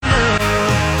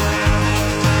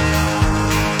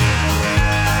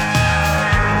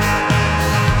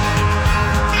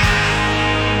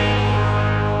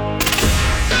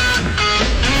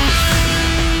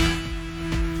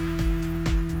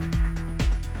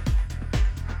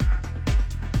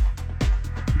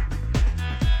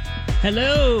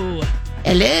Hello.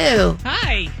 Hello.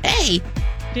 Hi. Hey.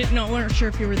 Weren't sure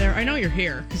if you were there. I know you're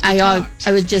here. I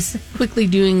was just quickly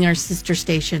doing our sister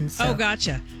stations. So. Oh,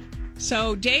 gotcha.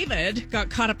 So David got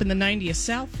caught up in the 90th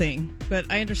South thing, but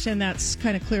I understand that's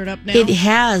kind of cleared up now. It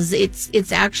has.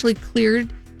 It's actually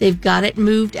cleared. They've got it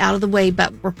moved out of the way,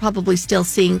 but we're probably still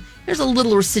seeing there's a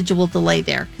little residual delay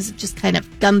there because it just kind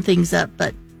of gummed things up,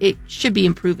 but it should be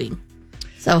improving.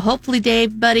 So hopefully,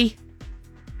 Dave, buddy,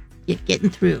 you're getting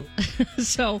through.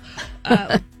 So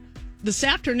this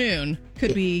afternoon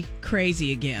could be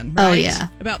crazy again, right? Oh, yeah.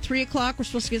 About 3 o'clock, we're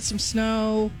supposed to get some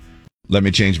snow. Let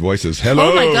me change voices.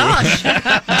 Hello. Oh, my gosh.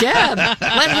 Deb, what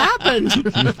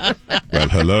happened? Well,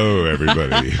 hello,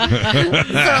 everybody. So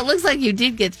it looks like you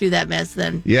did get through that mess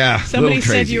then. Yeah. Somebody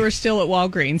said you were still at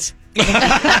Walgreens.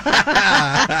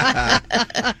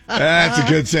 That's a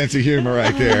good sense of humor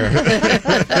right there.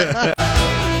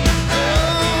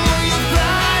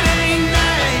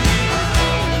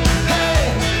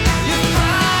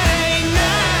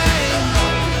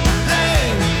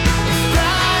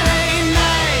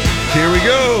 Here we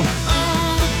go.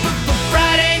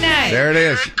 Friday night. There it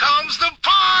is. Here comes the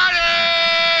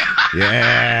party.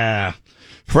 Yeah.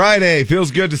 Friday.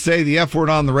 Feels good to say the F word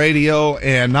on the radio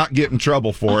and not get in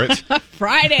trouble for it.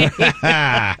 Friday.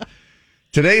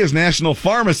 Today is National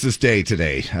Pharmacist Day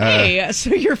today. Hey,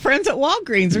 so your friends at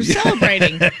Walgreens are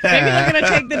celebrating. Maybe they're going to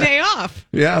take the day off.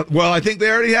 Yeah. Well, I think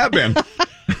they already have been.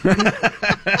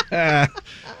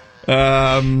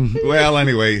 Well,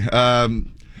 anyway,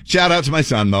 shout out to my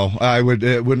son, though.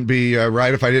 It wouldn't be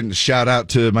right if I didn't shout out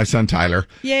to my son, Tyler.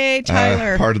 Yay,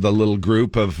 Tyler. Part of the little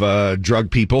group of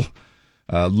drug people,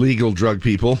 legal drug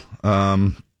people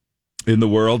in the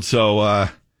world. So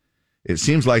it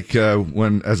seems like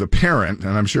when, as a parent,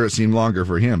 and I'm sure it seemed longer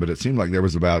for him, but it seemed like there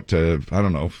was about,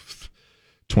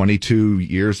 22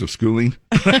 years of schooling.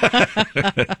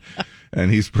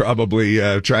 And he's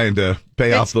probably trying to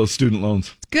pay off those student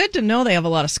loans. It's good to know they have a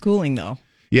lot of schooling, though.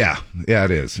 Yeah,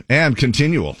 it is. And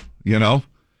continual,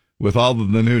 with all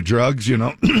of the new drugs,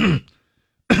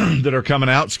 that are coming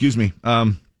out, excuse me.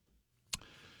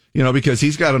 Because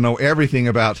he's got to know everything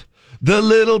about the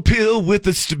little pill with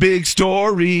the big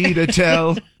story to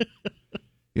tell.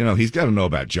 He's got to know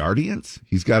about Jardiance.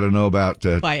 He's got to know about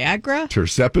Viagra,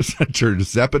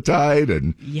 terzepatide,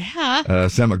 and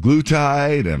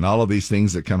semaglutide, and all of these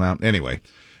things that come out. Anyway.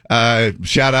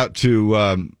 Shout out to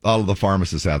all of the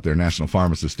pharmacists out there, National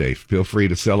Pharmacist Day. Feel free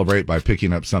to celebrate by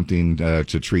picking up something to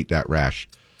treat that rash.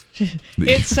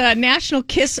 It's National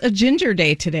Kiss a Ginger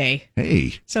Day today.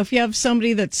 Hey. So if you have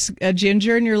somebody that's a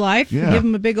ginger in your life, give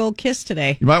them a big old kiss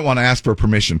today. You might want to ask for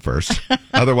permission first.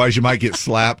 Otherwise, you might get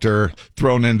slapped or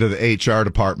thrown into the HR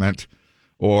department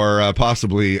or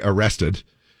possibly arrested.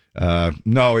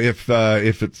 No, if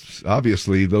it's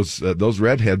obviously those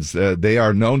redheads, they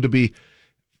are known to be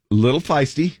little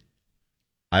feisty.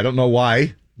 I don't know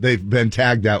why they've been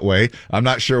tagged that way. I'm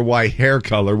not sure why hair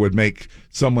color would make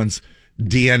someone's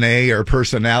DNA or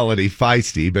personality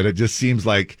feisty, but it just seems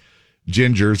like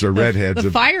gingers or redheads.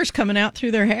 The fire's coming out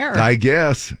through their hair. I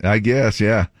guess,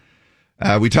 yeah.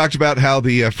 We talked about how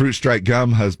the Fruit Strike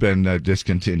gum has been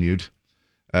discontinued,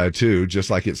 too, just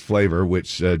like its flavor,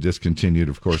 which discontinued,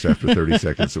 of course, after 30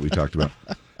 seconds that we talked about.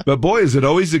 But boy, is it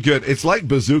always it's like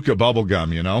bazooka bubble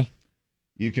gum,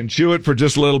 You can chew it for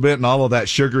just a little bit, and all of that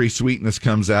sugary sweetness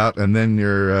comes out, and then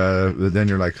you're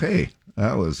like, "Hey,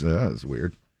 that was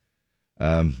weird."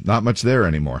 Not much there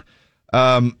anymore.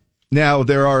 Now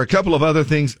there are a couple of other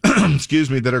things, excuse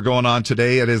me, that are going on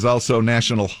today. It is also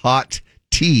National Hot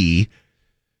Tea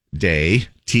Day,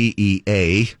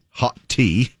 TEA, hot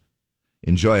tea.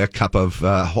 Enjoy a cup of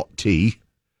hot tea.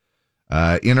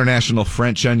 International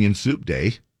French Onion Soup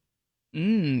Day.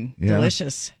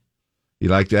 Delicious. You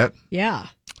like that? Yeah.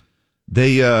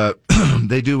 They do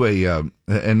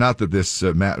and not that this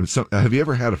have you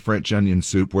ever had a French onion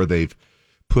soup where they've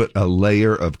put a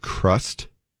layer of crust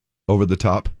over the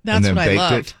top and then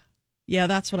baked it? Yeah,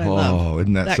 that's what I love. Oh,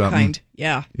 isn't that something? Kind.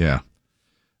 Yeah. Yeah.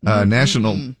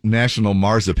 National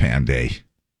Marzipan Day.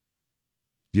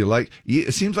 You like?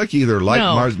 It seems like you either like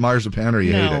marzipan or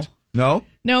you hate it. No?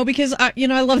 No, because I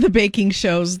love the baking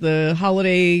shows, the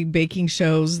holiday baking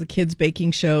shows, the kids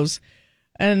baking shows.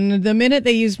 And the minute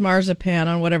they use marzipan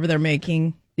on whatever they're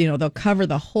making, they'll cover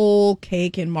the whole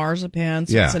cake in marzipan.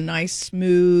 So it's a nice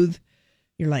smooth.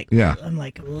 You're like, I'm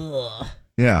like, ugh.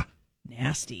 Yeah.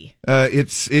 Nasty.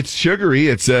 It's sugary.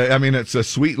 It's it's a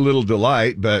sweet little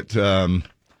delight, but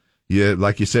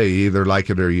like you say, you either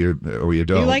like it or you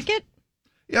don't. You like it?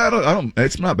 Yeah, I don't.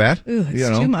 It's not bad. Ooh,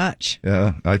 it's too much.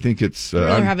 Yeah, I think it's. I'd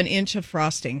rather have an inch of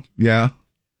frosting. Yeah,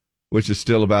 which is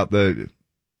still about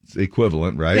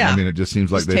equivalent, right? Yeah. I mean, it just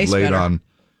seems like Just they've tastes laid better.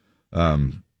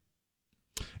 on.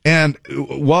 And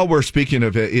while we're speaking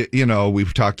of it,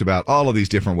 we've talked about all of these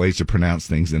different ways to pronounce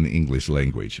things in the English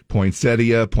language.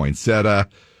 Poinsettia, poinsettia.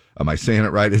 Am I saying it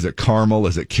right? Is it caramel?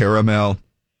 Is it caramel?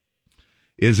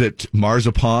 Is it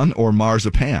marzipan or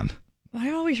marzipan?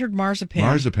 I always heard marzipan.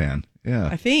 Marzipan. Yeah.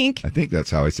 I think. I think that's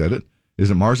how I said it. Is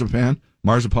it marzipan?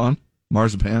 Marzipan?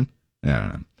 Marzipan? I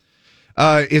don't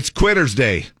know. It's Quitters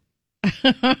Day.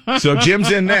 So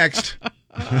Jim's in next.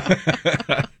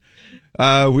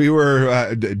 We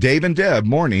were Dave and Deb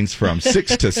mornings from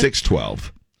 6 to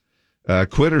 6:12.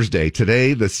 Quitters Day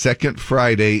today, the second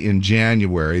Friday in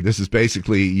January. This is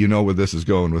basically, where this is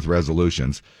going with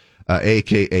resolutions.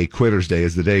 AKA Quitters Day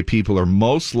is the day people are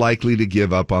most likely to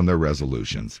give up on their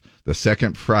resolutions. The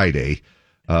second Friday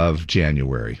of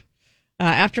January.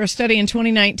 After a study in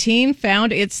 2019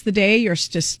 found it's the day your I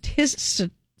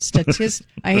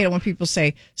hate it when people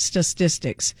say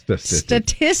statistics.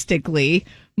 Statistically,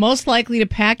 most likely to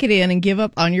pack it in and give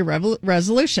up on your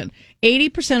resolution.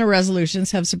 80% of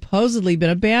resolutions have supposedly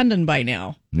been abandoned by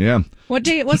now. Yeah. What's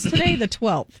today? The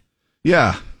 12th.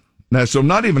 Yeah. Now, so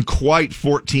not even quite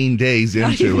 14 days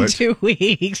Not into even it. 2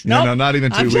 weeks. No, Nope. no, not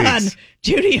even 2 I'm weeks. done.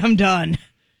 Judy, I'm done.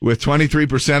 With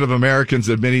 23% of Americans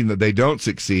admitting that they don't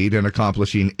succeed in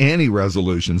accomplishing any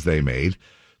resolutions they made.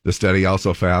 The study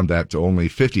also found that only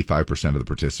 55% of the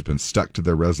participants stuck to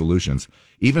their resolutions,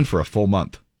 even for a full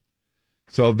month.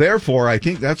 So therefore, I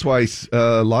think that's why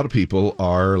a lot of people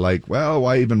are like, well,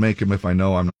 why even make them if I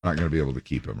know I'm not going to be able to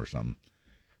keep them or something.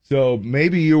 So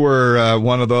maybe you were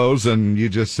one of those and you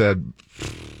just said,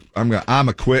 I'm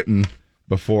a quitting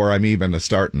before I'm even a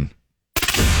starting.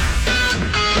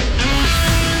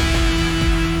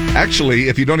 Actually,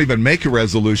 if you don't even make a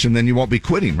resolution, then you won't be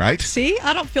quitting, right? See,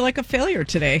 I don't feel like a failure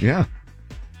today. Yeah.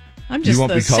 I'm just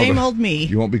the same old me.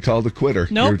 You won't be called a quitter.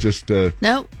 Nope. You're just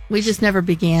No, we just never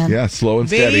began. yeah, slow and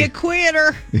Be steady. a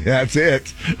quitter. Yeah, that's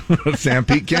it. San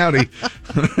Pete County.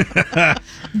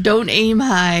 Don't aim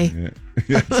high.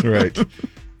 That's right.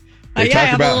 I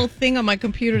have a little thing on my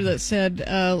computer that said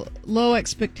low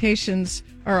expectations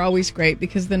are always great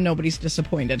because then nobody's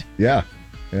disappointed. Yeah,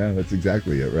 that's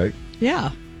exactly it, right?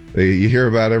 Yeah. You hear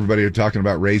about everybody talking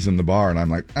about raising the bar, and I'm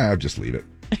like, I'll just leave it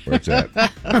where it's at.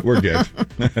 We're good.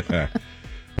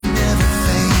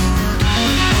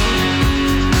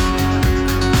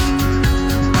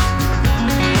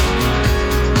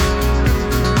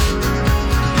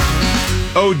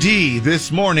 OD this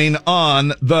morning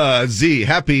on the Z.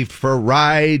 Happy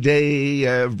Friday,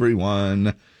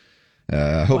 everyone.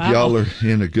 Hope y'all are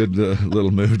in a good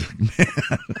little mood.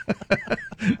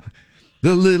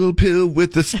 The little pill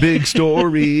with this big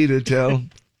story to tell.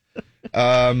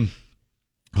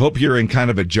 Hope you're in kind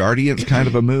of a Jardiance kind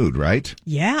of a mood, right?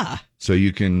 Yeah. So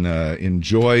you can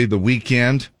enjoy the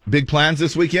weekend. Big plans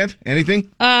this weekend? Anything?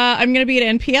 I'm going to be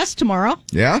at NPS tomorrow.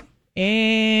 Yeah?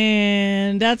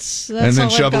 And that's And then all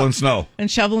I've shovel got. and snow. And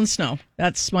shovel and snow.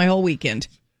 That's my whole weekend.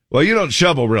 Well, you don't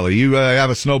shovel, really. You have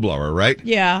a snowblower, right?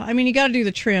 Yeah. I mean, you got to do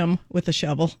the trim with the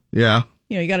shovel. Yeah.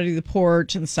 You got to do the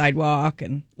porch and the sidewalk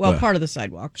and, part of the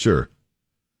sidewalk. Sure.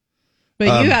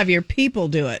 But you have your people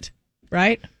do it,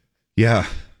 right? Yeah.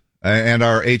 And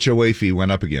our HOA fee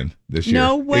went up again this year.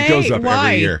 No way. It goes up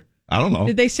Why? every year. I don't know.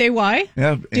 Did they say why?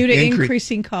 Yeah, Due to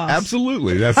increasing costs.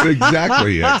 Absolutely. That's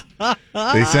exactly it.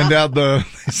 They send out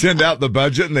the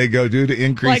budget and they go due to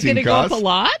increasing did it costs. go up a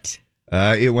lot?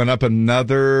 It went up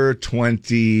another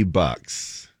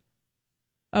 $20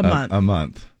 A month. A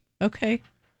month. Okay.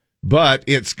 But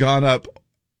it's gone up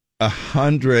a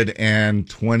total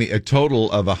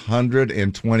of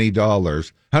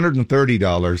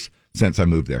 $130 since I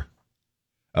moved there.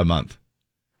 A month.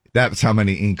 That's how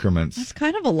many increments. That's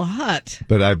kind of a lot.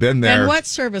 But I've been there. And what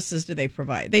services do they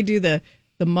provide? They do the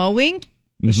mowing,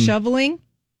 the Mm-hmm. shoveling.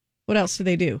 What else do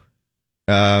they do?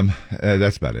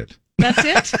 That's about it. That's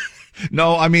it?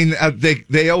 No, I mean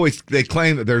they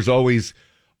claim that there's always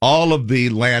all of the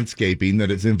landscaping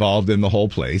that is involved in the whole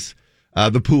place,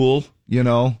 the pool,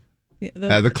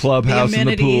 the clubhouse and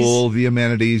the pool, the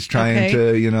amenities. Trying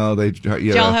to, Do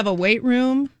y'all have a weight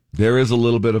room? There is a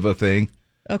little bit of a thing.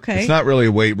 Okay. It's not really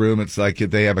a weight room. It's like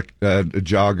they have a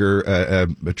jogger,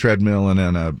 a treadmill, and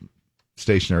then a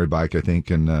stationary bike, I think,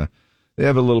 and they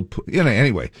have a little.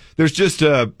 Anyway, there's just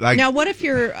now. What if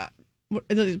you're?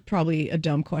 This is probably a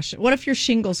dumb question. What if your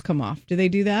shingles come off? Do they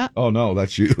do that? Oh no,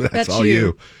 that's you. That's all you.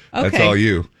 you. Okay. That's all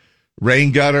you.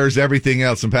 Rain gutters, everything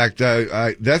else. In fact,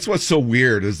 that's what's so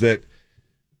weird is that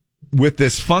with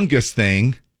this fungus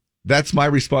thing, that's my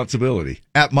responsibility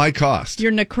at my cost.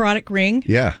 Your necrotic ring.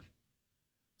 Yeah.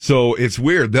 So it's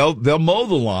weird. They'll mow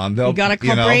the lawn. You got to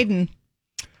call Braden.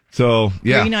 So,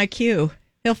 yeah. Green IQ.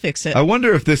 He'll fix it. I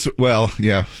wonder if this, well,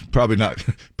 yeah, probably not.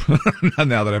 Not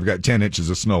now that I've got 10 inches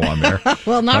of snow on there.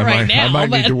 Well, not right now. I might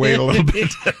need to wait a little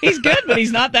bit. He's good, but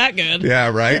he's not that good. Yeah,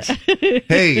 right.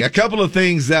 Hey, a couple of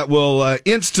things that will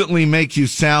instantly make you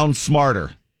sound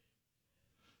smarter.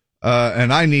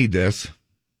 And I need this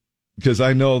because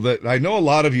I know a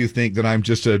lot of you think that I'm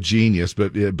just a genius,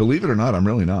 but believe it or not, I'm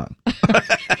really not.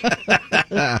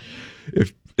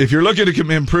 If you're looking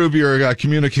to improve your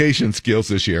communication skills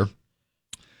this year,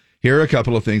 here are a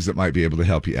couple of things that might be able to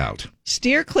help you out.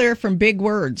 Steer clear from big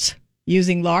words.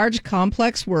 Using large,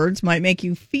 complex words might make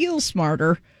you feel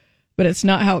smarter, but it's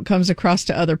not how it comes across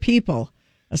to other people.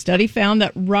 A study found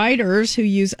that writers who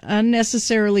use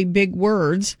unnecessarily big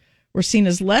words were seen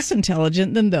as less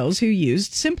intelligent than those who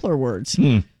used simpler words.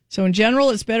 So in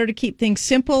general, it's better to keep things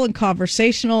simple and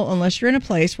conversational unless you're in a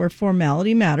place where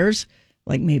formality matters,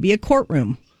 like maybe a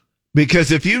courtroom.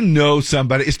 Because if you know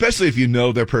somebody, especially if you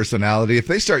know their personality, if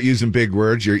they start using big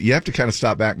words, you have to kind of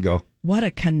stop back and go, what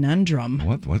a conundrum.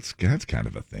 That's kind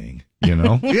of a thing, you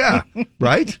know? Yeah,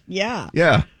 right? Yeah.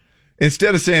 Yeah.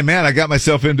 Instead of saying, man, I got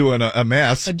myself into a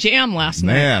mess. A jam last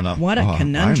night. Man, what a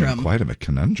conundrum. I'm in quite a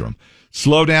conundrum.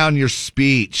 Slow down your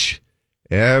speech.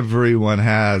 Everyone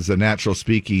has a natural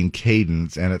speaking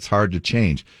cadence, and it's hard to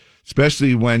change,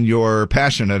 especially when you're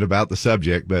passionate about the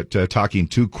subject, but talking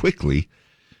too quickly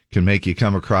can make you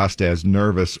come across as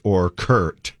nervous or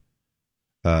curt.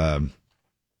 And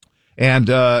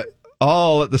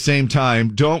all at the same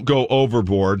time, don't go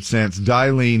overboard, since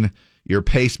dialing your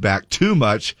pace back too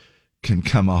much can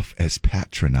come off as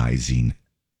patronizing.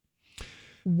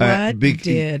 What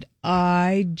did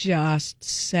I just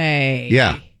say?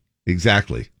 Yeah,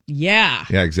 exactly. Yeah.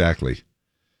 Yeah, exactly.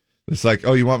 It's like,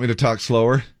 oh, you want me to talk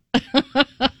slower?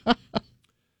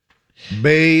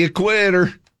 Be a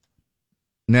quitter.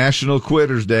 National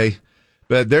Quitters Day.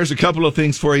 But there's a couple of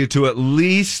things for you to at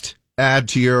least add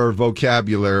to your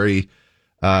vocabulary.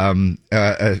 And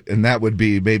that would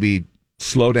be maybe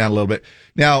slow down a little bit.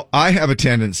 Now, I have a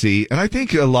tendency, and I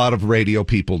think a lot of radio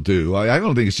people do. I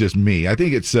don't think it's just me. I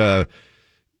think it's,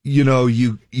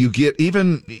 you get,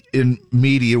 even in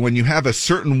media, when you have a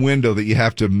certain window that you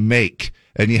have to make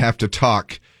and you have to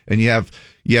talk and you have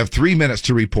 3 minutes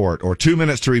to report, or 2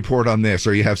 minutes to report on this,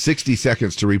 or you have 60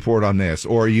 seconds to report on this,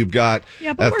 or you've got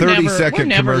a 30-second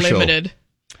commercial. Limited.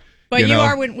 But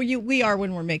we are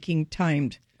when we're making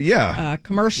timed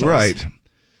commercials. Right.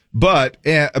 But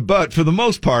for the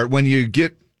most part, when you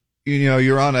get,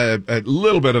 you're on a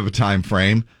little bit of a time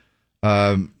frame,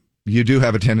 you do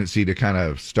have a tendency to kind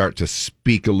of start to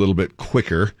speak a little bit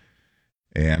quicker.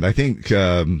 And I think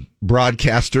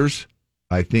broadcasters,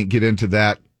 get into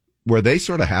that where they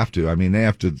sort of have to. I mean, they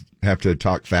have to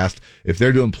talk fast if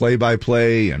they're doing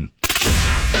play-by-play, and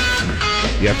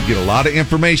you have to get a lot of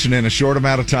information in a short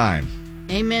amount of time.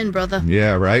 Amen, brother.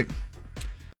 Yeah, right.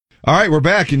 All right, we're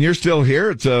back, and you're still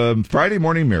here. It's a Friday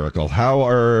Morning Miracle. How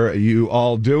are you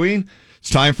all doing?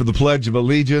 It's time for the Pledge of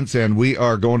Allegiance, and we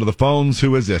are going to the phones.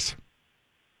 Who is this?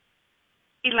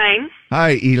 Elaine.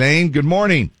 Hi, Elaine. Good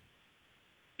morning.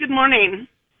 Good morning.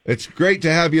 It's great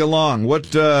to have you along. What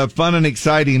fun and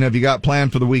exciting have you got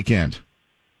planned for the weekend?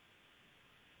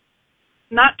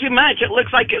 Not too much. It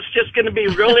looks like it's just going to be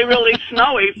really, really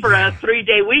snowy for a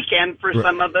 3-day weekend for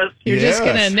some of us. You're just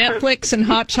going to Netflix and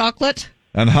hot chocolate?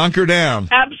 And hunker down.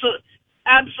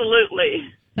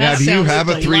 Absolutely. Now, do you have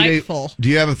a 3-day? Do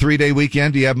you have a 3-day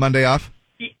weekend? Do you have Monday off?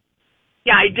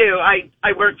 Yeah, I do.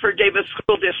 I work for Davis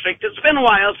School District. It's been a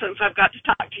while since I've got to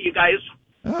talk to you guys.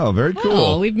 Oh, very cool.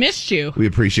 Oh, we've missed you. We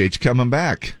appreciate you coming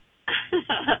back.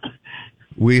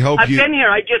 We hope I've been here.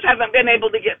 I just haven't been able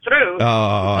to get through.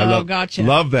 Gotcha.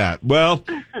 Love that. Well,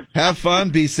 have fun.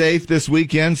 Be safe this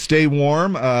weekend. Stay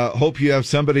warm. Hope you have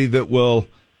somebody that will.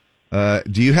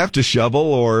 Do you have to shovel,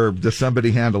 or does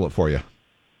somebody handle it for you?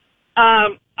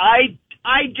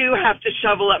 I do have to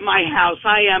shovel at my house.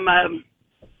 I am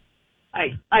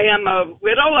a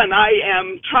widow, and I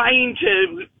am trying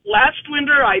to. Last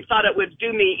winter, I thought it would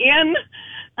do me in,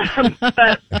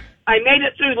 but I made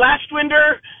it through last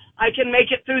winter. I can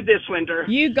make it through this winter.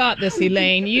 You got this,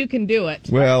 Elaine. You can do it.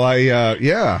 Well,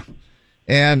 yeah.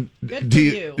 And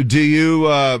do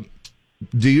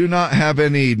you not have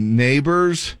any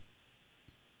neighbors?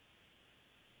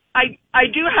 I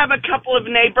do have a couple of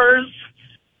neighbors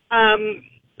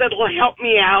that'll help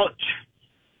me out.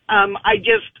 I'm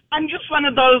just one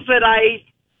of those that I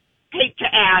hate to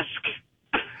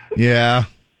ask. Yeah.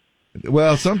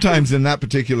 Well, sometimes in that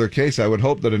particular case, I would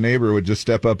hope that a neighbor would just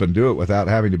step up and do it without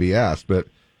having to be asked. But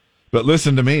But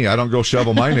listen to me. I don't go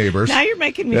shovel my neighbors. Now you're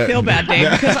making me feel bad, Dave,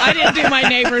 because I didn't do my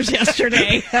neighbors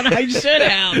yesterday, and I should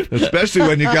have. Especially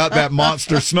when you got that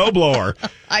monster snowblower.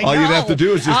 All you'd have to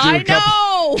do is just do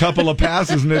a couple of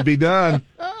passes and it'd be done.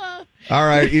 All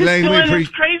right, Elaine, it's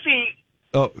crazy.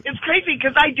 Oh. It's crazy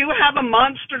because I do have a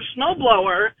monster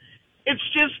snowblower. It's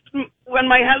just when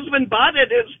my husband bought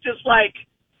it, it's just like,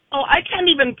 oh, I can't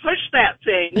even push that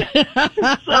thing.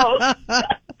 So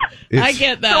I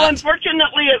get that. So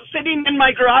unfortunately, it's sitting in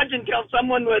my garage until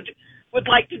someone would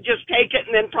like to just take it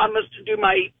and then promise to do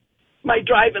my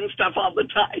drive and stuff all the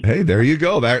time. Hey, there you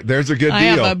go. There's a good deal. I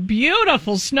have a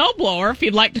beautiful snowblower if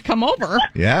you'd like to come over.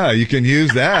 Yeah, you can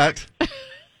use that.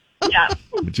 Yeah.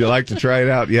 Would you like to try it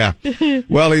out? Yeah.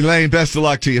 Well, Elaine, best of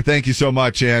luck to you. Thank you so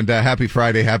much. And happy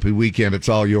Friday, happy weekend. It's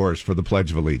all yours for the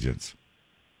Pledge of Allegiance.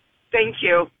 Thank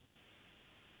you.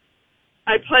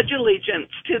 I pledge allegiance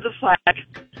to the flag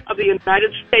of the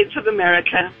United States of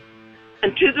America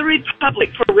and to the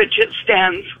republic for which it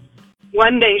stands,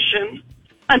 one nation,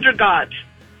 under God,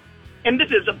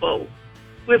 indivisible,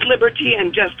 with liberty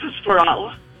and justice for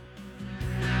all.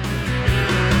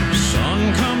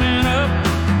 Sun coming up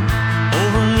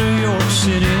over New York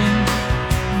City.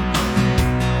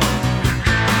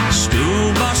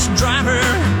 School bus driver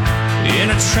in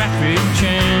a traffic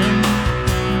jam.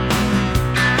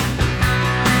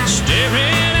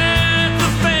 Staring at the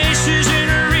faces in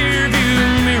a rearview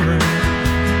mirror.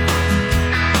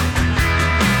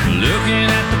 Looking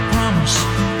at the promise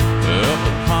of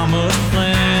the promised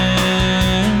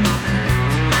land.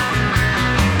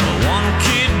 One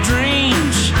kid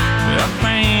dreams of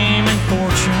fame and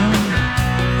fortune.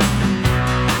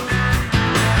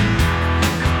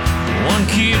 One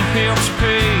kid helps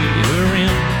pay the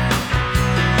rent.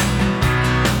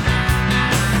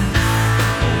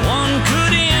 One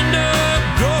could end up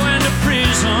going to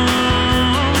prison.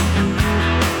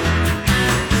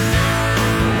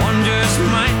 One just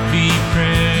might be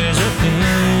president.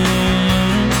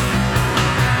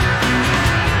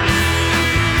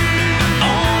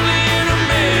 Only in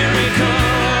America,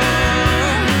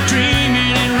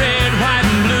 dreaming in red, white,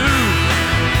 and blue.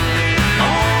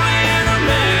 Only in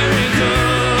America,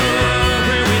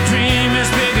 where we dream as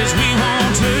big as we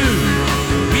want to.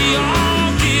 We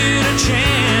all get a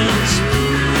chance.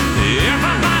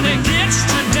 Everybody gets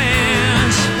to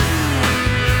dance.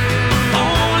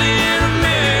 Only in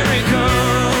America.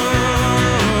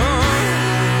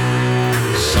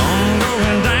 Sun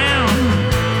going down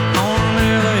on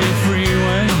LA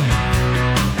freeway.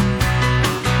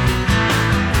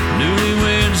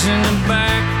 Newlyweds in the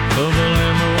back of a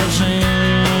limousine.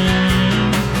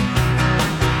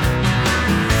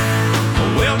 A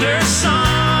welder's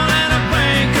son and a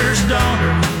banker's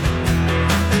daughter.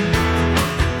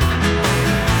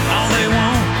 All they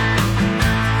want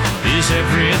is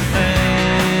everything.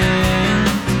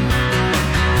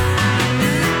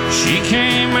 She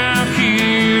came out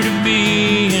here to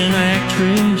be an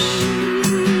actress.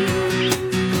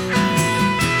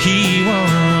 He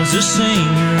was a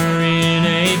singer in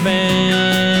a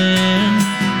band.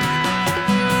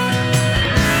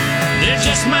 They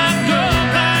just might go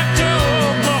back to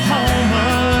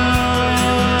Oklahoma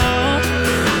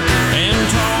and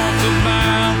talk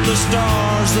about the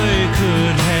stars they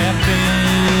could have been.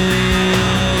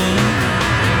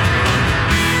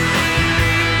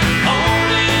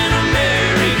 Only in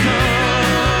America,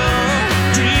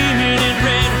 dreaming in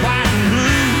red, white, and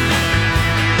blue.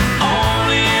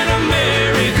 Only in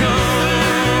America.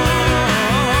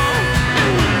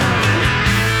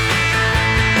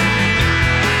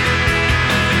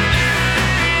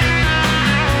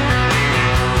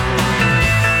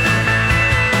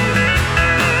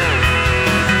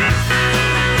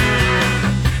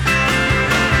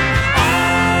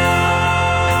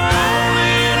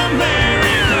 Only in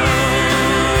America,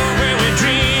 where we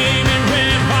dream in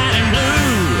red, white, and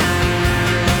blue.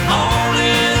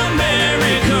 Only in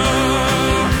America,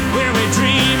 where we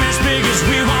dream as big as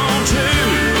we want to.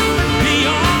 We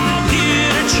all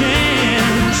get a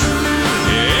chance.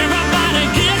 Everybody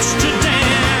gets to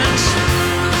dance.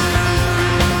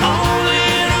 Only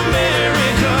in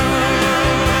America.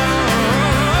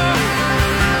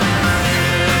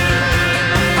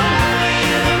 Only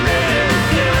in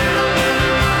America,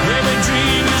 where we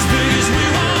dream as big as we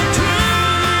want to.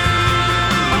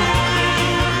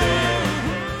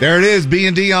 There it is,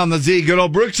 B&D on the Z. Good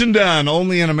old Brooks and Dunn,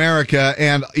 only in America.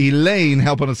 And Elaine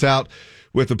helping us out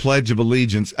with the Pledge of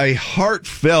Allegiance, a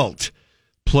heartfelt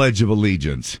Pledge of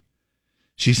Allegiance.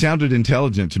 She sounded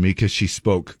intelligent to me because she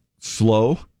spoke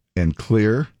slow and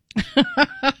clear.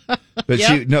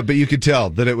 But but you could tell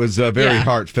that it was very Yeah.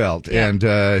 heartfelt, Yeah.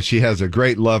 and she has a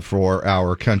great love for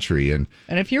our country. And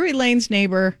if you're Elaine's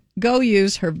neighbor, go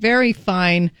use her very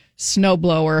fine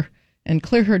snowblower and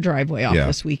clear her driveway off Yeah.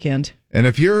 this weekend. And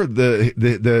if you're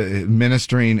the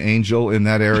ministering angel in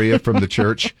that area from the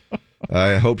church,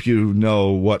 I hope you know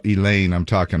what Elaine I'm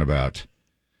talking about,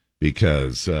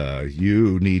 because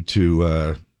you need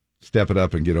to step it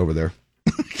up and get over there.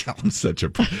 I'm such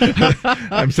a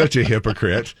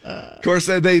hypocrite. Of course,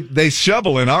 they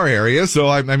shovel in our area, so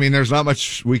I mean, there's not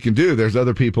much we can do. There's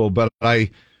other people, but I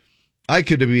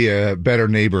could be a better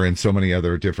neighbor in so many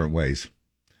other different ways.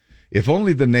 If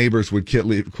only the neighbors would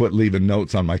quit leaving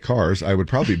notes on my cars, I would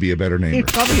probably be a better You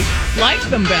neighbor. probably like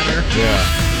them better. Yeah.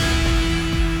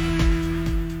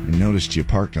 I noticed you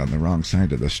parked on the wrong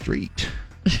side of the street.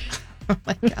 Oh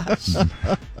my gosh.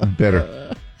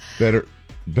 Better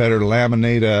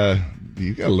laminate.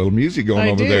 You got a little music going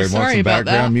I over do. there. Want Sorry some about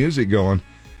background that. music going.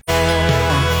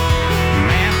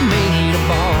 Man made a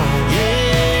ball.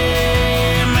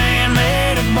 Yeah, man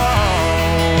made a ball.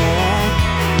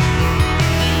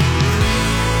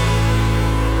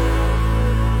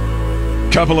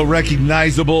 Couple of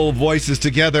recognizable voices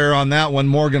together on that one.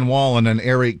 Morgan Wallen and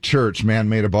Eric Church, Man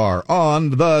Made a Bar, on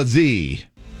the Z.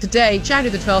 Today,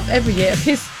 January the 12th, every year,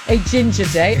 is a ginger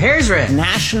day. Hair's red.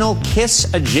 National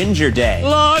Kiss a Ginger Day.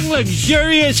 Long,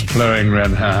 luxurious, flowing red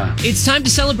hair. It's time to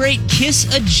celebrate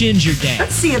Kiss a Ginger Day.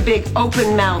 Let's see a big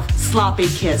open mouth sloppy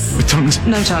kiss. With tongues?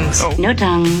 No tongues. Oh. No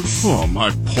tongues. Oh, my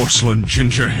porcelain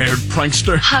ginger-haired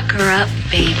prankster. Pucker up,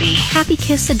 baby. Happy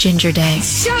Kiss a Ginger Day.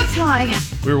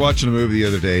 Showtime. We were watching a movie the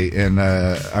other day, and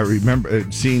I remember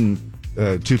seeing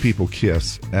two people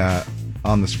kiss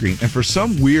on the screen. And for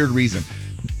some weird reason,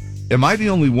 am I the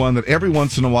only one that every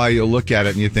once in a while you'll look at it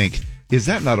and you think, is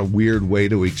that not a weird way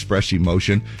to express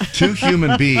emotion? Two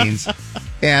human beings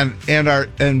and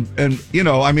you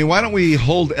know, I mean, why don't we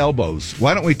hold elbows?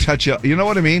 Why don't we touch up? You know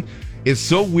what I mean? It's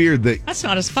so weird that That's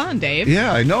not as fun, Dave.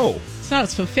 yeah, I know. It's not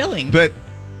as fulfilling. But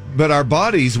our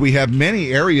bodies, we have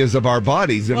many areas of our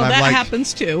bodies, and well, I'm that like,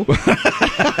 happens too.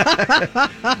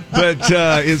 but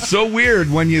it's so weird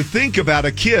when you think about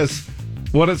a kiss,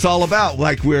 what it's all about.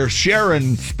 Like, we're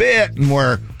sharing spit, and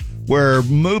we're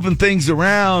moving things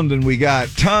around, and we got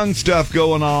tongue stuff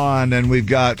going on, and we've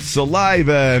got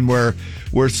saliva, and we're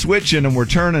switching, and we're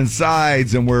turning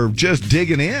sides, and we're just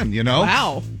digging in, you know?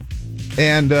 Wow.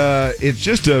 And it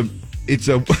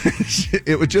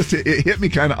hit me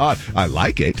kind of odd. I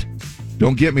like it.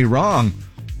 Don't get me wrong.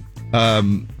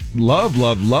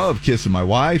 Love kissing my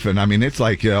wife, and I mean, it's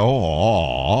like, you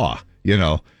know,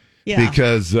 Yeah.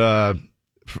 because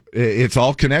it's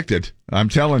all connected. I'm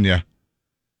telling you,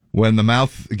 when the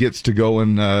mouth gets to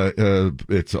going,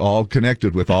 it's all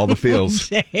connected with all the feels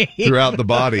throughout the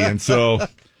body, and so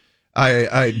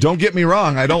I don't get me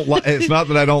wrong. I don't. It's not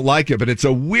that I don't like it, but it's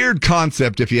a weird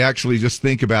concept if you actually just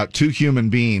think about two human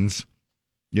beings,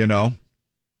 you know,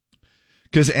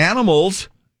 because animals,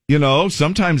 you know,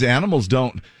 sometimes animals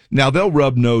don't. Now, they'll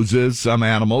rub noses, some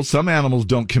animals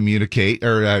don't communicate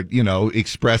or, you know,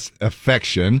 express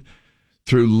affection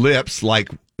through lips like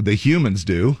the humans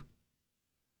do.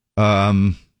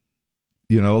 You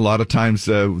know, a lot of times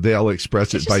they'll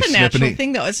express It's it by just a snipping. natural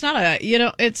thing, though. It's not a, you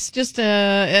know, it's just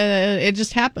it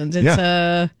just happens. It's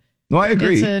No, I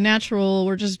agree. It's a natural,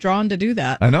 we're just drawn to do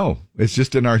that. I know. It's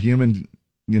just in our human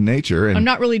nature. And I'm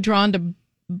not really drawn to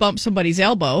bump somebody's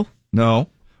elbow. No.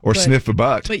 Or sniff a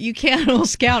butt. But you can. Well,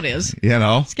 Scout is. You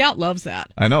know? Scout loves that.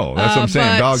 I know. That's what I'm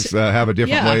saying. but- Dogs have a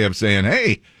different way of saying,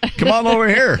 hey, come on over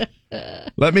here.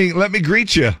 Let me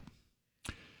greet you.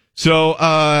 So,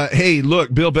 hey,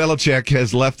 look, Bill Belichick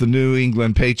has left the New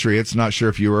England Patriots. Not sure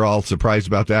if you were all surprised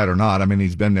about that or not. I mean,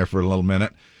 he's been there for a little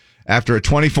minute. After a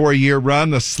 24-year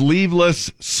run, the sleeveless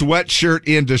sweatshirt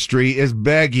industry is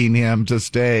begging him to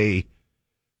stay.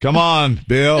 Come on,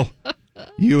 Bill.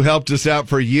 You helped us out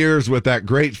for years with that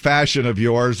great fashion of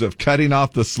yours of cutting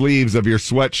off the sleeves of your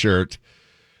sweatshirt.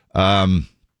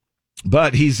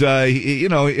 But he's, you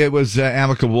know, it was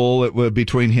amicable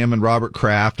between him and Robert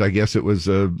Kraft. I guess it was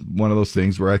one of those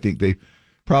things where I think they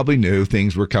probably knew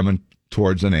things were coming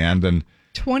towards an end. And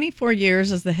 24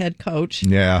 years as the head coach.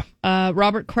 yeah,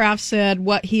 Robert Kraft said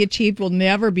what he achieved will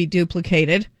never be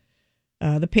duplicated.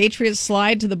 The Patriots'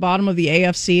 slide to the bottom of the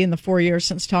AFC in the 4 years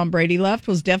since Tom Brady left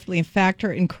was definitely a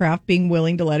factor in Kraft being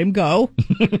willing to let him go.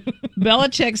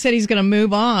 Belichick said he's going to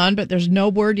move on, but there's no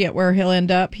word yet where he'll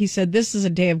end up. He said, this is a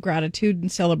day of gratitude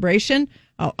and celebration.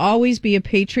 I'll always be a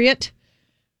Patriot.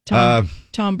 Tom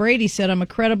Brady said, I'm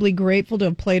incredibly grateful to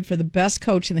have played for the best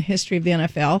coach in the history of the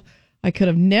NFL. I could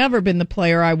have never been the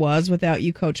player I was without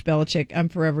you, Coach Belichick. I'm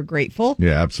forever grateful.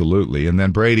 Yeah, absolutely. And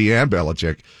then Brady and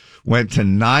Belichick went to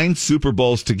 9 Super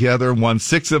Bowls together, won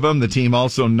 6 of them. The team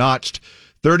also notched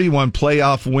 31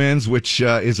 playoff wins, which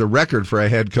is a record for a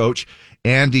head coach.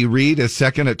 Andy Reid is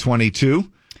second at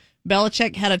 22.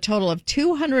 Belichick had a total of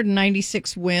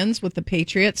 296 wins with the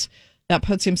Patriots. That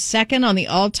puts him second on the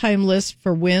all-time list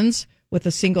for wins with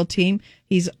a single team.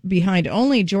 He's behind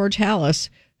only George Halas,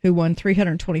 who won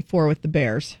 324 with the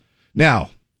Bears.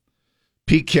 Now,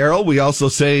 Pete Carroll, we also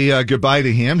say goodbye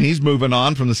to him. He's moving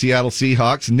on from the Seattle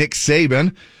Seahawks. Nick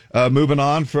Saban moving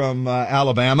on from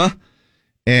Alabama.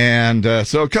 And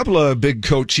so a couple of big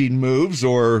coaching moves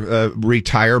or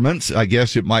retirements, I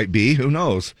guess it might be. Who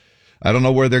knows? I don't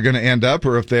know where they're going to end up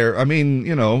or if they're, I mean,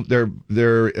 you know, they're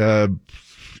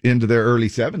into their early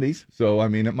 70s. So, I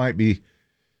mean, it might be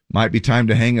time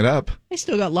to hang it up. They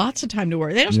still got lots of time to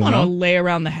work. They just want to lay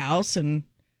around the house and,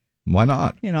 why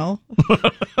not? you know,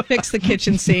 fix the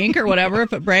kitchen sink or whatever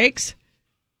if it breaks.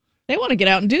 They want to get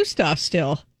out and do stuff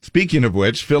still. Speaking of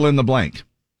which, fill in the blank.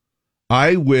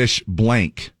 I wish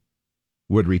blank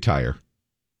would retire.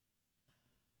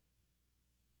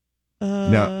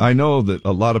 Now, I know that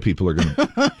a lot of people are going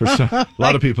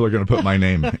to put my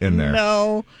name in there.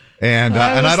 No. And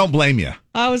I don't blame you.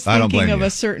 I was thinking of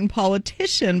a certain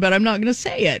politician, but I'm not going to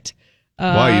say it.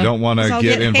 Why? You don't want to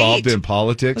get involved in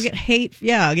politics? I'll get hate.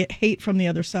 Yeah, I'll get hate from the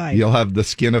other side. You'll have the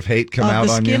skin of hate come out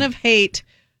on you? The skin of hate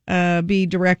be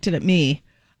directed at me.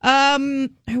 I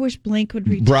wish blank would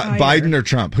retire. Biden or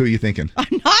Trump? Who are you thinking?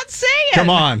 I'm not saying. Come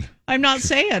on. I'm not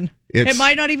saying. It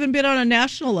might not even been on a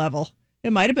national level.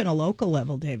 It might have been a local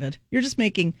level, David. You're just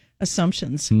making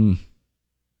assumptions. Who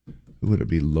would it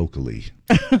be locally?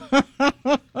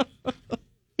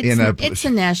 It's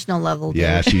a national level. David.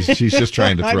 Yeah, she's just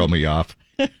trying to throw me off.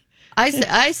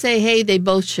 I say, hey, they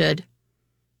both should.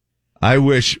 I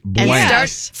wish blank. And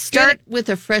start with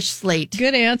a fresh slate.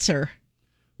 Good answer.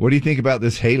 What do you think about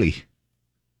this Haley?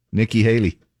 Nikki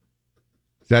Haley.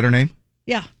 Is that her name?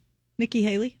 Yeah. Nikki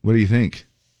Haley. What do you think?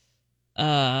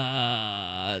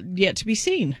 Yet to be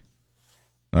seen.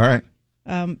 All right.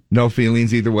 No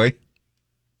feelings either way?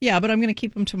 Yeah, but I'm going to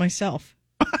keep them to myself.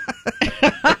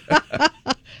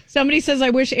 Somebody says,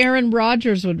 I wish Aaron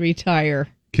Rodgers would retire.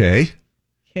 Okay.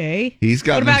 He's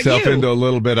gotten himself into a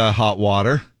little bit of hot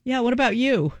water. Yeah, what about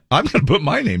you? I'm going to put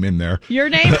my name in there. Your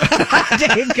name?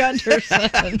 Dave Gunderson.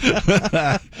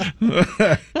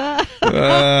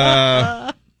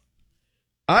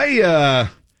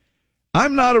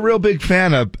 I'm not a real big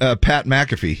fan of Pat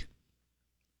McAfee.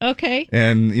 Okay.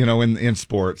 And, you know, in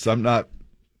sports, I'm not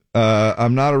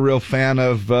a real fan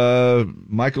of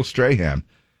Michael Strahan.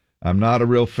 I'm not a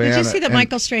real fan. Did you see that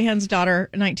Michael Strahan's daughter,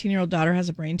 a 19-year-old daughter, has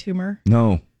a brain tumor?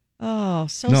 No. Oh,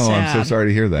 so no, sad. No, I'm so sorry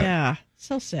to hear that. Yeah,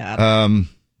 so sad.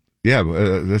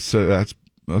 That's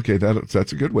okay.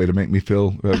 That's a good way to make me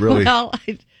feel really. Well,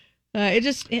 it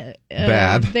just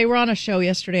bad. They were on a show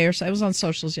yesterday, or I was on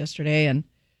socials yesterday, and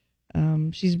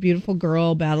she's a beautiful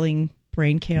girl battling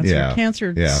brain cancer. Yeah.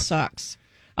 Cancer sucks.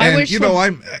 And, I wish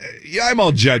I'm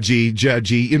all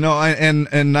judgy, you know,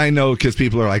 and I know because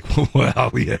people are like,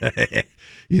 well, yeah,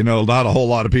 you know, not a whole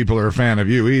lot of people are a fan of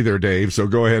you either, Dave. So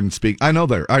go ahead and speak. I know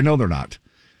they're not.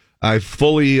 I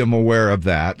fully am aware of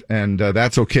that, and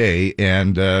that's okay.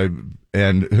 And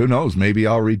who knows? Maybe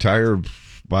I'll retire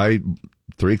by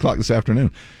 3:00 this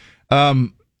afternoon.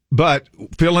 But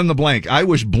fill in the blank. I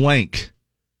wish blank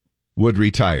would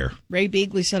retire. Ray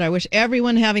Beagley said, I wish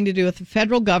everyone having to do with the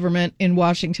federal government in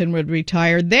Washington would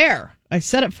retire. There. I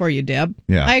said it for you, Deb.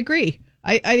 Yeah. I agree.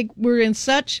 I think we're in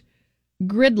such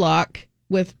gridlock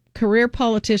with career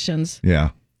politicians.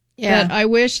 Yeah. That I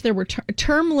wish there were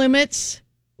term limits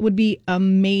would be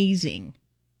amazing.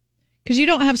 Because you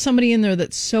don't have somebody in there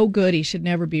that's so good he should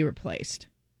never be replaced.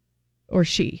 Or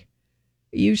she.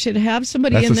 You should have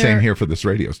somebody that's in the there. Same here for this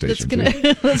radio station.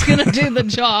 That's going to do the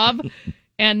job.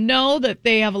 And know that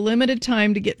they have a limited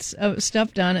time to get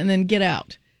stuff done and then get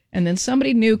out. And then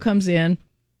somebody new comes in.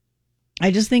 I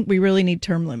just think we really need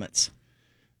term limits,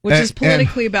 which is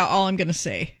politically about all I'm going to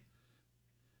say.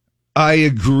 I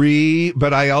agree,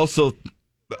 but I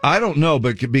don't know,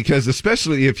 but because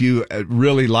especially if you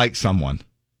really like someone.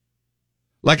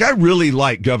 Like, I really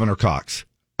like Governor Cox.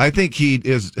 I think he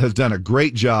has done a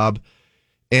great job.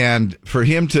 And for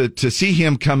him to see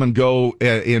him come and go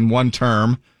in one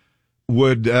term,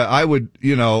 I would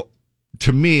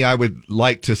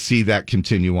like to see that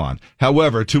continue on.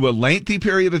 However, to a lengthy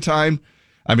period of time,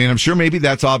 I mean, I'm sure maybe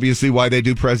that's obviously why they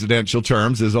do presidential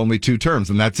terms is only 2 terms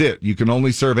and that's it. You can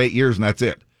only serve 8 years and that's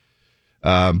it.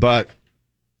 But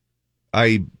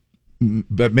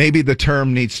but maybe the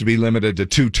term needs to be limited to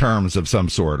 2 terms of some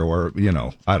sort, or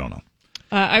I don't know.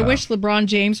 I wish LeBron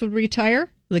James would retire.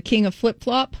 The king of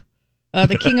flip-flop.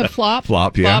 The king of flop.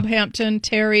 Flop, yeah. Bob Hampton,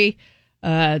 Terry.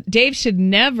 Dave should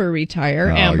never retire.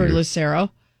 Amber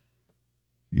Lucero.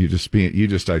 You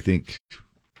just I think,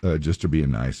 just are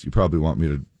being nice. You probably want me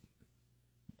to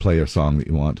play a song that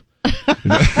you want.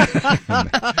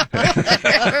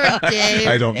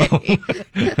 I don't know.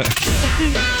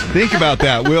 Think about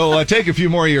that. We'll take a few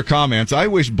more of your comments. I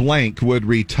wish blank would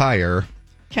retire.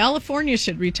 California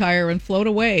should retire and float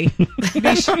away.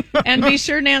 Be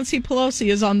sure Nancy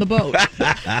Pelosi is on the boat.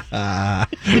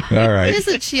 All right.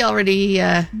 Isn't she already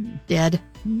dead?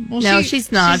 Well, no,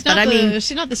 she's not. But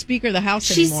she's not the Speaker of the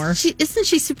House anymore. Isn't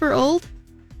she super old?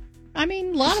 I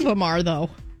mean, a lot of them are, though.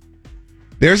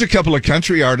 There's a couple of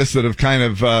country artists that have kind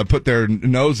of put their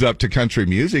nose up to country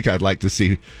music I'd like to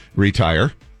see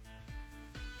retire.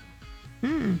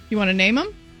 You want to name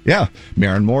them? Yeah.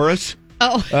 Maren Morris.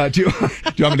 Oh. Do you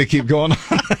want me to keep going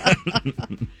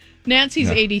on? Nancy's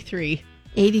 83.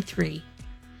 83.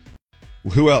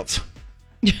 Who else?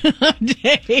 People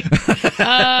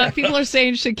are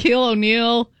saying Shaquille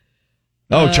O'Neal.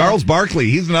 Oh, Charles Barkley.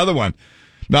 He's another one.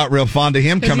 Not real fond of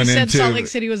him coming he said into Salt Lake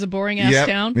City was a boring-ass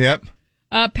town. Yep.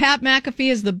 Pat McAfee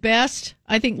is the best.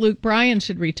 I think Luke Bryan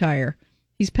should retire.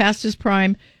 He's past his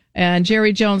prime. And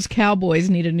Jerry Jones' Cowboys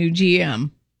need a new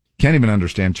GM. Can't even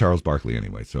understand Charles Barkley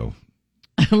anyway, so...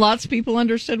 Lots of people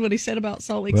understood what he said about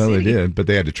Salt Lake Well, City. they did, but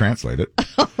they had to translate it.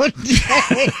 Oh,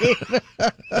 Dave.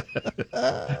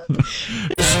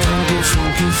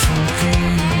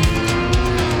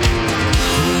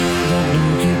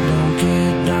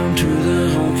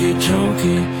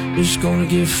 It's gonna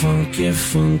get funky,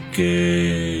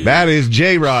 funky. That is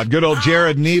J-Rod, good old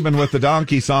Jared Neben with the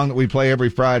Donkey song that we play every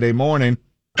Friday morning.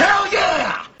 Hell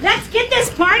yeah! Let's get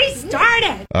this party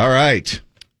started. All right.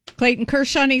 Clayton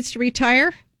Kershaw needs to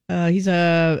retire. He's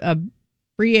a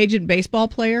free agent baseball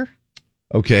player.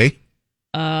 Okay.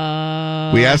 We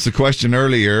asked the question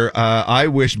earlier. I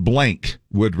wish blank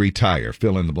would retire.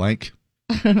 Fill in the blank.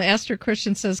 Esther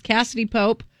Christian says Cassidy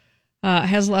Pope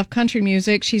has left country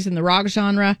music. She's in the rock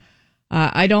genre.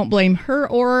 I don't blame her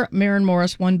or Maren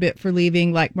Morris one bit for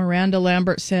leaving. Like Miranda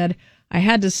Lambert said, I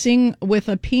had to sing with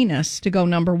a penis to go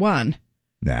number 1.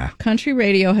 Nah. Country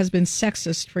radio has been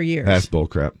sexist for years. That's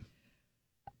bullcrap.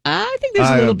 I think there's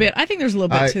a little bit. I think there's a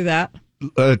little bit to that.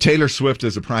 Taylor Swift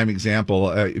is a prime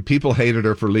example. People hated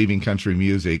her for leaving country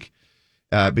music.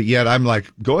 But yet I'm like,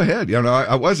 go ahead.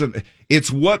 I wasn't.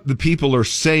 It's what the people are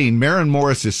saying. Maren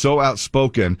Morris is so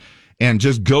outspoken and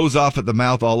just goes off at the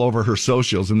mouth all over her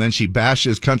socials. And then she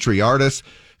bashes country artists,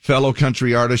 fellow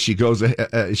country artists. She goes,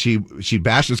 she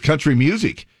bashes country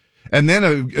music. And then,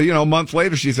 a month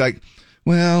later, she's like,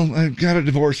 well, I got a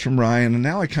divorce from Ryan, and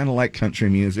now I kind of like country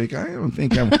music. I don't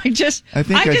think I just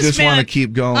want to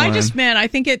keep going. I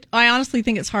honestly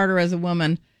think it's harder as a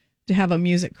woman to have a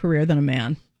music career than a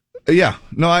man. Yeah,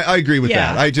 no, I agree with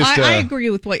that. I agree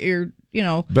with what you're,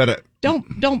 but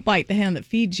don't bite the hand that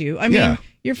feeds you. I mean,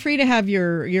 you're free to have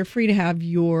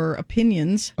your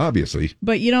opinions, obviously,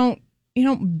 but you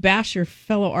don't bash your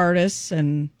fellow artists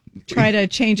and try to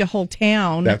change a whole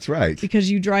town. That's right. Because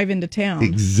you drive into town.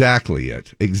 Exactly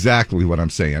it. Exactly what I'm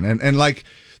saying. And like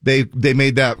they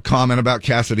made that comment about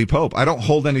Cassidy Pope. I don't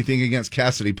hold anything against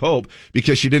Cassidy Pope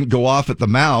because she didn't go off at the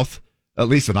mouth, at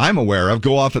least that I'm aware of,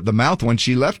 go off at the mouth when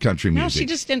she left country music. No, she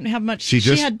just didn't have much. She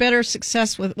had better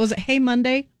success with, was it Hey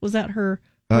Monday? Was that her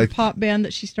pop band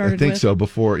that she started with? I think so,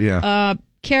 before, yeah.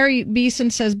 Carrie Beeson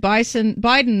says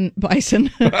Biden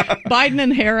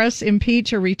and Harris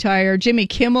impeach or retire. Jimmy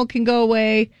Kimmel can go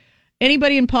away.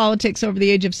 Anybody in politics over the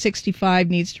age of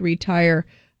 65 needs to retire.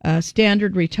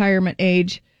 Standard retirement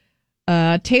age.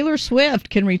 Taylor Swift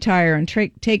can retire and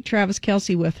take Travis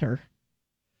Kelce with her.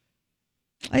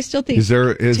 I still think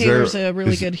Taylor's a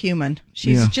really good human.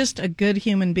 She's just a good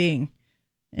human being.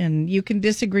 And you can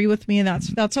disagree with me, and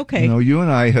that's okay. You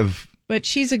and I have... But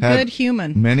she's a good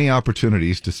human. Many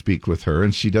opportunities to speak with her,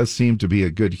 and she does seem to be a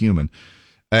good human.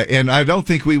 And I don't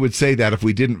think we would say that if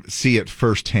we didn't see it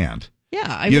firsthand.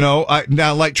 Yeah.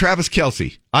 Now, like Travis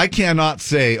Kelce, I cannot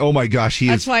say, oh my gosh,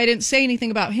 That's why I didn't say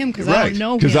anything about him, because I don't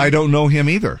know him. Because I don't know him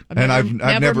either. I've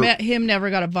never met him, never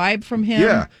got a vibe from him.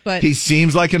 Yeah. But he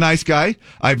seems like a nice guy.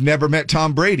 I've never met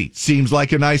Tom Brady. Seems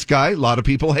like a nice guy. A lot of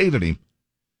people hated him.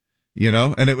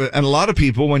 And a lot of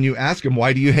people, when you ask him,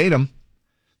 why do you hate him?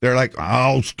 They're like,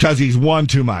 oh, because he's won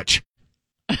too much.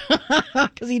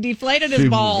 Because he deflated his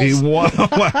balls. He won.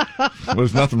 Well,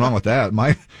 there's nothing wrong with that.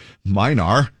 Mine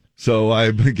are. So I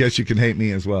guess you can hate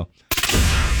me as well.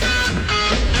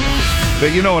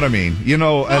 But you know what I mean. You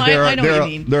know, I know what you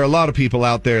mean. there are a lot of people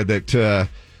out there that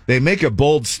they make a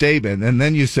bold statement, and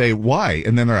then you say, why?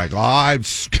 And then they're like,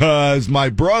 it's because my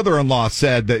brother-in-law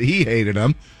said that he hated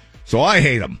him, so I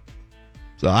hate him.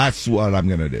 So that's what I'm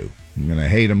going to do. I'm going to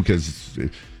hate him because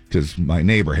my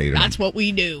neighbor hated him. That's what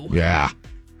we do. Yeah.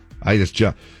 I just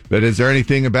jump. But is there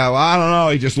anything about, I don't know,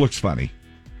 he just looks funny.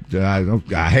 I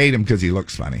hate him because he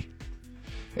looks funny.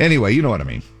 Anyway, you know what I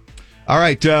mean. All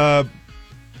right,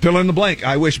 fill in the blank.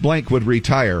 I wish blank would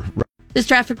retire. This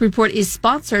traffic report is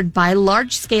sponsored by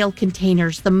Large Scale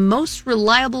Containers, the most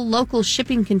reliable local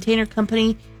shipping container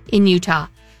company in Utah.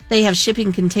 They have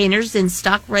shipping containers in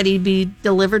stock ready to be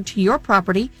delivered to your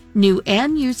property, new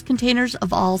and used containers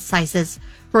of all sizes.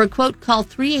 For a quote, call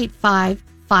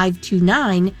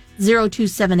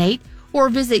 385-529-0278 or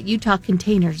visit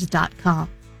utahcontainers.com.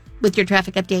 With your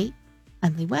traffic update,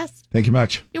 I'm Lee West. Thank you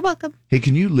much. You're welcome. Hey,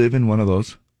 can you live in one of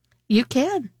those? You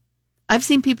can. I've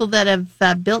seen people that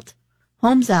have built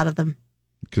homes out of them.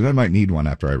 Because I might need one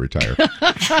after I retire.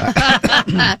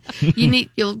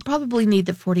 You'll probably need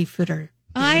the 40-footer.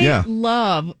 I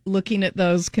love looking at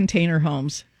those container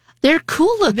homes. They're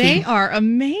cool looking. They are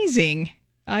amazing.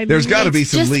 There's got to be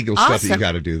some legal stuff that you awesome.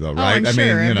 got to do, though, Oh, right? I'm sure,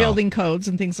 you and know. building codes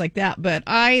and things like that. But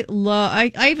I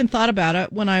even thought about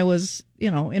it when I was,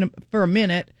 for a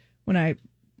minute when I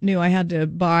knew I had to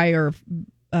buy or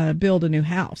build a new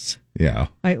house. Yeah.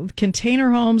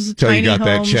 Container homes, Until tiny you got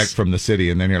homes. that check from the city,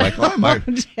 and then you're like, I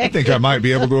think I might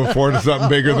be able to afford something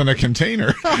bigger than a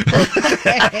container.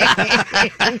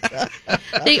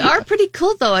 They are pretty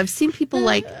cool, though. I've seen people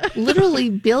literally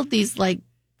build these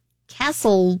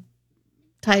castle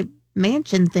type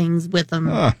mansion things with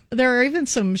them. There are even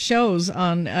some shows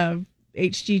on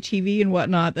HGTV and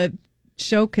whatnot that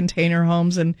show container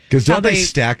homes and because don't they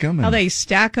stack them? How they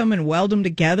stack them and weld them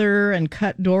together and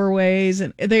cut doorways,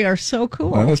 and they are so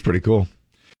cool. Well, that's pretty cool.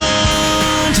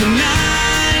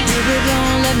 Tonight, baby,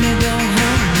 don't let me go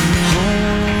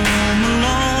home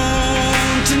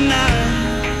alone tonight.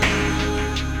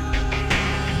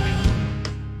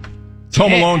 It's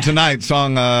Home Alone Tonight,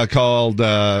 song called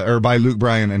by Luke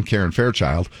Bryan and Karen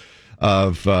Fairchild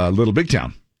of Little Big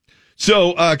Town.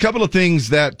 So a couple of things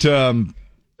that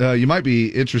you might be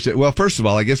interested. Well, first of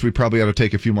all, I guess we probably ought to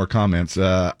take a few more comments.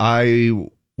 I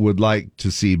would like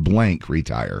to see blank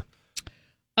retire.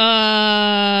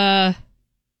 Let's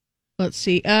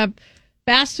see.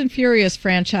 Fast and Furious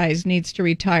franchise needs to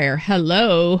retire.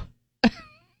 Hello.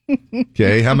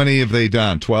 Okay, how many have they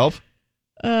done? 12?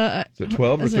 Is it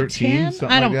 12 or is it 13?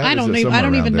 10? I don't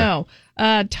even know.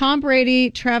 Tom Brady,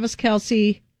 Travis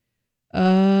Kelce.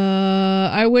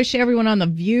 I wish everyone on The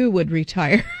View would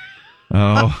retire.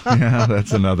 Oh, yeah,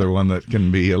 that's another one that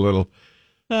can be a little.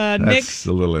 Nick's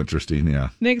a little interesting, yeah.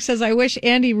 Nick says, I wish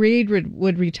Andy Reid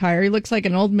would retire. He looks like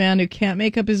an old man who can't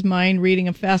make up his mind reading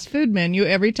a fast food menu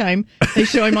every time they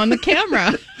show him on the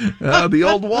camera. The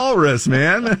old walrus,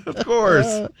 man, of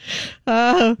course.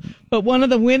 But one of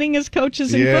the winningest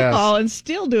coaches in football and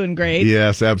still doing great.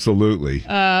 Yes, absolutely.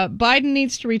 Biden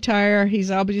needs to retire. He's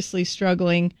obviously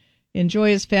struggling.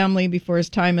 Enjoy his family before his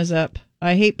time is up.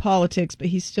 I hate politics, but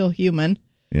he's still human.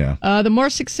 Yeah. The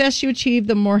more success you achieve,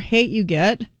 the more hate you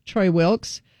get. Troy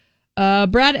Wilkes.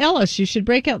 Brad Ellis, you should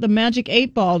break out the Magic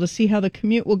 8 Ball to see how the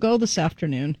commute will go this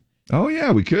afternoon. Oh,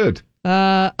 yeah, we could.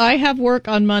 I have work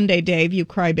on Monday, Dave, you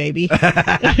crybaby.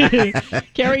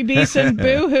 Carrie Beeson,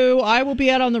 boo-hoo, I will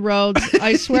be out on the roads.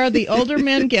 I swear the older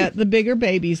men get, the bigger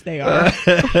babies they are.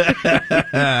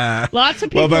 Lots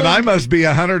of people. Well, then I must be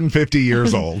 150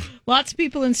 years old. Lots of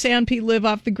people in Sanpete live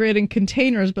off the grid in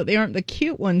containers, but they aren't the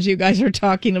cute ones you guys are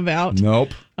talking about. Nope.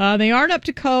 They aren't up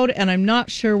to code, and I'm not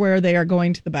sure where they are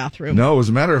going to the bathroom. No, as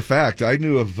a matter of fact, I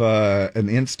knew of an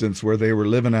instance where they were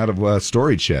living out of a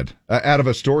storage shed, out of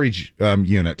a storage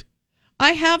unit.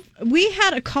 We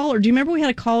had a caller. Do you remember we had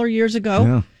a caller years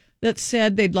ago that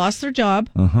said they'd lost their job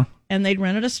and they'd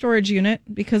rented a storage unit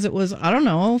because it was, I don't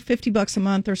know, $50 a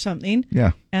month or something.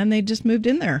 Yeah. And they just moved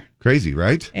in there. Crazy,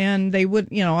 right? And they would,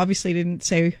 obviously didn't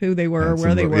say who they were or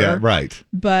where they were. Yeah, right.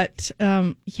 But,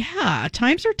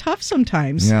 times are tough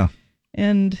sometimes. Yeah.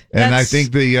 And I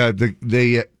think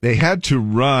they had to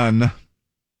run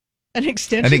an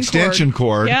extension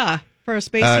cord. Yeah. For a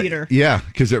space heater. Yeah,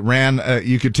 because it ran,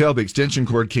 you could tell the extension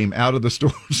cord came out of the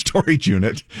storage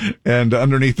unit and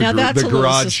underneath the garage. That's a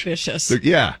little suspicious.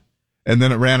 And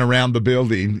then it ran around the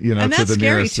building, and to the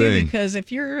nearest scary, too, thing. because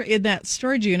if you're in that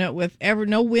storage unit with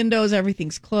no windows,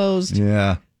 everything's closed.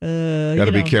 Yeah. Got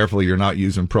to be careful you're not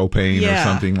using propane or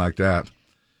something like that.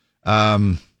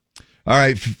 All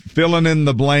right, filling in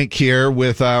the blank here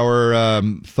with our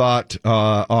thought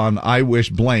on I wish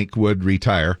blank would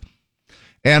retire.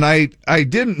 And I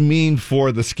didn't mean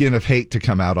for the skin of hate to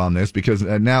come out on this, because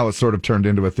now it's sort of turned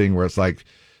into a thing where it's like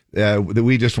that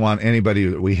we just want anybody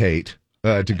that we hate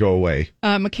to go away.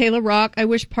 Michaela Rock, I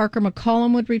wish Parker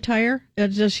McCollum would retire.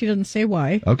 She doesn't say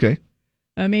why. Okay.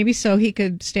 Maybe so he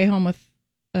could stay home with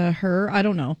her. I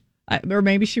don't know. Or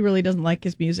maybe she really doesn't like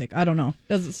his music. I don't know.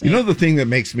 Doesn't say. You know, the thing that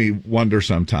makes me wonder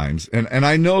sometimes, and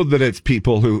I know that it's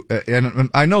people who, and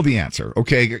I know the answer,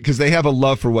 okay, because they have a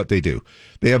love for what they do.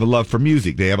 They have a love for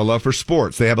music. They have a love for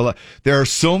sports. There are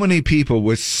so many people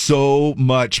with so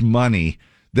much money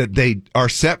that they are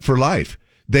set for life.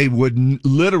 They would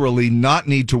literally not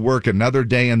need to work another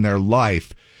day in their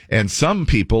life. And some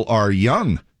people are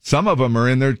young. Some of them are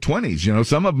in their 20s. You know,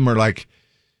 some of them are like,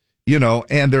 you know,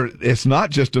 and it's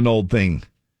not just an old thing.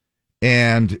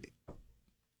 And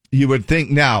you would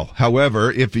think now,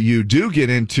 however, if you do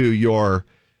get into your,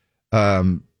 I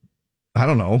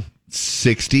don't know,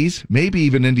 60s, maybe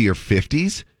even into your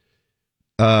 50s,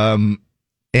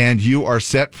 and you are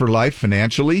set for life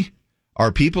financially,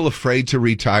 are people afraid to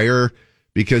retire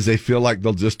because they feel like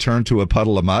they'll just turn to a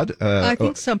puddle of mud? I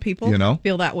think some people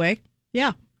feel that way.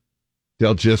 Yeah.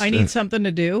 They'll just... I need something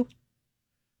to do.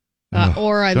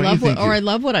 Or I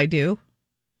love what I do,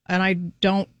 and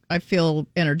I feel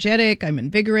energetic. I'm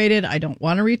invigorated. I don't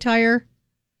want to retire.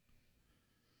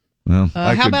 Well,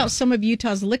 how about some of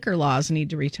Utah's liquor laws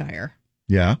need to retire?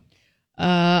 Yeah.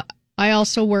 I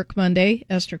also work Monday.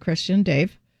 Esther Christian,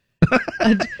 Dave.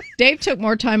 Dave took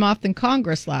more time off than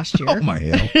Congress last year. Oh, my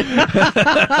hell.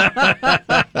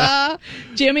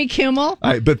 Jimmy Kimmel.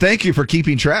 But thank you for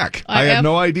keeping track. I had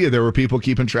no idea there were people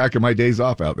keeping track of my days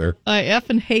off out there. I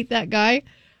effing hate that guy.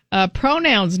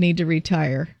 Pronouns need to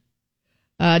retire.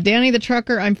 Danny the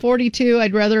Trucker, I'm 42.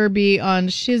 I'd rather be on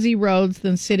shizzy roads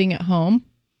than sitting at home.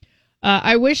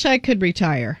 I wish I could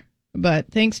retire,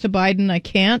 but thanks to Biden, I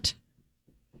can't.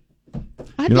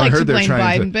 I'd like to blame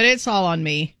Biden, but it's all on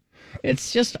me.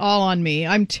 It's just all on me.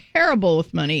 I'm terrible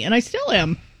with money, and I still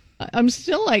am. I'm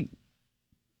still like,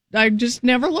 I just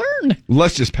never learn.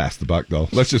 Let's just pass the buck, though.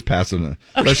 Let's just pass it.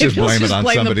 Let's just blame it on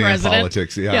somebody in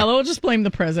politics. Yeah, we'll just blame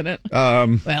the president.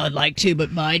 Well, I'd like to,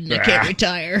 but Biden, I can't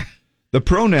retire. The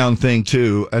pronoun thing,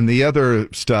 too, and the other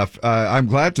stuff, I'm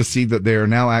glad to see that they are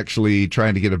now actually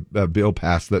trying to get a bill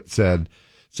passed that says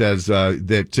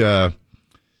that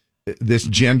this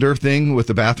gender thing with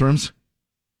the bathrooms,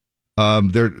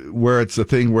 where it's a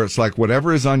thing where it's like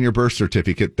whatever is on your birth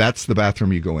certificate, that's the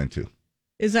bathroom you go into.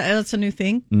 That's a new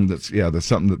thing? That's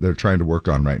something that they're trying to work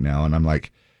on right now. And I'm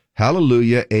like,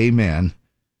 hallelujah, amen,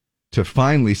 to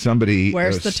finally somebody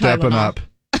stepping up.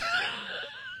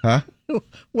 Huh?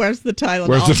 Where's the Tylenol?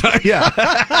 Where's the Tylenol? Yeah.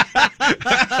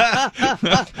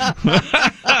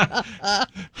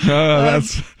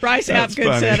 Bryce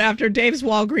Hapgood said after Dave's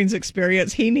Walgreens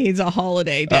experience, he needs a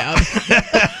holiday, Dad.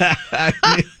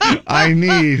 I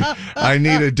need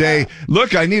a day.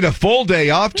 Look, I need a full day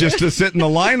off just to sit in the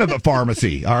line of the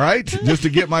pharmacy. All right, just to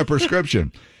get my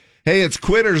prescription. Hey, it's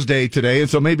Quitter's Day today, and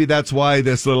so maybe that's why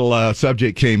this little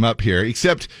subject came up here.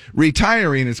 Except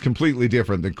retiring is completely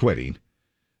different than quitting.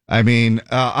 I mean,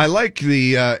 I like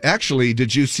the, actually,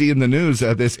 did you see in the news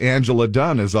this Angela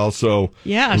Dunn has also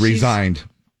resigned?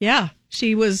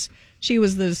 She was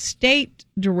the state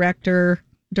director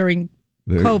during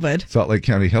COVID. Salt Lake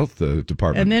County Health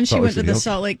Department. And then she went to the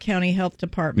Salt Lake County Health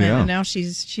Department, and now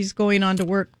she's going on to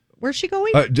work. Where's she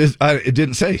going? It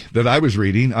didn't say that I was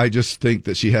reading. I just think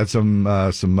that she had some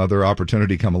other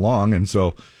opportunity come along, and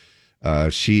so...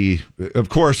 she, of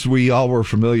course, we all were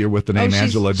familiar with the name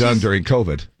Angela Dunn during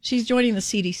COVID. She's joining the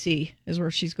CDC, is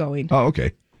where she's going. Oh,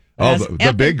 okay. Oh,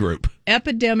 the big group.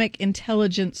 Epidemic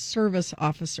Intelligence Service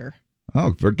Officer.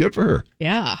 Oh, good for her.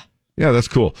 Yeah. Yeah, that's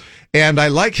cool. And I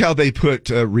like how they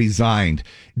put resigned.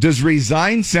 Does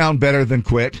resign sound better than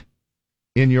quit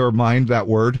in your mind, that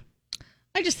word?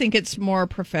 I just think it's more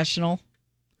professional.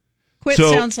 Quit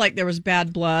sounds like there was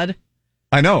bad blood.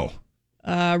 I know.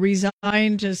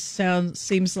 Resign just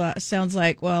sounds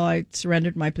like, well, I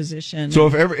surrendered my position.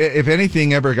 So if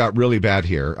anything ever got really bad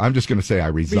here, I'm just going to say I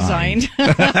resigned.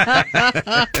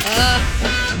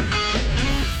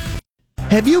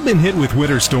 Have you been hit with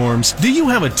winter storms? Do you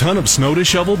have a ton of snow to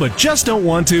shovel but just don't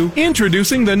want to?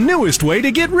 Introducing the newest way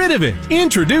to get rid of it.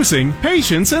 Introducing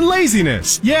Patience and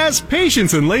Laziness. Yes,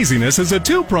 Patience and Laziness is a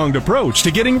two-pronged approach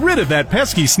to getting rid of that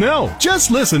pesky snow.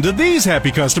 Just listen to these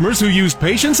happy customers who used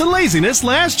Patience and Laziness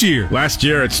last year. Last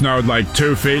year it snowed like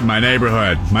 2 feet in my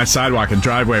neighborhood. My sidewalk and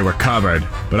driveway were covered.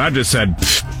 But I just said,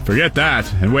 forget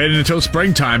that, and waited until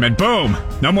springtime, and boom,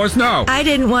 no more snow. I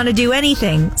didn't want to do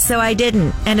anything, so I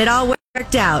didn't, and it all worked.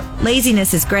 Worked out.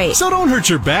 Laziness is great. So don't hurt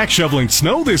your back shoveling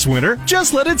snow this winter.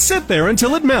 Just let it sit there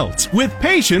until it melts with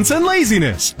Patience and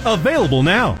Laziness. Available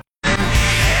now.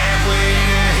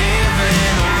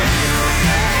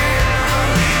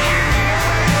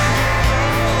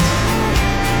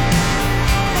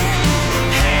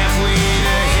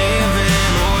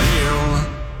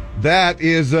 That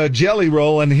is Jelly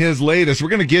Roll and his latest. We're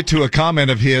going to get to a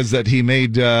comment of his that he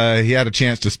made. He had a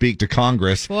chance to speak to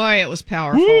Congress. Boy, it was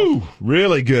powerful. Woo!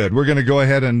 Really good. We're going to go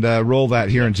ahead and roll that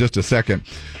here in just a second.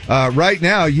 Right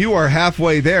now, you are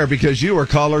halfway there because you are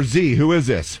caller Z. Who is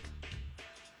this?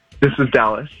 This is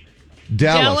Dallas.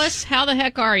 Dallas, how the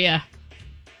heck are you?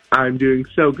 I'm doing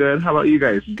so good. How about you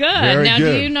guys? Good. Now,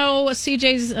 do you know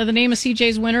CJ's the name of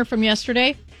CJ's winner from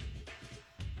yesterday?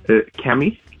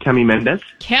 Cami Mendez.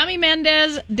 Cami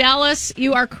Mendez. Dallas,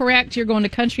 you are correct. You're going to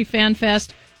Country Fan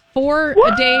Fest.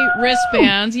 4-day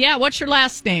wristbands. Yeah, what's your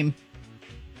last name?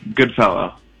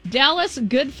 Goodfellow. Dallas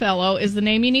Goodfellow is the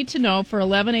name you need to know for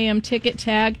 11 a.m. ticket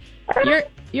tag.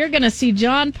 You're going to see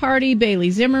John Party,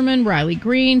 Bailey Zimmerman, Riley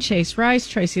Green, Chase Rice,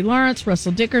 Tracy Lawrence,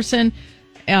 Russell Dickerson,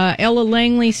 Ella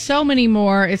Langley, so many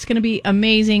more. It's going to be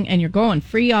amazing, and you're going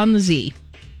free on the Z.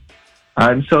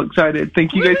 I'm so excited.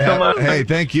 Thank you guys so much. Hey,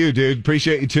 thank you, dude.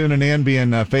 Appreciate you tuning in,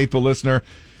 being a faithful listener,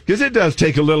 because it does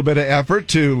take a little bit of effort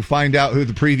to find out who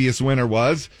the previous winner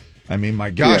was. I mean, my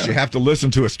gosh, you have to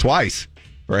listen to us twice,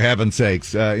 for heaven's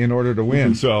sakes, in order to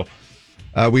win. So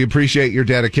we appreciate your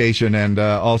dedication and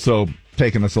also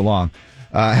taking us along.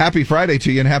 Happy Friday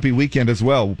to you and happy weekend as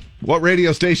well. What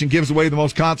radio station gives away the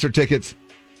most concert tickets?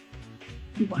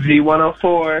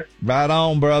 Z104. Right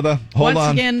on, brother. Hold Once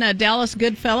on. again, Dallas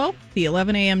Goodfellow, the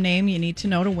 11 a.m. name you need to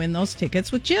know to win those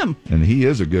tickets with Jim. And he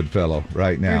is a good fellow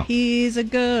right now. He's a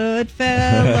good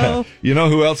fellow. You know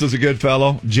who else is a good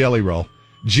fellow? Jelly Roll.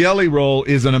 Jelly Roll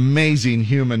is an amazing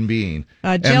human being.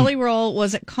 Jelly Roll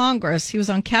was at Congress. He was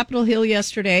on Capitol Hill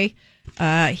yesterday.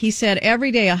 He said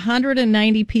every day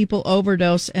 190 people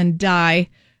overdose and die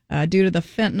due to the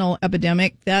fentanyl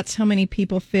epidemic. That's how many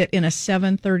people fit in a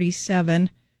 737.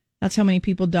 That's how many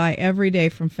people die every day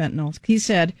from fentanyl. He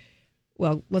said,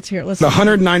 well, let's hear it.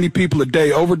 190 people a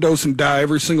day overdose and die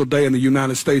every single day in the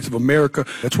United States of America.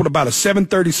 That's what about a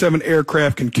 737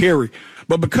 aircraft can carry.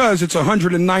 But because it's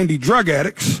 190 drug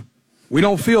addicts, we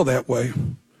don't feel that way.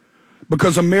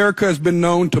 Because America has been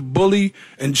known to bully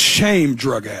and shame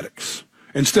drug addicts,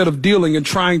 instead of dealing and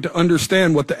trying to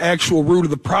understand what the actual root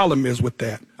of the problem is with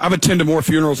that. I've attended more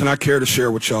funerals than I care to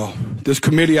share with y'all. This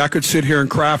committee, I could sit here and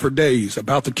cry for days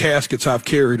about the caskets I've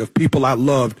carried of people I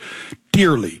loved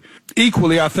dearly.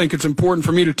 Equally, I think it's important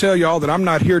for me to tell y'all that I'm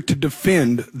not here to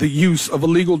defend the use of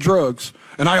illegal drugs.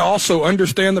 And I also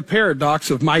understand the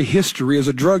paradox of my history as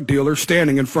a drug dealer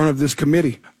standing in front of this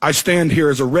committee. I stand here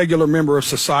as a regular member of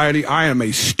society. I am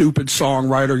a stupid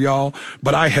songwriter, y'all,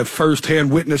 but I have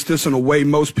firsthand witnessed this in a way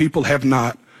most people have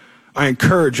not. I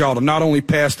encourage y'all to not only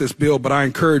pass this bill, but I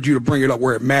encourage you to bring it up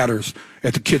where it matters,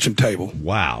 at the kitchen table.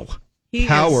 Wow.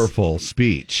 Powerful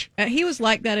speech. He was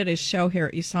like that at his show here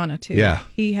at USANA, too. Yeah.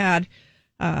 He had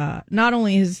not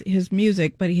only his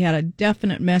music, but he had a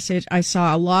definite message. I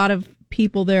saw a lot of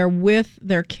people there with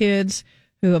their kids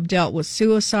who have dealt with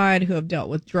suicide, who have dealt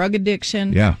with drug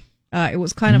addiction. Yeah. It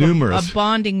was kind of Numerous. a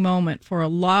bonding moment for a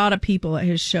lot of people at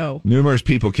his show. Numerous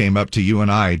people came up to you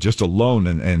and I just alone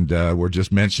and were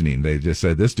just mentioning. They just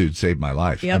said, this dude saved my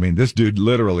life. Yep. I mean, this dude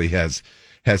literally has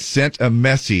sent a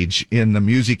message in the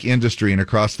music industry and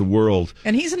across the world.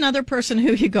 And he's another person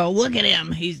who you go, look at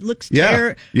him. He looks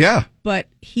Yeah. But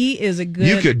he is a good...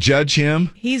 You could judge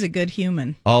him. He's a good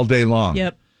human. All day long.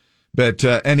 Yep. But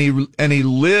and he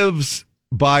lives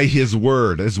by his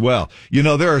word as well. You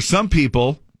know, there are some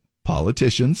people,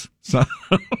 politicians, some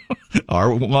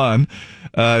are one,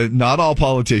 not all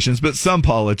politicians, but some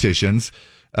politicians,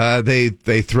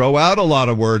 they throw out a lot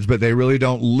of words, but they really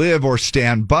don't live or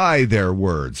stand by their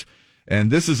words.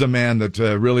 And this is a man that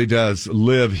really does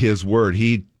live his word.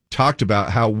 He talked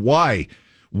about why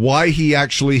he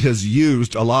actually has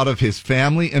used a lot of his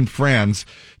family and friends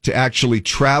to actually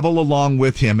travel along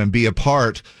with him and be a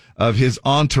part of his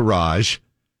entourage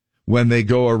when they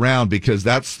go around, because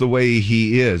that's the way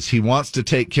he is. He wants to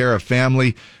take care of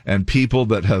family and people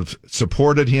that have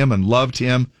supported him and loved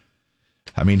him.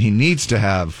 I mean, he needs to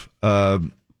have a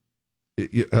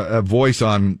voice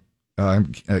on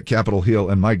Capitol Hill.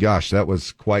 And my gosh, that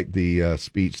was quite the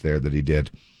speech there that he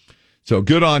did. So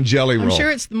good on Jelly Roll. I'm sure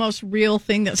it's the most real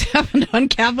thing that's happened on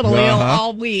Capitol Hill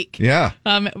all week. Yeah.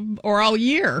 Or all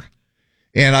year.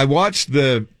 And I watched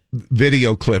the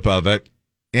video clip of it,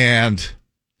 and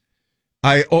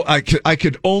I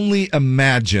could only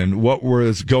imagine what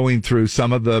was going through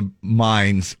some of the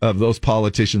minds of those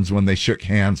politicians when they shook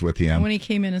hands with him. When he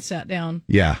came in and sat down.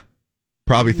 Yeah.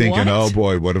 Probably thinking, What? oh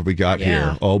boy, what have we got Yeah.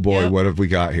 here? Oh boy, Yep. what have we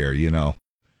got here? You know.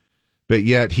 But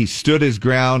yet he stood his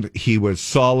ground. He was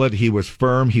solid. He was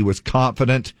firm. He was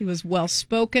confident. He was well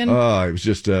spoken. Oh, it was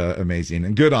just amazing.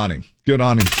 And good on him. Good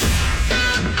on him.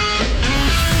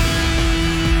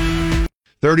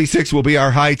 36 will be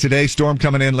our high today. Storm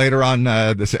coming in later on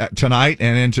tonight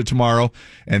and into tomorrow.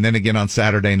 And then again on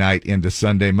Saturday night into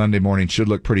Sunday. Monday morning should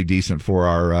look pretty decent for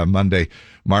our Monday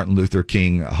Martin Luther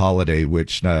King holiday,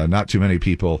 which not too many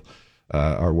people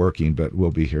are working, but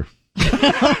we'll be here.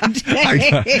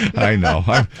 I know.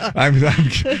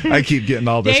 I keep getting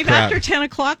all this Dave, crap. after 10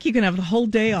 o'clock, you can have the whole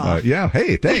day off. Yeah.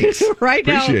 Hey, thanks.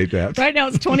 Appreciate that. Right now,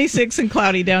 it's 26 and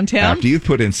cloudy downtown. After you've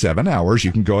put in 7 hours,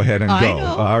 you can go ahead and I go.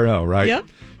 know. I know, right? Yep.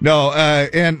 No,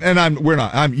 and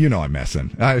I'm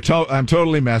messing. I'm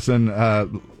totally messing.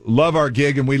 Love our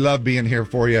gig, and we love being here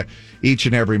for you each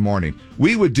and every morning.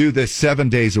 We would do this 7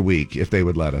 days a week if they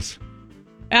would let us.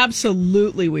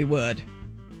 Absolutely, we would.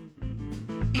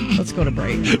 Let's go to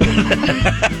break.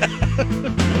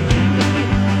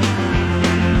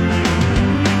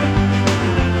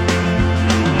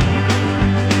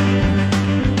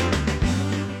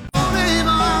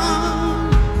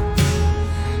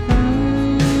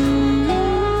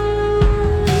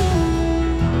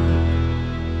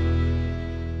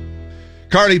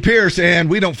 Carly Pierce, and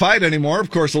We Don't Fight Anymore,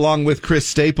 of course, along with Chris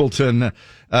Stapleton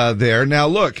there. Now,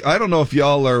 look, I don't know if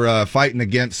y'all are fighting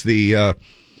against the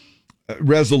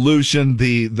resolution,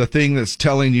 the thing that's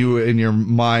telling you in your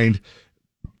mind,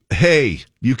 hey,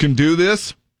 you can do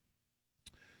this.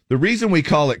 The reason we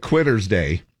call it Quitter's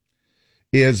Day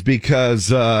is because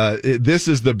this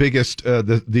is the biggest,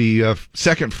 the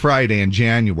second Friday in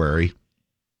January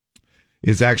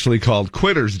is actually called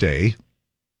Quitter's Day.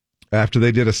 After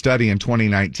they did a study in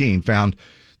 2019, found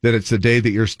that it's the day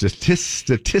that you're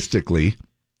statistically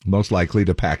most likely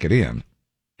to pack it in.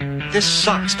 This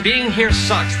sucks. Being here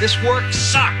sucks. This work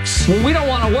sucks. Well, we don't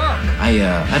want to work.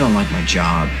 I don't like my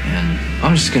job, and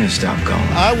I'm just going to stop going.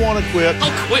 I want to quit.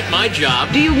 I'll quit my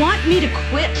job. Do you want me to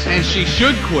quit? And she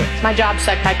should quit. My job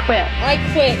sucked. I quit. I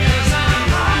quit.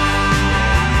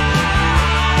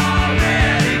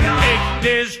 Take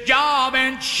this job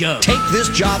and shove. Take this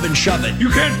job and shove it. You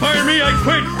can't fire me, I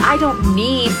quit. I don't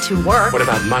need to work. What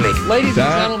about money? Ladies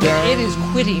and gentlemen, it is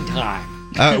quitting time.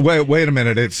 Wait a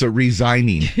minute. It's a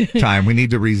resigning time. We need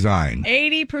to resign.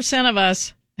 80% of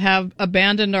us have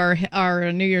abandoned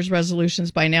our New Year's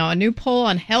resolutions by now. A new poll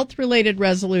on health-related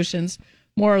resolutions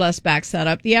more or less backs that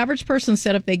up. The average person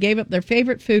said if they gave up their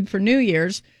favorite food for New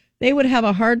Year's, they would have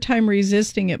a hard time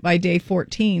resisting it by day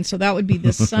 14. So that would be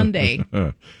this Sunday.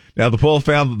 Now, the poll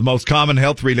found that the most common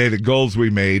health-related goals we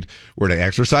made were to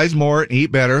exercise more and eat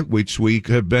better, which we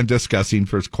have been discussing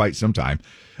for quite some time.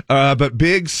 But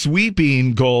big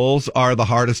sweeping goals are the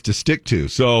hardest to stick to.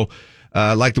 So,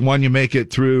 like the one you make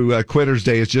it through Quitter's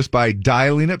Day is just by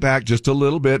dialing it back just a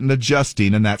little bit and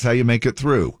adjusting, and that's how you make it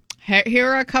through.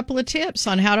 Here are a couple of tips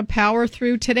on how to power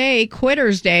through today,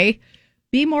 Quitter's Day.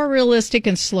 Be more realistic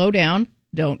and slow down.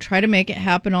 Don't try to make it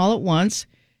happen all at once.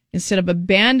 Instead of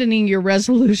abandoning your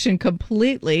resolution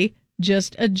completely,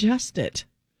 just adjust it.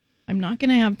 I'm not going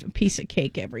to have a piece of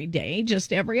cake every day,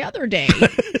 just every other day.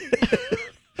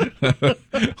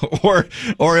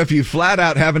 or if you flat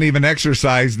out haven't even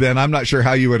exercised, then I'm not sure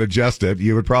how you would adjust it.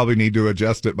 You would probably need to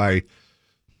adjust it by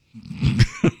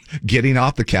getting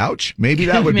off the couch. Maybe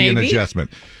that would be an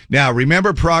adjustment. Now,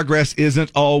 remember, progress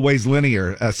isn't always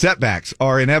linear. Setbacks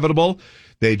are inevitable.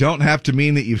 They don't have to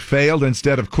mean that you failed.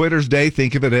 Instead of Quitter's Day,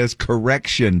 think of it as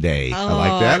Correction Day. I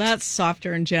like that. That's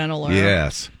softer and gentler.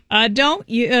 Yes. Don't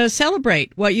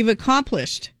celebrate what you've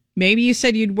accomplished. Maybe you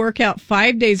said you'd work out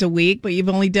 5 days a week, but you've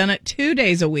only done it 2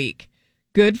 days a week.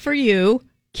 Good for you.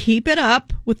 Keep it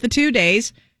up with the 2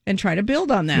 days and try to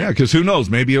build on that. Yeah, because who knows?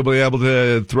 Maybe you'll be able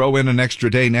to throw in an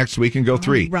extra day next week and go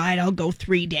 3. Right, I'll go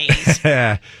 3 days.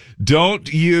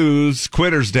 Don't use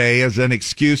Quitter's Day as an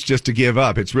excuse just to give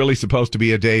up. It's really supposed to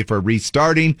be a day for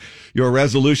restarting your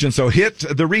resolution. So hit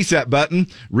the reset button,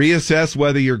 reassess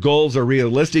whether your goals are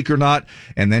realistic or not,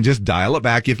 and then just dial it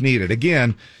back if needed.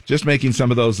 Again, just making some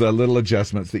of those little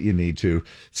adjustments that you need to.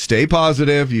 Stay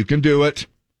positive. You can do it.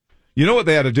 You know what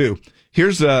they had to do?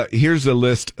 Here's a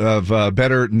list of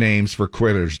better names for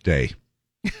Quitter's Day.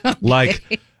 Okay.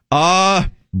 Like,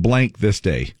 blank this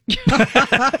day.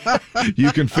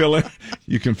 You can fill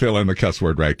in the cuss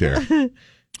word right there.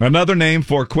 Another name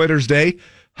for Quitter's Day,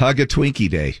 Hug a Twinkie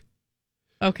Day.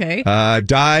 Okay.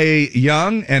 Die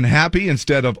young and happy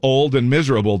instead of old and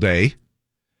miserable day.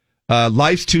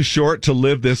 Life's Too Short to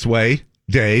Live This Way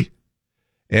Day.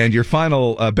 And your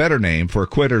final better name for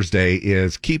Quitter's Day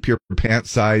is Keep Your Pants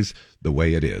Size the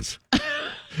Way It Is.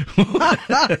 Which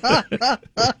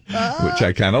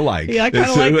I kind of like. Yeah, I kind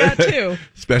of like that too.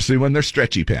 Especially when they're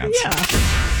stretchy pants. Yeah.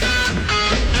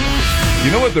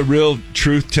 You know what the real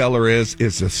truth teller is?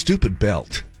 Is a stupid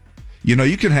belt. You know,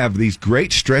 you can have these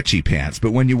great stretchy pants,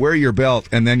 but when you wear your belt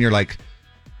and then you're like,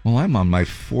 well, I'm on my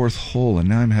 4th hole and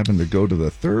now I'm having to go to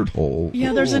the 3rd hole.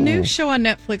 Yeah, there's a new show on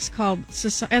Netflix called,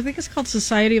 I think it's called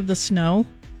Society of the Snow,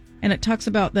 and it talks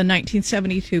about the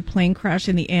 1972 plane crash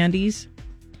in the Andes.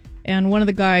 And one of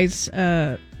the guys,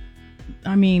 they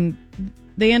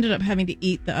ended up having to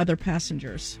eat the other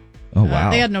passengers. Oh,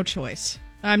 wow. They had no choice.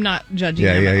 I'm not judging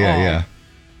them at all.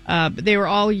 Yeah. But they were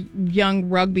all young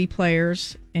rugby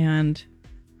players, and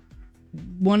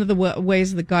one of the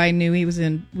ways the guy knew he was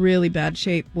in really bad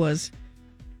shape was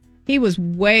he was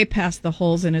way past the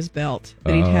holes in his belt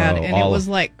that he'd had, and it was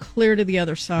like clear to the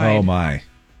other side. Oh, my.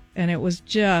 And it was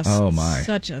just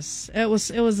such a... It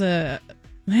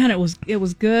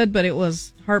was good, but it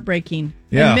was heartbreaking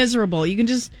and miserable. You can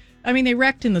just... they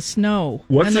wrecked in the snow.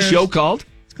 What's the show called?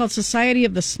 It's called Society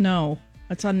of the Snow.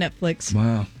 It's on Netflix.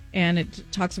 Wow. And it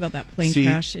talks about that plane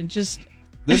crash. And just...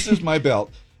 This is my belt.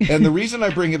 And the reason I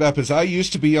bring it up is I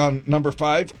used to be on number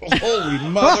 5. Holy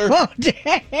mother. Oh,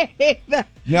 Dave.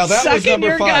 Now that was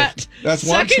number 5. Gut. That's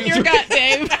one, Suck in your gut,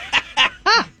 Dave.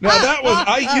 Now that was,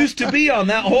 I used to be on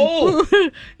that hole.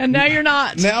 And now you're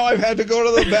not. Now I've had to go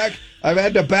to the back. I've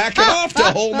had to back it off to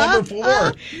hole number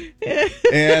 4.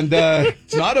 And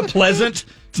it's not a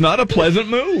pleasant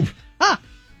move.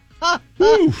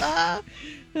 Whew.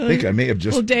 I think I may have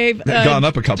just gone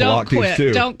up a couple octaves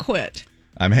too. Don't quit.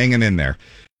 I'm hanging in there.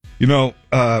 You know,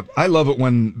 I love it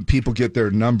when people get their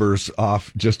numbers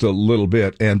off just a little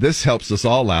bit, and this helps us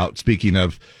all out, speaking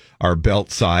of our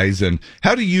belt size. And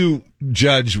how do you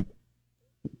judge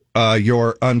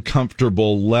your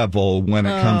uncomfortable level when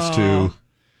it comes to,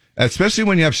 especially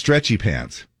when you have stretchy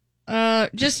pants?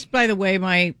 Just by the way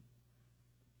my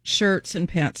shirts and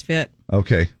pants fit.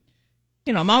 Okay.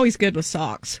 You know, I'm always good with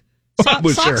socks.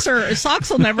 Socks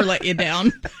will never let you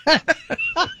down.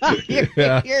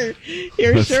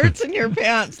 Your shirts and your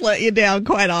pants let you down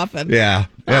quite often. Yeah,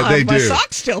 they do. My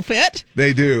socks still fit.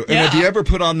 They do. Yeah. And if you ever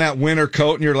put on that winter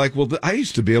coat and you're like, well, I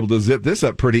used to be able to zip this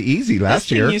up pretty easy last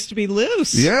year. This thing used to be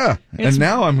loose. Yeah, and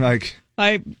now I'm like...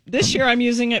 This year I'm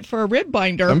using it for a rib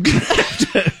binder.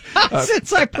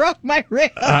 Since I broke my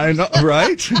rib. I know,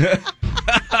 right?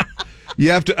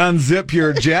 You have to unzip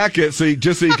your jacket so you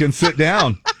can sit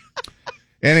down.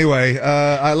 Anyway,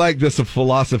 I like this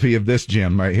philosophy of this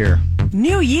gym right here.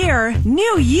 New year,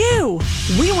 new you.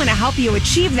 We want to help you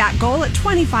achieve that goal at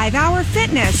 25 Hour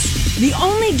Fitness. The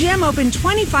only gym open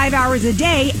 25 hours a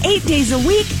day, 8 days a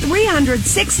week,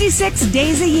 366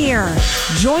 days a year.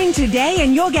 Join today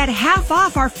and you'll get half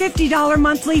off our $50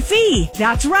 monthly fee.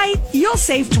 That's right, you'll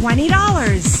save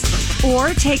 $20. Or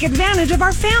take advantage of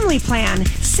our family plan,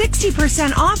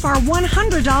 60% off our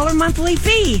 $100 monthly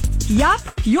fee. Yup,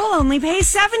 you'll only pay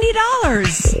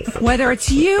 $70. Whether it's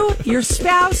you, your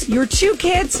spouse, your 2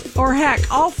 kids, or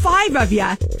heck, all 5 of you,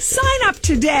 sign up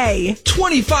today.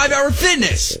 25 Hour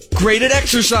Fitness. Great at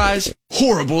exercise,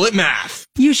 horrible at math.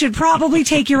 You should probably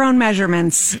take your own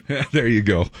measurements. There you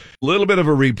go. A little bit of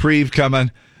a reprieve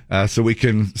coming so we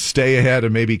can stay ahead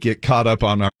and maybe get caught up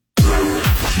on our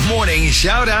Morning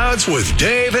shout-outs with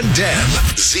Dave and Deb.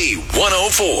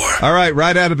 Z104. All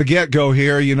right out of the get-go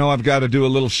here, you know I've got to do a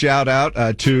little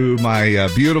shout-out to my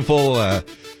beautiful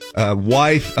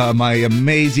wife, my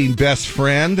amazing best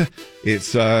friend.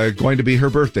 It's going to be her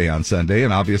birthday on Sunday,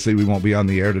 and obviously we won't be on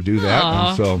the air to do that.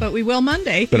 Aww, so, but we will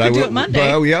Monday. But I will do it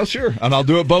Monday. Oh, yeah, sure. And I'll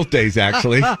do it both days,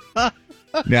 actually.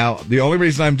 Now, the only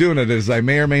reason I'm doing it is I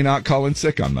may or may not call in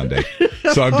sick on Monday.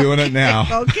 So I'm doing it now.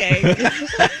 Okay.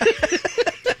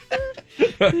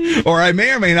 Or I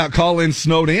may or may not call in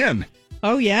snowed in.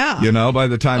 Oh, yeah. You know, by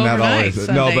the time that all is.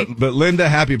 Sunday. No, but Linda,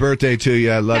 happy birthday to you.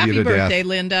 I love you to death. Happy birthday,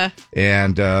 Linda.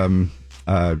 And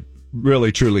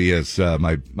really, truly is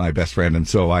my best friend. And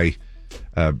so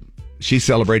she's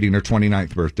celebrating her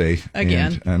 29th birthday.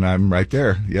 Again. And I'm right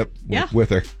there. Yep. Yeah. With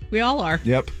her. We all are.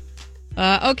 Yep.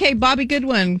 Okay, Bobby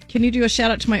Goodwin. Can you do a shout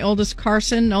out to my oldest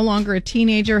Carson, no longer a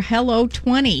teenager? Hello,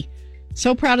 20.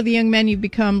 So proud of the young men you've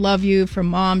become. Love you from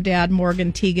Mom, Dad,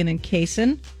 Morgan, Tegan, and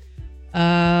Kaysen.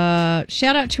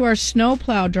 Shout out to our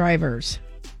snowplow drivers.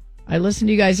 I listen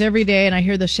to you guys every day, and I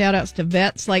hear the shout outs to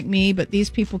vets like me, but these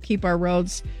people keep our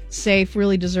roads safe,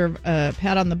 really deserve a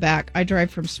pat on the back. I drive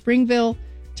from Springville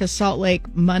to Salt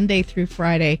Lake Monday through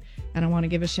Friday, and I want to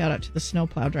give a shout out to the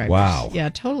snowplow drivers. Wow. Yeah,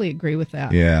 totally agree with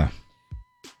that. Yeah.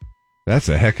 That's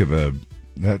a heck of a.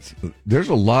 There's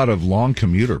a lot of long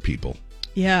commuter people.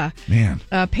 Yeah. Man.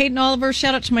 Peyton Oliver,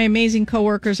 shout out to my amazing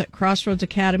coworkers at Crossroads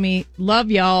Academy.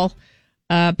 Love y'all.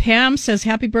 Pam says,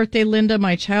 happy birthday, Linda,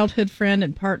 my childhood friend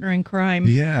and partner in crime.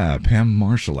 Yeah, Pam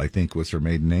Marshall, I think, was her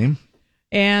maiden name.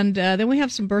 And then we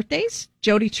have some birthdays.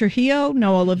 Jody Trujillo,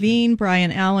 Noah Levine,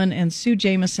 Brian Allen, and Sue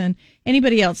Jameson.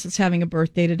 Anybody else that's having a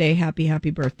birthday today,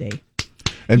 happy birthday.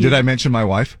 And did I mention my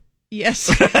wife?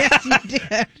 Yes, yes, you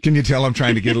did. Can you tell I'm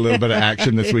trying to get a little bit of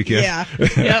action this weekend? Yeah.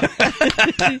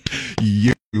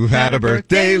 Yep. You've had a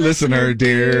birthday, listener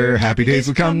dear. Happy days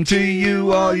will come to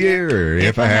you all year.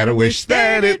 If I had a wish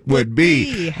that it would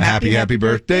be happy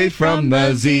birthday from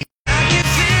the Z. I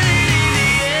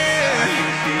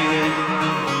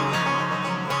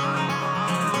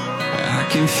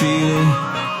can feel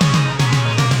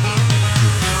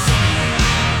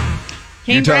it.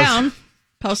 Kane Brown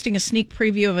posting a sneak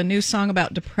preview of a new song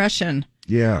about depression.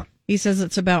 Yeah. He says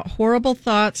it's about horrible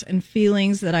thoughts and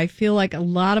feelings that I feel like a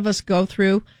lot of us go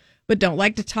through, but don't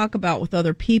like to talk about with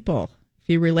other people. If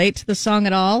you relate to the song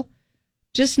at all,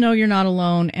 just know you're not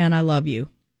alone, and I love you.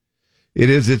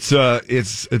 It is. It's a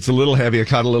little heavy. I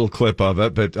caught a little clip of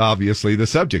it, but obviously the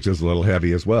subject is a little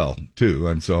heavy as well, too.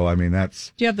 And so, I mean,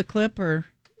 that's. Do you have the clip or?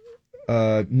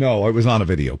 No, it was on a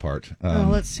video part.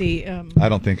 Let's see. I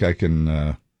don't think I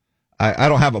can. I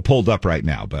don't have it pulled up right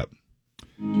now, but.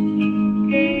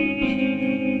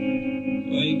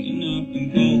 Waking up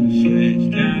in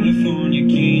Goldfish, California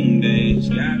King days.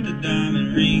 Got the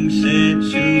diamond ring set,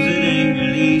 shoes that ain't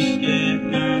released yet.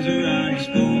 Maserati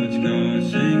sports car,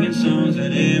 singing songs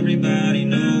that everybody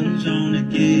knows on the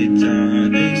guitar.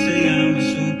 They say I'm a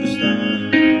superstar,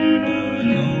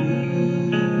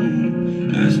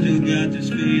 but I still got this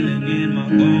feeling in my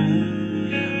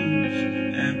bones.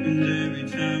 Happens every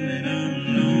time that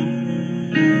I'm alone.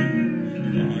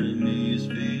 Part of me is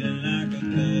feeling like a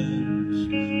ghost.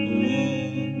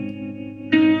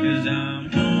 Cause I'm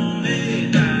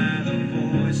haunted by the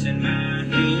voice in my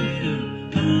head.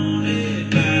 I'm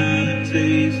haunted by the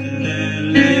taste of that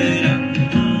lead. I'm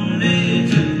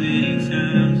haunted too many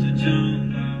times to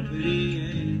jump off of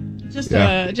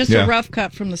the edge. Just a rough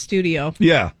cut from the studio.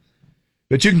 Yeah.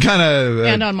 But you can kind of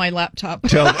and on my laptop.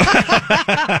 tell.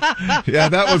 Yeah,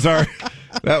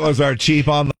 that was our cheap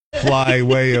on the fly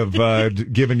way of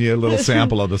giving you a little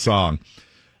sample of the song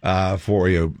for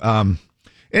you.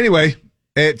 Anyway,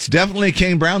 it's definitely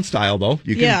Kane Brown style, though.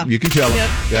 You can tell it.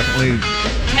 Definitely.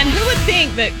 And who would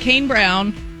think that Kane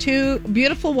Brown,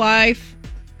 beautiful wife,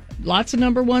 lots of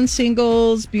number one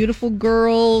singles, beautiful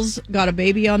girls, got a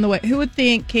baby on the way. Who would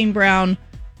think Kane Brown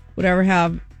would ever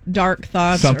have dark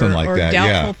thoughts or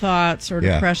doubtful thoughts or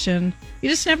depression? You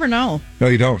just never know. No,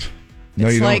 you don't. No,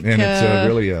 it's you like, don't. And it's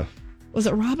really was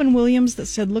it Robin Williams that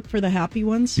said, "Look for the happy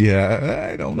ones"? Yeah,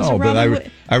 I don't know, but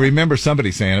I remember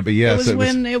somebody saying it. But yes,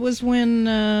 it was when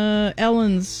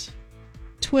Ellen's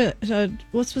Twitch.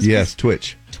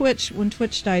 Twitch. Twitch. When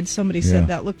Twitch died, somebody said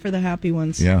that. Look for the happy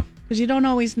ones. Yeah, because you don't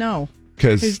always know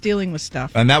who's dealing with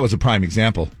stuff. And that was a prime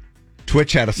example.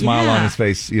 Twitch had a smile on his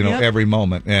face, every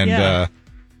moment, and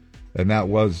that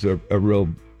was a real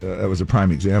that was a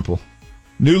prime example.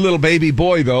 New little baby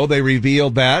boy, though, they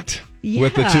revealed that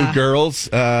with the two girls,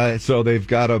 so they've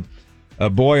got a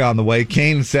boy on the way.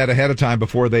 Kane said ahead of time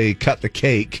before they cut the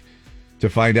cake to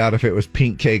find out if it was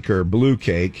pink cake or blue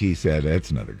cake. He said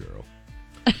it's another girl,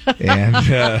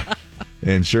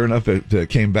 and sure enough, it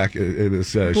came back. It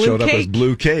was showed up as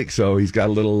blue cake. So he's got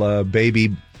a little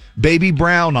baby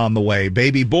Brown on the way,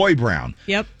 baby boy Brown.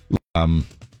 Yep.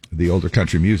 The older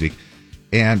country music.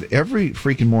 And every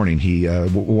freaking morning he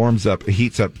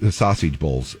heats up the sausage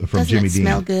bowls from Doesn't Jimmy it Dean.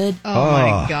 Smell good. Oh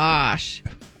my gosh.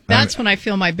 That's when I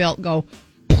feel my belt go.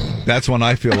 That's when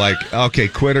I feel like, okay,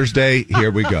 Quitter's Day,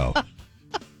 here we go.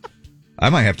 I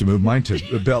might have to move mine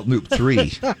to Belt Loop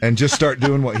 3 and just start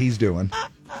doing what he's doing.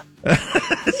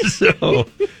 So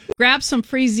grab some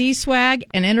free Z swag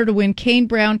and enter to win Kane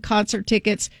Brown concert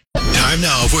tickets. Time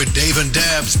now for Dave and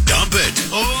Dab's Dump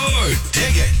It or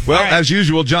Dig It. Well, as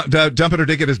usual, Dump It or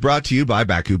Dig It is brought to you by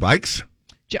Baku Bikes.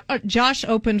 Josh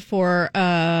opened for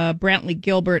Brantley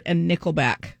Gilbert and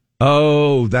Nickelback.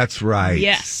 Oh, that's right.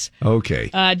 Yes. Okay.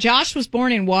 Josh was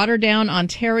born in Waterdown,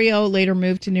 Ontario, later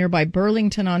moved to nearby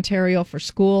Burlington, Ontario for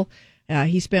school.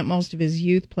 He spent most of his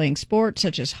youth playing sports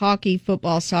such as hockey,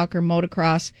 football, soccer,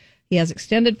 motocross. He has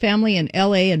extended family in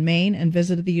L.A. and Maine and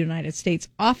visited the United States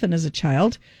often as a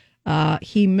child.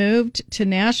 He moved to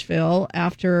Nashville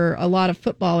after a lot of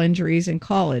football injuries in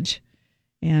college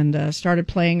and started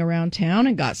playing around town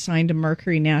and got signed to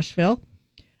Mercury Nashville.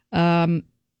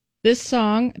 This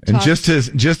song... And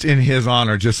just in his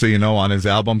honor, just so you know, on his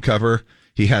album cover,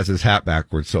 He has his hat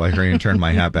backwards, so I turned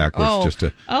my hat backwards just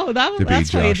to. Oh, be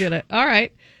that's why you Josh. did it. All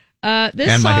right. This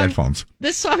And song, my headphones.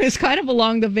 This song is kind of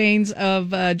along the veins of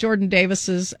Jordan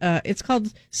Davis's. It's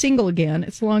called "Single Again."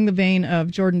 It's along the vein of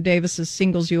Jordan Davis's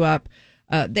 "Singles You Up."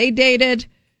 They dated.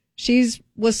 She's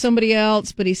with somebody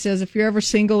else, but he says, "If you're ever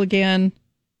single again,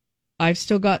 I've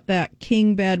still got that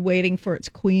king bed waiting for its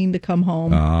queen to come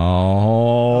home."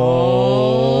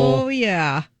 Oh,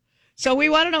 yeah. So we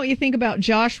want to know what you think about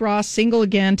Josh Ross, "Single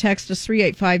Again." Text us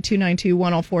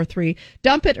 385-292-1043.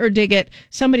 Dump it or dig it.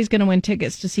 Somebody's going to win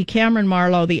tickets to see Cameron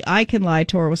Marlowe, the I Can Lie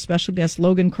tour with special guest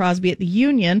Logan Crosby at the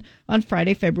Union on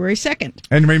Friday, February 2nd.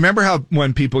 And remember how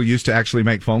when people used to actually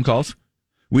make phone calls?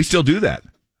 We still do that.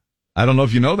 I don't know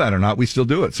if you know that or not. We still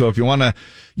do it. So if you want to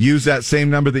use that same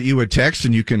number that you would text,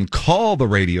 and you can call the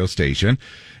radio station,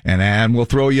 and we'll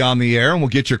throw you on the air, and we'll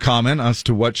get your comment as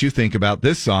to what you think about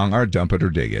this song, or Dump It or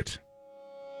Dig It.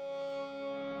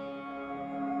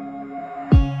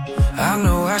 I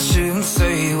know I shouldn't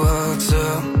say what's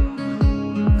up.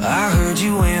 I heard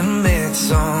you went and met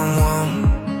someone,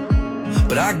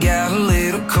 but I got a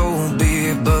little cold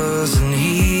beer buzz, and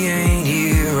he ain't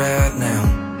here right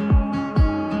now.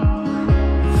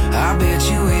 I bet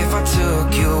you if I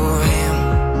took your hand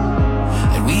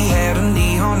and we had a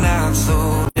neon night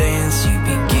slow dance, you'd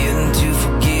be getting to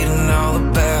forgetting all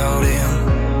about him,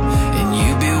 and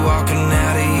you'd be walking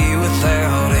out of here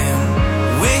without him.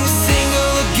 When you're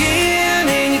single again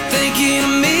and you're thinking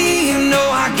of me, you know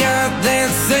I got that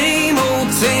same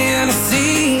old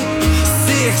Tennessee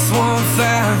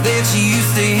 615 that you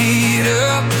used to hit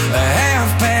up, a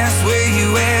half past where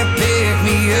you at, pick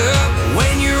me up.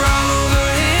 When you're all over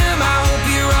him, I hope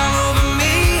you're all over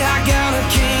me. I got a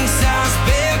king size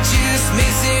bed, just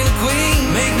missing a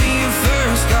queen. Make me your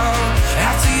first call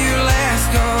after your last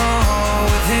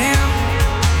call with him,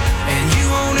 and you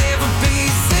won't ever be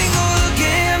single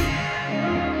again.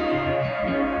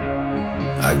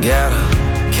 I got a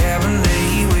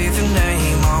Cabernet with your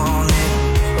name on it,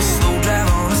 a slow drive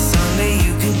on a Sunday,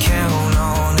 you can count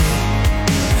on it.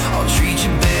 I'll treat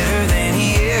you better than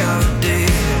he ever did.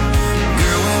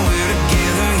 Girl, when we're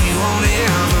together, you won't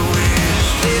ever wish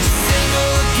that you're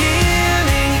single again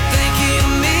and you're thinking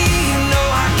of me. You know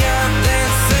I got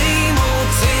that same old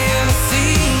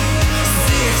Tennessee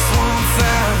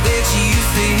 615 that you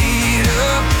used to hit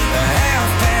up, a half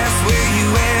past where you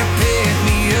at, pick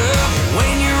me up.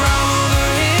 When you're all over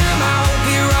him, I hope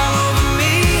you're all over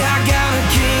me. I got a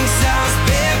king size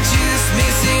bed, just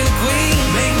missing a queen.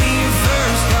 Make me your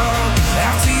first call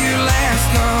after your last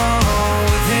call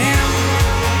with him,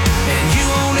 and you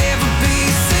won't ever be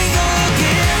single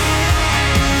again.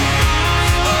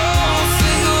 Oh,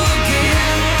 single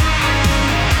again.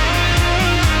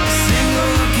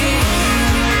 Single again.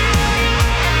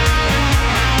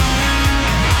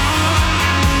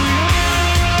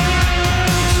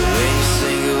 So when you're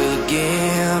single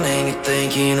again and you're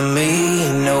thinking of me,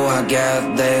 you know I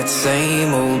got that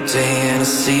same old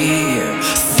Tennessee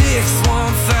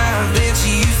 615 that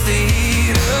you used to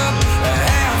hit up, a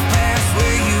half past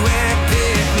where you at,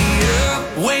 pick me up.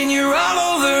 When you're all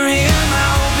over him, I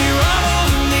hope you're all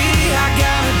over me. I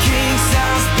got a king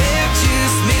size bed,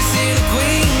 just missing a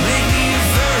queen. Make me your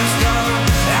first call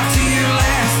after your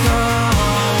last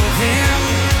call with him,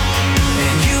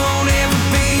 and you won't ever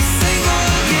be single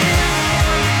again.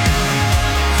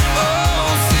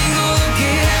 Oh, single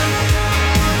again.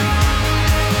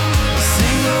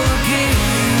 Single again.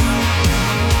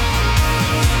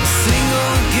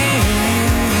 Single again.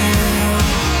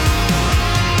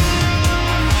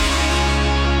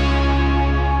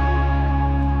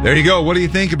 There you go. What do you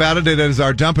think about it? It is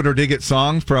our Dump It or Dig It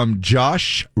song from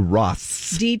Josh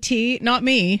Ross. DT, not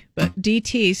me, but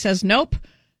DT says, nope,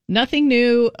 nothing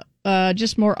new,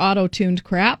 just more auto-tuned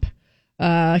crap.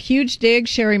 Huge dig,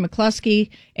 Sherry McCluskey.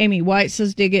 Amy White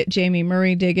says, dig it. Jamie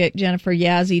Murray, dig it. Jennifer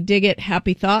Yazzie, dig it.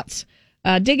 Happy thoughts.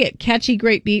 Dig it. Catchy,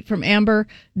 great beat from Amber.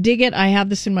 Dig it. I have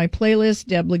this in my playlist.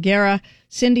 Deb Laguerra.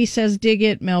 Cindy says, dig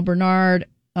it. Mel Bernard.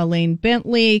 Elaine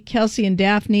Bentley. Kelsey and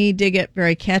Daphne, dig it.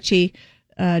 Very catchy.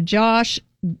 Josh,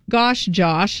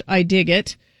 I dig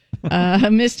it.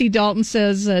 Misty Dalton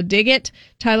says, dig it.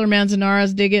 Tyler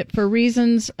Manzanares, dig it. For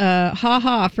reasons,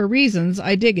 for reasons,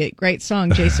 I dig it. Great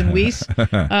song, Jason Weiss.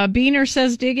 Beaner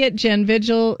says, dig it. Jen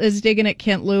Vigil is digging it.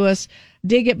 Kent Lewis,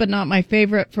 dig it, but not my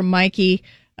favorite, from Mikey.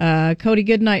 Cody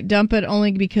Goodnight, dump it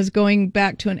only because going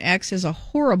back to an ex is a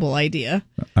horrible idea.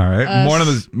 All right. Morning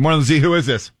of the Z. Who is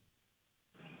this?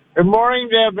 Good morning,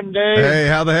 Deb and Dave. Hey,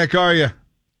 how the heck are you?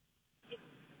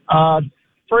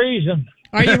 Freezing.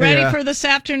 Are you ready Yeah. for this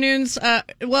afternoon's?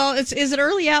 Is it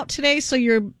early out today? So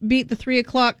you're beat the 3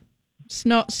 o'clock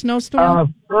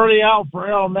Snowstorm? Early out for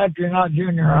elementary, not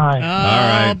junior high.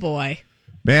 Oh, right. boy.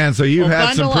 Man, so you've Well,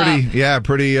 had some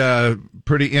bundle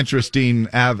pretty interesting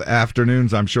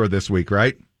afternoons, I'm sure, this week,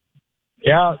 right?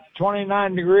 Yeah,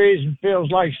 29 degrees and feels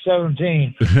like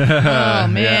 17. Oh,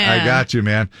 man. Yeah, I got you,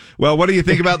 man. Well, what do you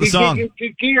think about the song?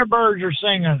 Kikita birds are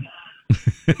singing.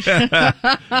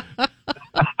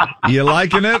 You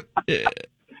liking it?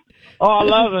 Oh, I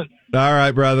love it. All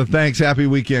right, brother. Thanks. Happy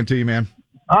weekend to you, man.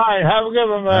 All right, have a good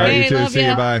one, man. All right, Hey, you too. love See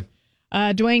ya. you. Bye.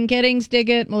 Dwayne Giddings, dig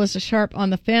it. Melissa Sharp on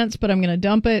the fence, but I'm going to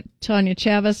dump it. Tanya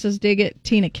Chavez says dig it.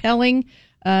 Tina Kelling.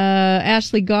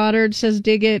 Ashley Goddard says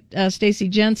dig it. Stacy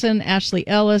Jensen. Ashley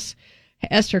Ellis.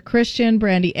 Esther Christian.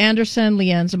 Brandy Anderson.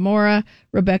 Leanne Zamora.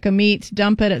 Rebecca Meats.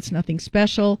 Dump it. It's nothing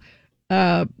special.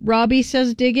 Robbie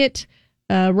says dig it.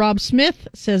 Rob Smith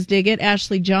says dig it.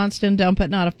 Ashley Johnston. Dump it.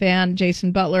 Not a fan.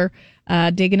 Jason Butler.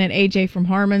 Digging it. AJ from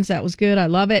Harmons. That was good. I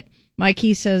love it.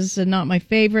 Mikey says not my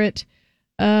favorite.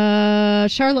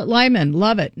 Charlotte Lyman,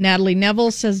 love it. Natalie Neville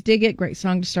says dig it. Great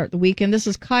song to start the weekend. This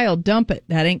is Kyle, dump it.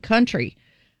 That ain't country.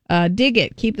 Dig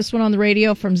it. Keep this one on the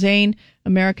radio from Zane.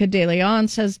 America De Leon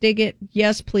says dig it.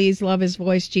 Yes, please. Love his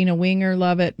voice. Gina Winger,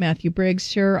 love it. Matthew Briggs,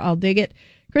 sure, I'll dig it.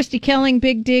 Christy Kelling,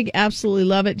 big dig. Absolutely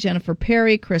love it. Jennifer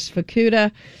Perry, Chris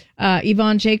Fukuda.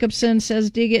 Yvonne Jacobson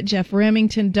says dig it. Jeff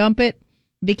Remington, dump it.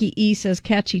 Vicky E says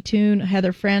catchy tune.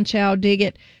 Heather Franchow, dig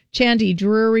it. Chandy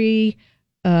Drury,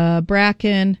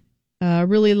 Bracken,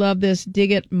 really love this.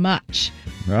 Dig it much.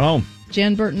 Oh.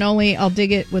 Jen Bertinoli, I'll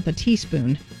dig it with a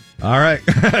teaspoon. All right.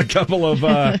 A couple of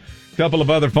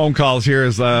other phone calls here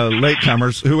as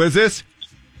latecomers. Who is this?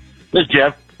 This is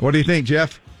Jeff. What do you think,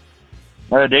 Jeff?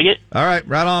 Dig it. All right.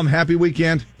 Right on. Happy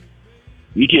weekend.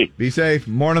 You too. Be safe.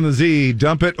 Morning the Z.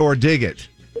 Dump it or dig it?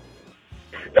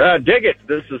 Dig it.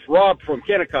 This is Rob from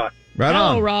Kennecott. Right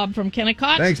Hello, on. Rob from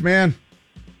Kennecott. Thanks, man.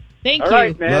 Thank All you.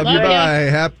 right, man. Love you. ya. Bye.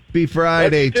 Happy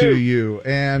Friday Love you, to too. you.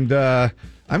 And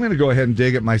I'm going to go ahead and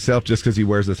dig it myself just because he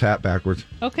wears this hat backwards.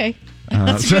 Okay.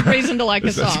 That's a good reason to like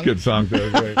a song. That's a good song.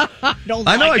 Don't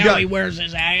I know like I how got- he wears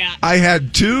his hat. I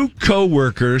had two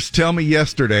coworkers tell me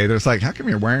yesterday, they're like, how come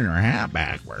you're wearing your hat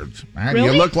backwards? You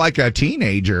Really? look like a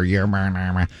teenager.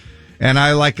 And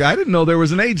I didn't know there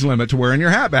was an age limit to wearing your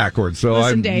hat backwards. So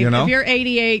Listen, Dave, you know, if you're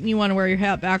 88 and you want to wear your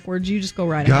hat backwards, you just go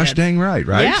right gosh ahead. dang right?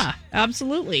 Yeah,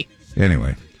 absolutely.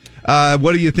 Anyway,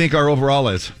 what do you think our overall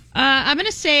is? I'm going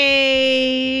to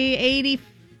say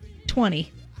 80-20.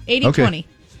 80-20.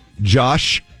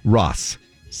 Josh Ross.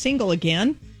 Single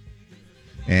again.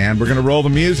 And we're going to roll the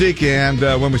music. And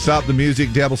when we stop the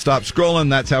music, Deb will stop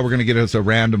scrolling. That's how we're going to get us a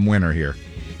random winner here.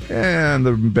 And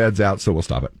the bed's out, so we'll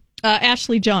stop it.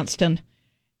 Ashley Johnston.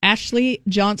 Ashley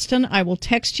Johnston, I will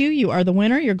text you. You are the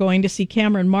winner. You're going to see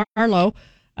Cameron Marlowe.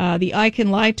 The I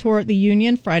Can Lie tour at the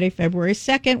Union, Friday, February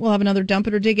 2nd. We'll have another Dump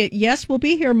It or Dig It. Yes, we'll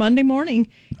be here Monday morning,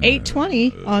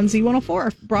 8:20 on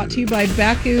Z104. Brought to you by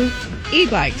Baku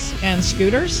e-bikes and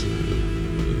scooters.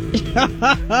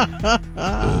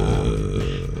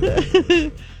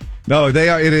 No, they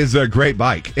are. It is a great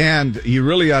bike, and you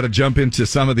really ought to jump into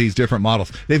some of these different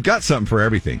models. They've got something for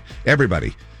everything,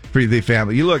 everybody, for the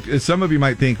family. You look. Some of you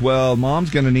might think, well,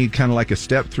 mom's going to need kind of like a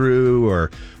step through,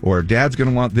 or dad's going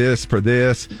to want this for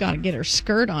this. Got to get her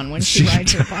skirt on when she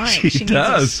rides her bike. She needs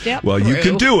does. a step Well, you through.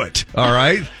 can do it. All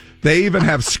right. They even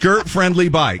have skirt-friendly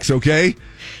bikes. Okay.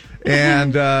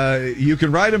 And you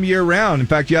can ride them year round. In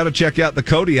fact, you ought to check out the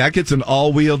Kodiak. It's an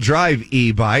all-wheel drive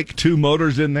e-bike, 2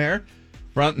 motors in there,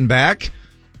 front and back.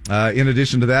 In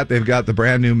addition to that, they've got the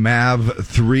brand new Mav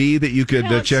 3 that you could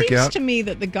check It seems out. to me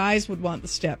that the guys would want the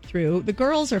step through. The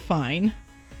girls are fine.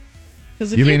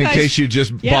 'Cause if You mean in guys- case you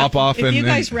just bop off if and- you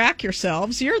guys and- rack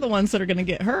yourselves, you're the ones that are going to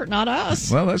get hurt, not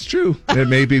us. Well, that's true. It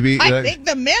may be. I think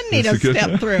the men need a that's a good-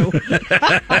 step through.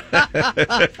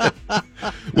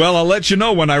 Well, I'll let you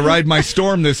know when I ride my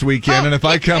Storm this weekend, and if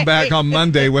I come back on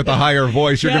Monday with a higher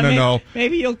voice, you're Yeah, going to know.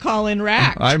 Maybe you'll call in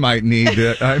rack. I might need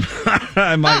it.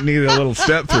 I might need a little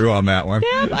step through on that one.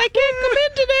 Dad, I can't come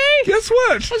in today. Guess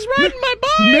what? I was riding my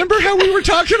bike. Remember how we were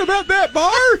talking about that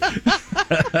bar?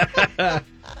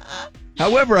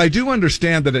 However, I do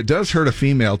understand that it does hurt a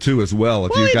female too, as well,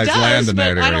 if Well, you guys it does, land in but that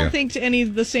area. I don't think to any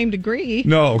the same degree.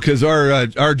 No, because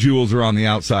our jewels are on the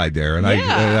outside there, and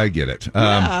Yeah. I get it.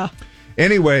 Yeah.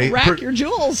 Anyway, Rack your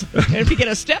jewels. And if you get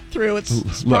a step through,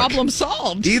 it's Look, problem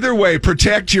solved. either way,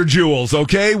 protect your jewels,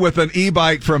 okay? With an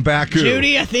e-bike from Baku.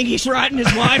 Judy, I think he's riding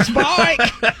his wife's bike.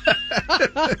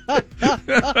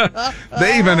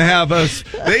 They even have us.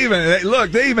 They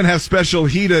even have special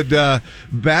heated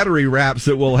battery wraps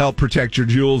that will help protect your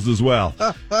jewels as well,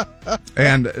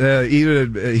 and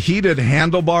heated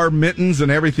handlebar mittens and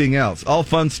everything else. All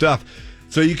fun stuff.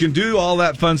 So you can do all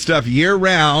that fun stuff year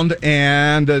round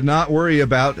and not worry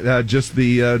about just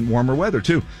the warmer weather,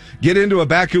 too. Get into a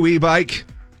Baku e-bike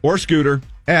or scooter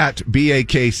at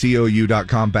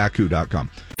bakcou.com, baku.com.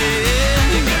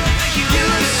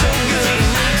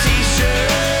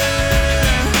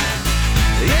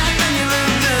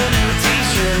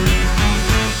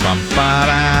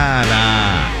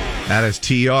 That is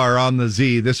TR on the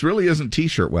Z. This really isn't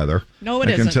T-shirt weather. No, it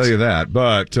isn't. I can tell you that.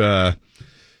 But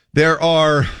there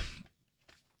are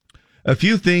a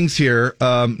few things here.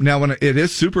 Now, when it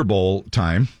is Super Bowl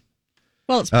time.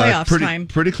 Well, it's playoffs time.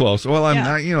 Pretty close. Well, I'm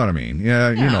not, you know what I mean.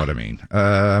 Yeah, you know what I mean.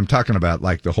 I'm talking about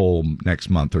like the whole next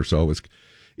month or so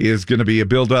is going to be a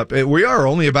build-up. We are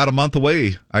only about a month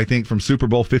away, I think, from Super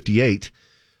Bowl 58.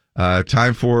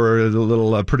 Time for the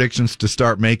little predictions to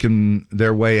start making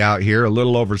their way out here. A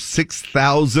little over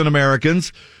 6,000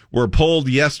 Americans were polled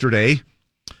yesterday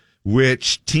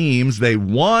which teams they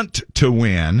want to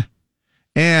win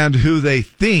and who they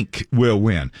think will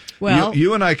win. Well,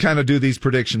 you and I kind of do these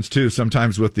predictions too,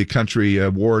 sometimes with the country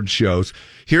award shows.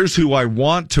 Here's who I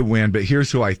want to win, but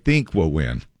here's who I think will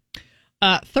win.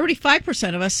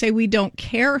 35% of us say we don't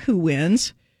care who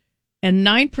wins. And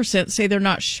 9% say they're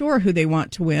not sure who they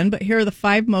want to win. But here are the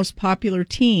 5 most popular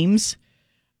teams.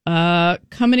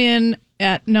 Coming in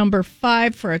at number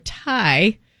 5 for a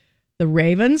tie, the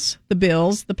Ravens, the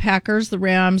Bills, the Packers, the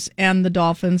Rams, and the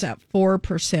Dolphins at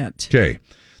 4%. Okay.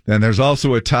 Then there's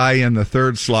also a tie in the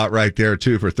third slot right there,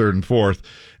 too, for third and fourth.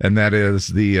 And that is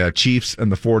the Chiefs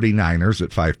and the 49ers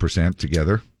at 5%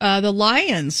 together. The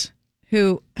Lions,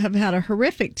 who have had a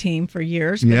horrific team for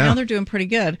years, but now they're doing pretty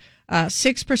good.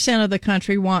 6% of the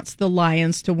country wants the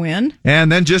Lions to win.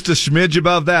 And then just a smidge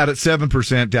above that at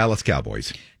 7%, Dallas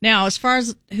Cowboys. Now, as far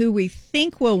as who we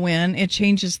think will win, it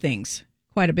changes things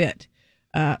quite a bit.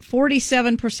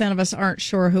 47% of us aren't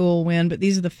sure who will win, but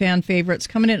these are the fan favorites.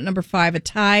 Coming in at number 5, a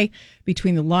tie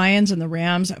between the Lions and the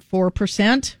Rams at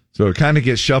 4%. So it kind of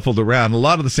gets shuffled around. A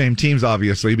lot of the same teams,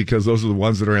 obviously, because those are the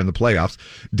ones that are in the playoffs.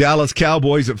 Dallas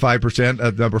Cowboys at 5%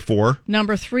 at number 4.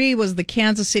 Number 3 was the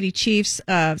Kansas City Chiefs.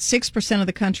 6% of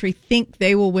the country think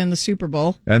they will win the Super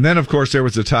Bowl. And then, of course, there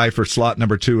was a tie for slot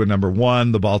number 2 and number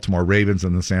 1, the Baltimore Ravens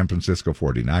and the San Francisco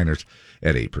 49ers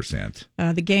at 8%.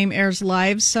 The game airs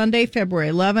live Sunday, February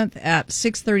 11th at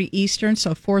 6:30 Eastern,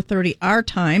 so 4:30 our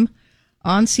time,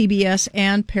 on CBS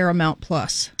and Paramount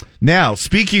Plus. Now,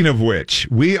 speaking of which,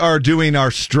 we are doing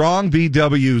our Strong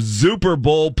VW Super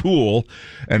Bowl pool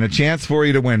and a chance for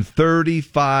you to win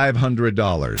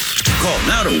 $3,500. Call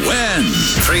now to win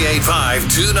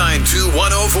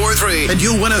 385-292-1043 and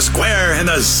you'll win a square in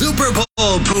the Super Bowl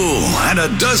pool and a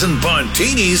dozen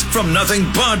Bunttinis from Nothing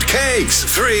Bunt Cakes.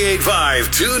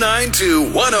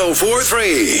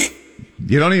 385-292-1043.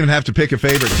 You don't even have to pick a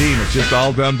favorite team. It's just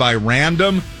all done by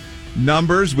random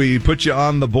numbers. We put you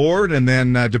on the board, and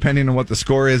then depending on what the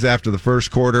score is after the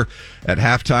first quarter, at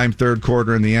halftime, third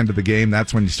quarter, and the end of the game,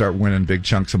 that's when you start winning big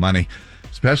chunks of money,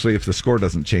 especially if the score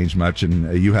doesn't change much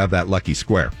and you have that lucky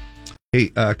square.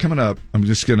 Hey, coming up, I'm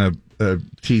just going to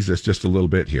tease this just a little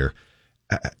bit here.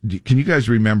 Can you guys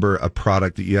remember a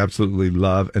product that you absolutely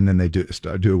love and then they do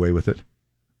away with it?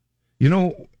 You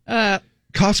know,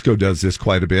 Costco does this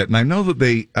quite a bit, and I know that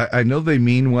they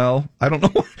mean well. I don't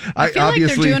know. I feel like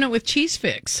they're doing it with Cheese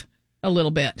Fix a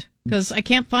little bit because I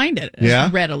can't find it as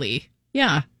readily.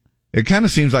 Yeah. It kind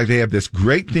of seems like they have this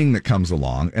great thing that comes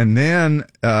along, and then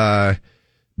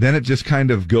it just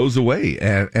kind of goes away.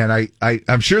 And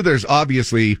I'm sure there's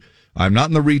obviously, I'm not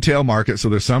in the retail market, so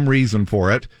there's some reason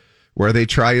for it where they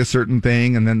try a certain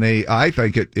thing, and then I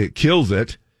think it kills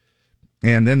it.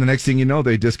 And then the next thing you know,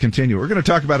 they discontinue. We're going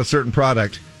to talk about a certain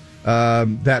product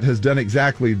that has done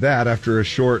exactly that after a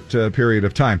short period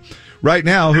of time. Right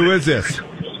now, who is this?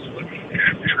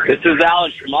 This is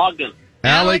Alex from Ogden.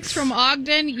 Alex from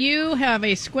Ogden, you have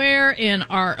a square in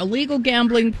our illegal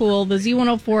gambling pool, the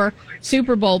Z104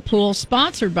 Super Bowl pool,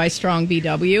 sponsored by Strong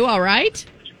VW, all right?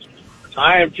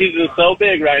 I am choosing so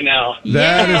big right now.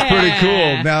 That is pretty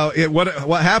cool. Now,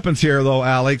 what happens here, though,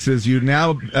 Alex, is you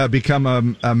now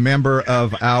become a member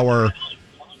of our,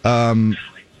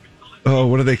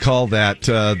 what do they call that?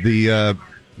 The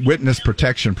witness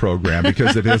protection program,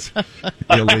 because it is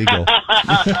illegal.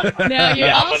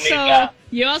 Now,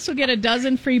 you also get a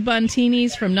dozen free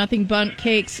Bunttinis from Nothing Bunt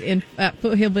Cakes at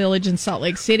Foothill Village in Salt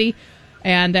Lake City.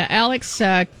 And Alex,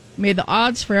 may the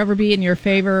odds forever be in your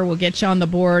favor. We'll get you on the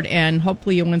board, and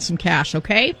hopefully you'll win some cash,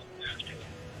 okay?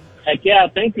 Heck yeah,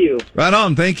 thank you. Right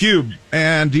on, thank you.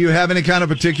 And do you have any kind of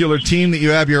particular team that you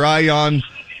have your eye on,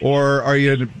 or are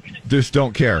you just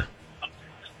don't care?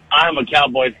 I'm a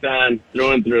Cowboys fan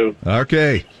through and through.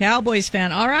 Okay. Cowboys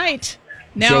fan, all right.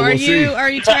 Now, So are we'll you see. are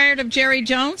you tired of Jerry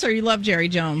Jones, or you love Jerry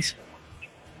Jones?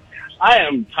 I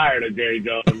am tired of Jerry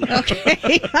Jones.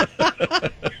 Okay.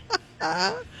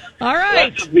 All right.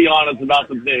 Let's just be honest about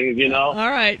some things, you know? All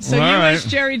right. So All you right. wish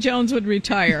Jerry Jones would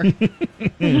retire.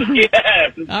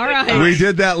 Yes. All right. We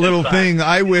did that little thing.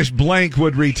 I wish blank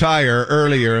would retire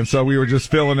earlier, and so we were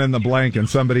just filling in the blank, and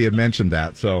somebody had mentioned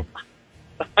that. So,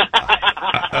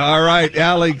 all right,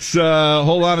 Alex,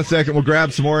 hold on a second. We'll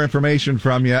grab some more information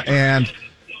from you. And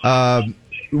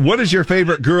what is your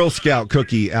favorite Girl Scout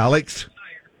cookie, Alex?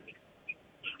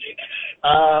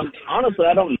 Honestly,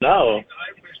 I don't know.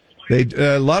 They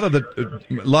a lot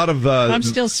of I'm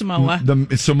still Samoa. The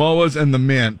Samoas and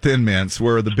the Thin Mints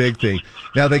were the big thing.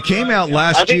 Now they came out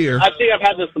last year. I think I've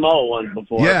had the Samoa ones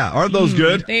before. Yeah, aren't those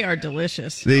good? They are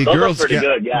delicious. The Those are pretty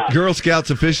good, yeah. Girl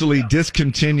Scouts officially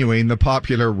discontinuing the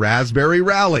popular Raspberry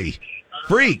Rally.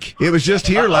 Freak! It was just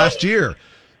here last year.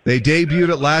 They debuted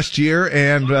it last year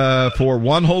and for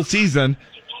one whole season.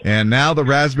 And now the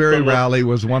Raspberry Rally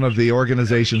was one of the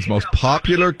organization's most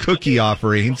popular cookie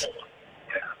offerings.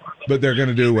 But they're going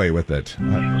to do away with it.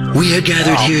 We are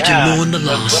gathered here to mourn the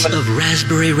loss of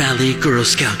Raspberry Rally Girl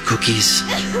Scout cookies,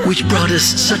 which brought us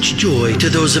such joy to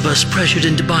those of us pressured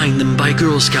into buying them by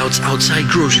Girl Scouts outside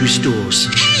grocery stores.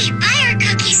 Hey, buy our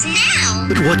cookies now!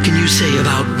 But what can you say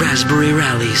about Raspberry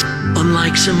Rallies?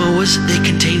 Unlike Samoas, they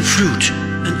contain fruit,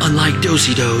 and unlike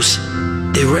Do-si-dos,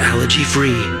 they were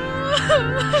allergy-free.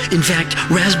 In fact,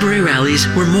 Raspberry Rallies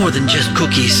were more than just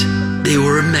cookies. They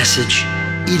were a message.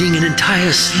 Eating an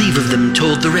entire sleeve of them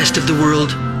told the rest of the world,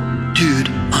 dude,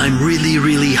 I'm really,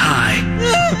 really high.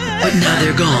 But now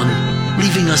they're gone,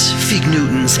 leaving us Fig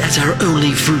Newtons as our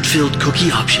only fruit-filled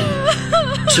cookie option.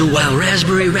 So while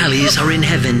Raspberry Rallies are in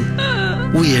heaven,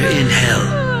 we're in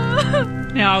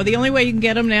hell. Now, the only way you can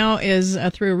get them now is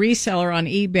through a reseller on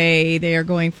eBay. They are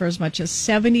going for as much as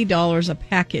 $70 a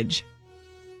package.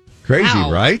 Crazy,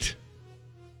 Wow. right?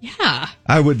 Yeah.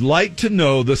 I would like to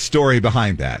know the story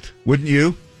behind that. Wouldn't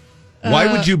you?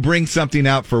 Why would you bring something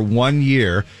out for 1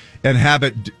 year and have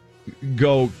it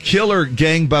go killer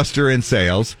gangbuster in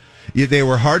sales? They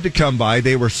were hard to come by.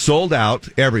 They were sold out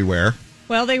everywhere.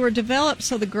 Well, they were developed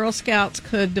so the Girl Scouts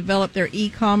could develop their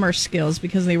e-commerce skills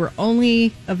because they were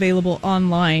only available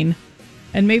online.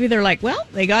 And maybe they're like, well,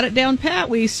 they got it down pat.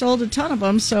 We sold a ton of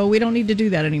them, so we don't need to do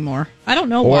that anymore. I don't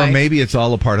know why. Or maybe it's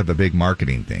all a part of a big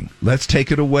marketing thing. Let's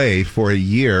take it away for a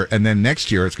year, and then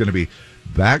next year it's going to be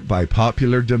backed by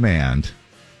popular demand,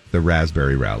 the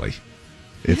Raspberry Rally.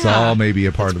 It's all maybe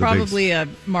a part of the big probably a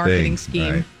marketing thing,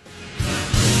 scheme. right?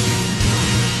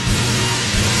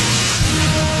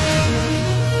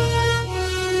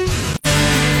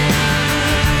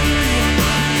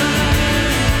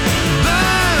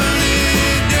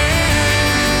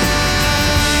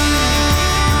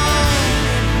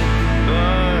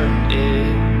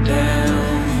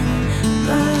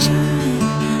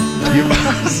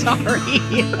 Sorry.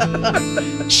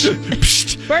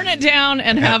 Burn it down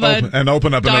and have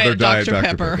open up another Diet Dr. Dr.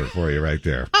 Pepper. Pepper for you right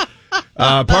there.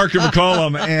 Parker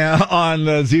McCollum on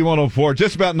Z104,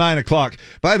 just about 9 o'clock.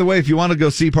 By the way, if you want to go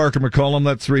see Parker McCollum,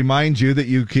 let's remind you that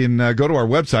you can go to our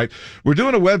website. We're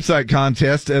doing a website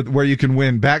contest where you can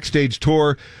win backstage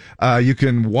tour. You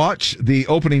can watch the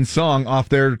opening song off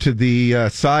there to the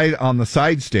side on the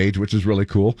side stage, which is really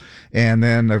cool. And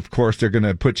then, of course, they're going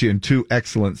to put you in 2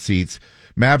 excellent seats.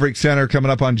 Maverick Center coming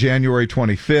up on January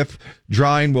 25th.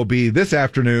 Drawing will be this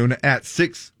afternoon at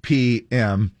 6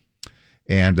 p.m.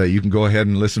 And you can go ahead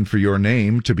and listen for your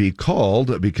name to be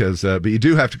called because, but you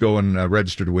do have to go and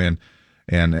register to win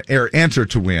and enter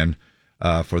to win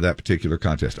for that particular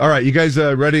contest. All right, you guys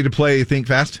ready to play Think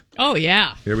Fast? Oh,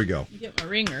 yeah. Here we go. You get my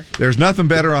ringer. There's nothing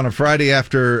better on a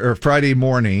Friday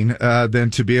morning than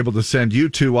to be able to send you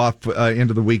two off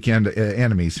into the weekend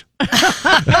enemies.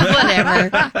 Whatever.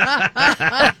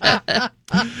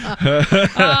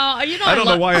 I don't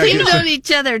know why I we've get known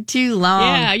each other too long.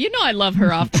 Yeah, you know I love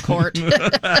her off the court.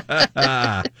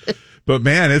 But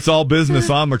man, it's all business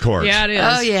on the court. Yeah, it is.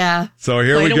 Oh, yeah. So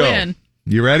here Play we to go. win.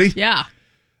 You ready? Yeah.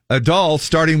 A doll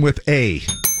starting with A.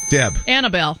 Deb.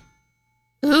 Annabelle.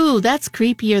 Ooh, that's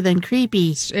creepier than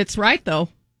creepy. It's right, though.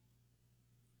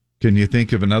 Can you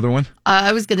think of another one?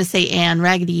 I was going to say Anne,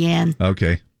 Raggedy Ann.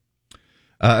 Okay.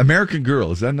 American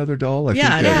Girl. Is that another doll? Yeah,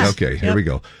 think it that- is. Okay, here Yep. we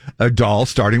go. A doll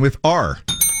starting with R.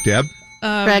 Deb?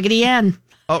 Raggedy Ann.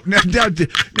 Oh,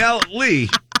 now, Lee,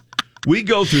 we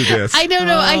go through this. I don't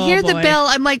know. I hear the boy. bell.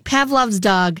 I'm like Pavlov's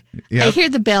dog. Yeah. I hear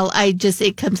the bell.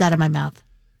 It comes out of my mouth.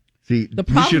 See, The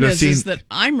you should problem have is seen. that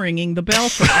I'm ringing the bell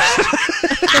first.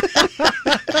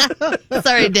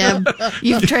 Sorry, Deb.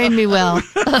 You've trained me well.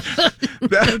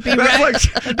 That's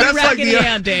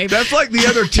like the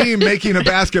other team making a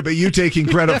basket, but you taking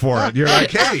credit for it. You're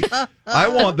like, hey, I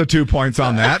want the 2 points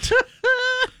on that.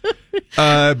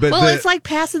 But it's like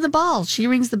passing the ball. She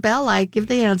rings the bell, I give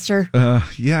the answer.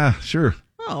 yeah, sure.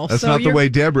 Oh, that's so not the you're- way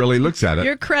Deb really looks at it.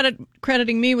 You're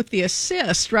crediting me with the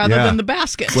assist rather Yeah. than the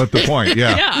basket. What's the point?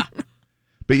 Yeah. Yeah.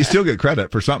 But you still get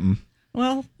credit for something.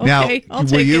 Well, Now, okay, I'll will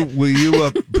take you it. will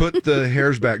you put the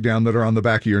hairs back down that are on the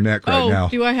back of your neck right now?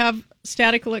 Do I have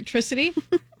static electricity?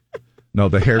 No,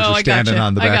 the hairs Oh, are I standing gotcha.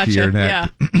 on the I back of your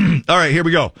gotcha. neck. All right, here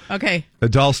we go. Okay. A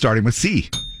doll starting with C.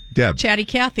 Deb. Chatty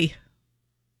Cathy.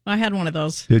 I had one of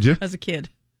those. Did you? As a kid.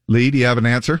 Lee, do you have an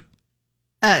answer?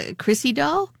 Chrissy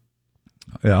doll?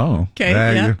 Oh. Okay,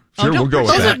 yeah. Sure, we'll go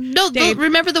with that.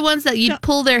 Remember the ones that you'd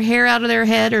pull their hair out of their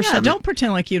head or Yeah, something? don't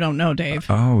pretend like you don't know, Dave.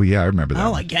 Oh, yeah, I remember that.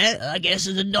 Oh, one. I guess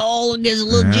it's a doll. I guess a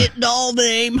legit doll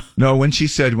name. No, when she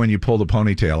said when you pull the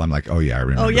ponytail, I'm like, oh, yeah, I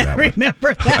remember Oh, yeah, that I one.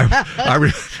 remember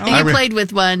that. You played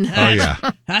with one. Oh, yeah.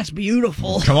 That's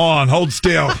beautiful. Come on, hold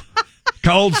still.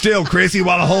 Hold still, Chrissy,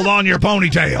 while I hold on to your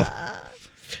ponytail.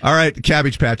 All right,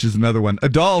 Cabbage Patch is another one. A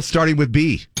doll starting with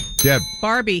B. Deb.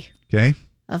 Barbie. Okay.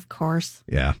 Of course.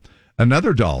 Yeah.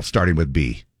 Another doll starting with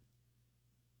B.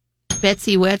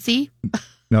 Betsy Wetsy.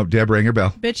 No, Deb, ring her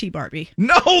bell. Bitchy Barbie.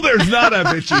 No, there's not a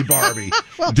bitchy Barbie.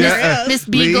 Miss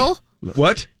Beagle. Lee?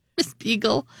 What? Miss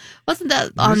Beagle. Wasn't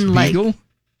that Miss on like... Beagle?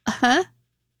 Huh?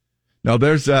 No,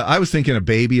 there's. I was thinking of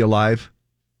Baby Alive.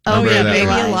 Oh, Remember yeah, that Baby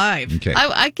one? Alive. Okay.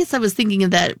 I guess I was thinking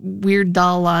of that weird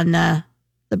doll on the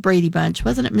Brady Bunch.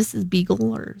 Wasn't it Mrs.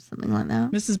 Beagle or something like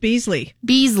that? Mrs. Beasley.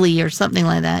 Beasley or something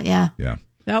like that, yeah. Yeah.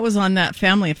 That was on that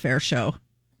Family Affair show.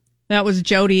 That was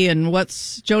Jody and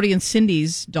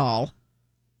Cindy's doll,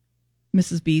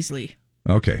 Mrs. Beasley.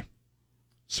 Okay.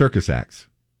 Circus acts.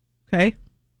 Okay.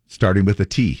 Starting with a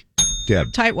T. Deb.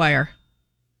 Tight wire.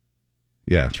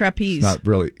 Yeah. Trapeze. It's not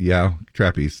really. Yeah,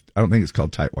 trapeze. I don't think it's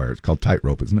called tight wire. It's called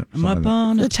tightrope, isn't it? I'm up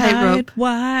on a tight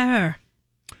wire.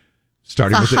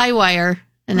 Starting It's with a high wire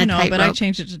and I a know, tight but rope. I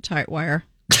changed it to tight wire.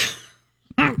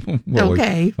 Well,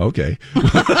 Okay. Okay.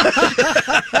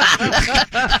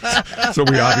 So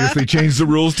we obviously changed the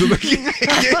rules to the game,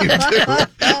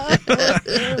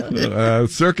 too.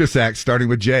 Circus act starting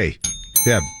with J.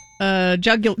 Deb.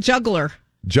 Juggler.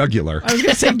 Jugular. I was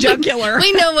going to say jugular.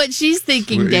 We know what she's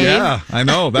thinking, Dave. Yeah, I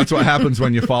know. That's what happens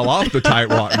when you fall off the tight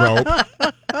rope.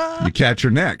 You catch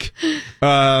your neck.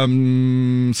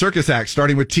 Circus act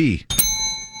starting with T.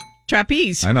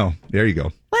 Trapeze. I know. There you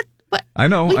go. What? I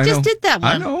know. We I just know. did that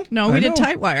one. I know. No, I we did know.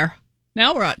 tight wire.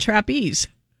 Now we're at trapeze.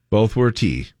 Both were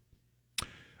T.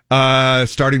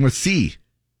 Starting with C.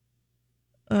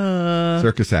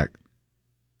 Circus act.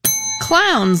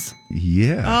 Clowns.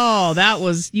 Yeah. Oh, that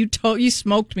was you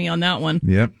smoked me on that one.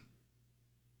 Yep.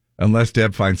 Unless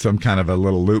Deb finds some kind of a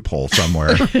little loophole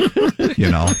somewhere,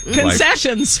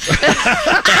 Concessions.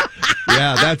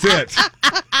 Yeah, that's it.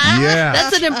 Yeah.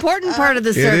 That's an important part of the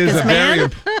It is circus, a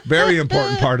man. very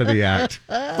important part of the act.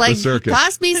 Like, the circus.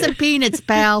 toss me some peanuts,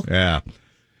 pal. Yeah.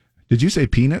 Did you say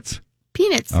peanuts?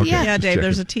 Peanuts, Okay. yeah. Yeah, Dave, checking.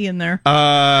 there's a T in there.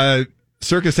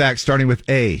 Circus act starting with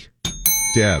A.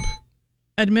 Deb.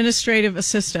 Administrative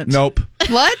assistant. Nope.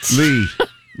 What?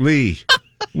 Lee.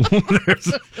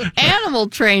 Animal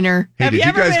trainer. Hey, did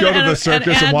you guys go to the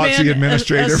circus and watch the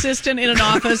administrator? Assistant in an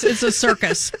office. It's a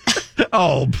circus.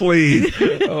 Oh, please.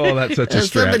 Oh, that's such a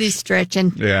stretch. Somebody's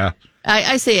stretching. Yeah.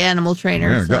 I say animal trainer.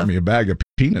 Yeah, so. got me a bag of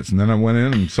peanuts, and then I went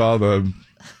in and saw the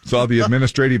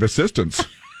administrative assistants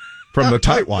from the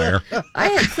tight wire. I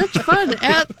had such fun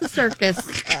at the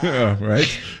circus. Yeah,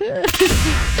 right.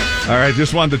 All right,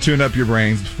 just wanted to tune up your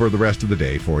brains for the rest of the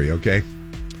day for you, okay?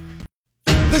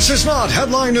 This is not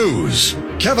headline news.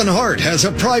 Kevin Hart has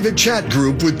a private chat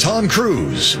group with Tom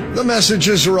Cruise. The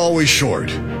messages are always short.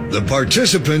 The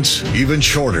participants even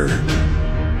shorter.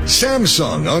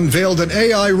 Samsung unveiled an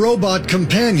AI robot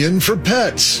companion for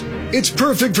pets. It's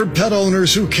perfect for pet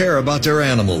owners who care about their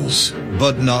animals,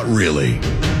 but not really.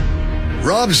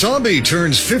 Rob Zombie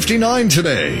turns 59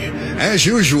 today. As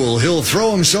usual, he'll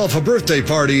throw himself a birthday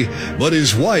party, but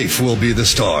his wife will be the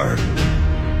star.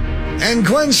 And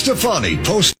Gwen Stefani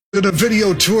posted a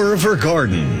video tour of her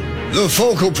garden. The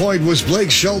focal point was Blake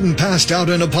Shelton passed out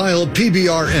in a pile of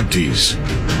PBR empties.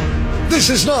 This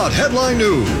is not headline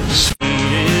news.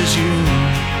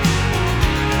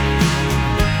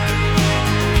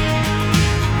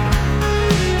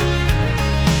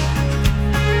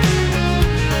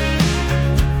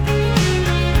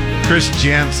 Chris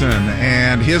Jansen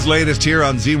and his latest here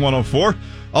on Z104.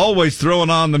 Always throwing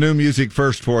on the new music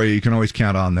first for you. You can always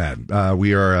count on that.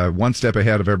 We are one step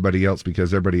ahead of everybody else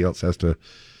because everybody else has to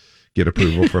get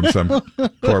approval from some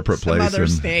corporate Some place. other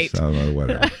state.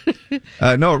 Whatever.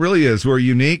 No, it really is. We're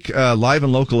unique, live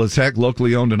and local as heck,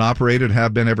 locally owned and operated,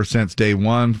 have been ever since day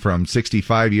one from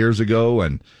 65 years ago,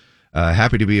 and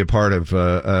happy to be a part of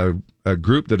a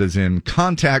group that is in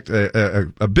contact,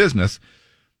 a business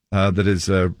that is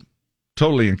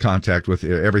totally in contact with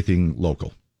everything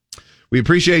local. We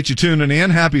appreciate you tuning in.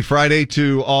 Happy Friday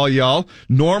to all y'all.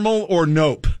 Normal or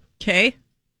nope? Okay.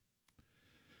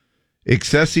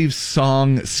 Excessive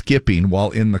song skipping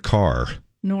while in the car.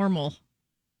 Normal.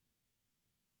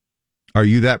 Are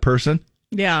you that person?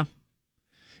 Yeah.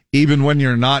 Even when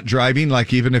you're not driving,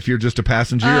 like even if you're just a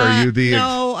passenger, are you the...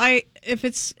 No, if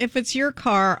it's your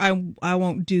car, I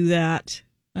won't do that.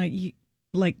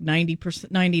 Like 90%,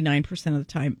 99% of the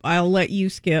time. I'll let you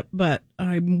skip, but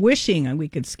I'm wishing we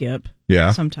could skip.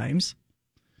 Yeah. Sometimes.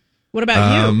 What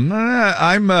about you? No,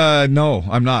 I'm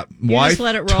not. You Wife, just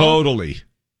let it roll? Totally.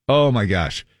 Oh my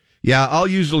gosh. Yeah, I'll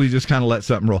usually just kind of let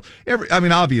something roll.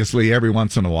 Obviously, every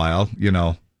once in a while,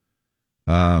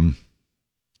 when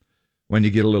you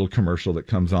get a little commercial that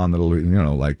comes on that'll,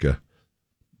 like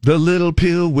the little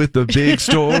pill with the big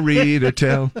story to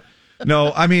tell.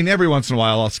 No, every once in a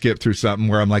while I'll skip through something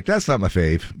where I'm like, that's not my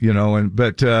fave,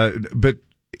 but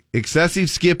excessive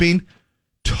skipping,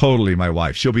 totally my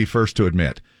wife. She'll be first to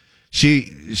admit.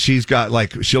 She's got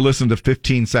she'll listen to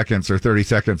 15 seconds or 30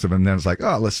 seconds of it, and then it's like,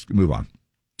 oh, let's move on.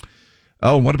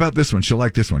 Oh, what about this one? She'll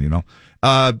like this one,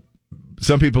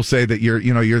 Some people say that you're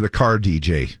the car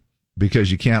DJ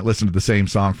because you can't listen to the same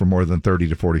song for more than 30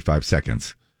 to 45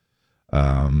 seconds.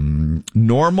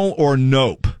 Normal or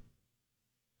nope?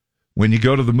 When you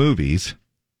go to the movies,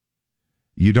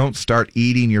 you don't start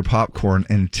eating your popcorn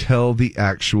until the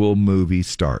actual movie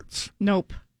starts.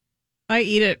 Nope. I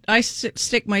eat it. I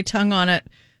stick my tongue on it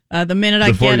the minute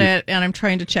I get it, and I'm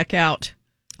trying to check out.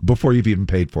 Before you've even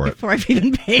paid for it. Before I've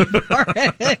even paid for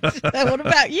it. What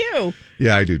about you?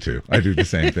 Yeah, I do too. I do the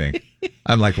same thing.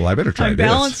 I'm like, well, I better try I'm this.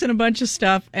 balancing a bunch of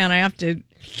stuff, and I have to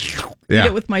eat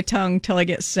it with my tongue till I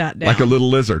get sat down. Like a little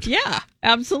lizard. Yeah,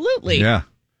 absolutely. Yeah.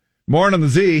 Morning, the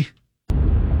Z.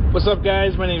 What's up,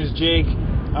 guys? My name is Jake.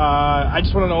 I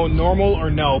just want to know, normal or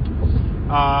nope?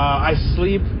 I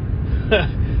sleep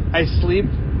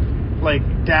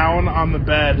like down on the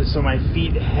bed, so my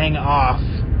feet hang off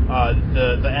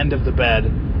the end of the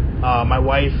bed. My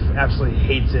wife absolutely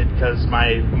hates it because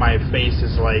my face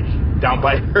is like down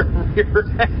by her rear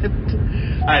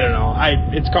end. I don't know.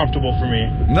 It's comfortable for me.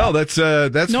 No, that's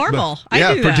normal.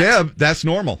 Yeah, I do for that. Deb, that's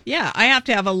normal. Yeah, I have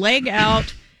to have a leg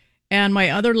out, and my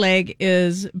other leg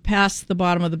is past the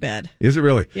bottom of the bed. Is it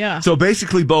really? Yeah. So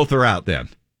basically, both are out then.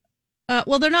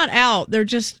 Well, they're not out. They're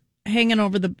just hanging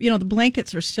over the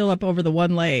blankets are still up over the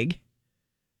one leg.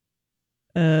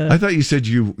 I thought you said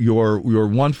you're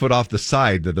 1 foot off the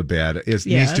side of the bed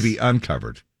needs to be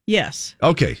uncovered. Yes.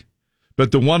 Okay,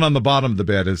 but the one on the bottom of the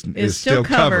bed is still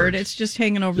covered. It's just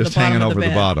hanging over just the bottom hanging of over the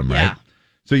bed. the bottom, right? Yeah.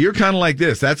 So you're kind of like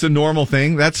this. That's a normal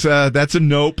thing. That's a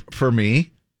nope for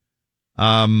me.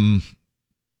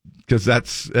 Because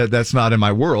that's not in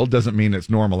my world. Doesn't mean it's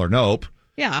normal or nope.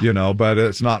 Yeah. But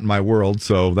it's not in my world,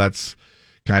 so that's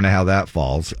kind of how that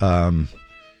falls.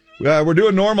 We're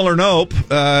doing normal or nope.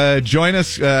 Join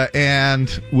us,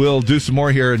 and we'll do some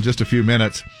more here in just a few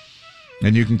minutes.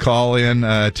 And you can call in,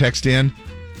 text in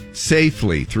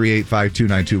safely,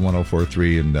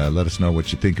 385-292-1043, and let us know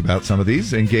what you think about some of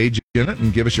these. Engage in it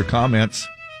and give us your comments.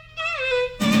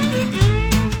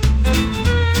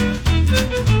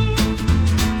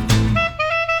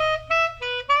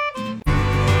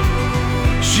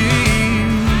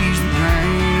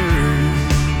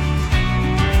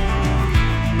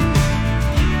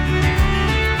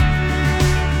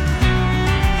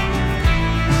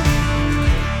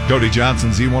 Cody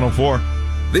Johnson,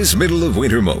 Z104. This middle of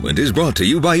winter moment is brought to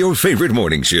you by your favorite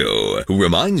morning show, who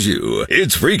reminds you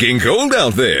it's freaking cold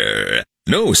out there.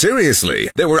 No, seriously,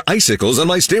 there were icicles on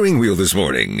my steering wheel this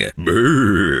morning.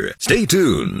 Brr. Stay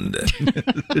tuned.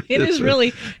 It is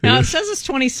really. Now, it says it's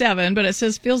 27, but it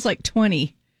says feels like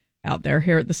 20 out there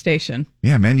here at the station.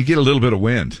 Yeah, man, you get a little bit of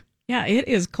wind. Yeah, it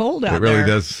is cold out there. It really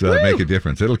there. does make a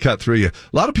difference. It'll cut through you.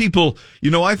 A lot of people,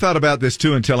 I thought about this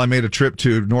too until I made a trip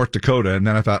to North Dakota, and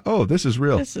then I thought, oh, this is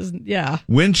real. This is, yeah.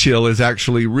 Wind chill is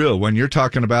actually real. When you're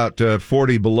talking about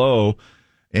 40 below,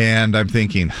 and I'm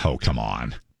thinking, oh, come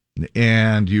on.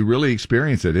 And you really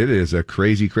experience it. It is a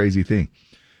crazy, crazy thing.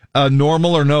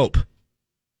 Normal or nope?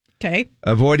 Okay.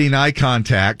 Avoiding eye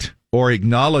contact or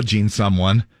acknowledging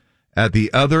someone at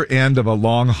the other end of a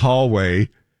long hallway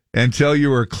until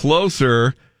you are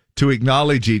closer to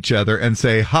acknowledge each other and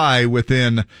say hi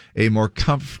within a more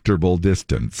comfortable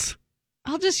distance.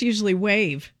 I'll just usually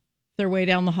wave. They're way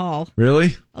down the hall.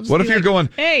 Really? I'll just What be if you're like, going,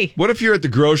 hey. What if you're at the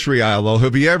grocery aisle, though?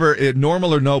 Have you ever,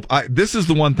 normal or nope? This is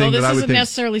the one thing This that I would isn't think.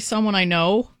 necessarily someone I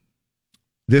know.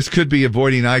 This could be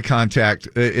avoiding eye contact.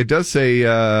 It does say,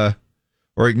 or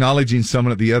acknowledging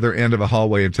someone at the other end of a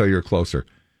hallway until you're closer.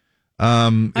 I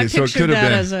So it pictured could have that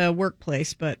been. as a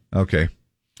workplace, but Okay.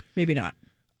 maybe not.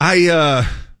 I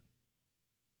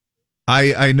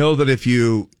know that if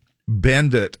you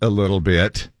bend it a little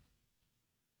bit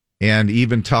and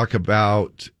even talk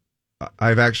about,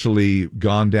 I've actually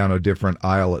gone down a different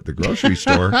aisle at the grocery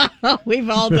store. We've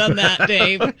all done that,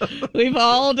 Dave. We've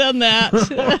all done that.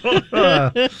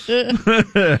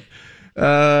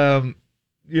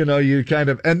 You kind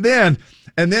of, and then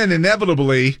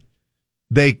inevitably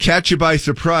they catch you by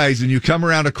surprise and you come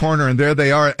around a corner and there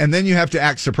they are. And then you have to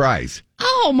act surprised.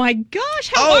 Oh my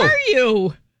gosh. How are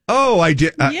you? Oh, I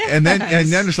did. Yes. And then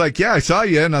it's like, yeah, I saw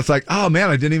you. And I was like, oh man,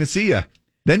 I didn't even see you.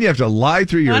 Then you have to lie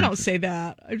through your. I don't say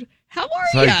that. How are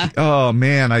It's you? like, oh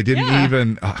man, I didn't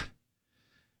even.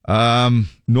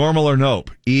 Normal or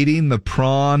nope? Eating the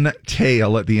prawn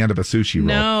tail at the end of a sushi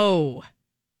roll.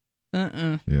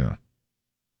 No. Yeah.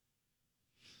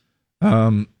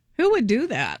 Who would do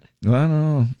that? I don't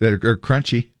know. They're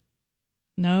crunchy.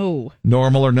 No.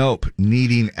 Normal or nope?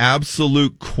 Needing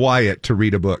absolute quiet to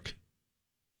read a book.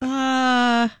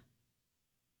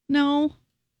 No.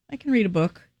 I can read a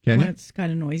book. Can when you? it's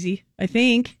kind of noisy, I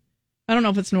think. I don't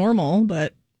know if it's normal,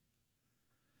 but.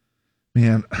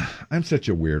 Man, I'm such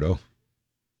a weirdo.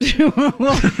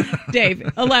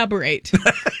 Dave, elaborate.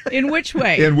 In which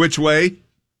way? In which way?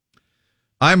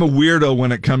 I'm a weirdo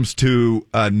when it comes to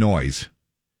noise.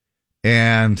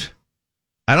 And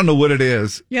I don't know what it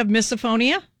is. You have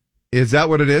misophonia? Is that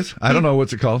what it is? I don't know.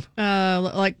 What's it called?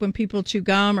 Like when people chew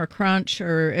gum or crunch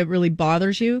or it really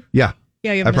bothers you? Yeah.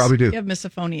 Yeah, you have I probably do. You have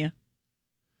misophonia.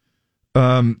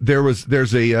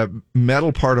 There's a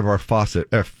metal part of our faucet.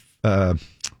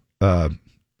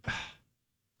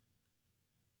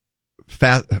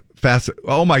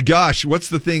 Oh my gosh! What's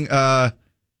the thing on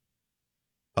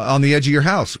the edge of your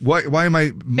house? Why am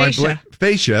I Fascia.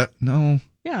 Fascia? No.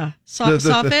 Yeah, The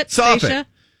soffit. soffit. Fascia.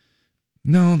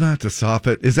 No, not the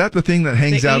soffit. Is that the thing that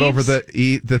hangs The out over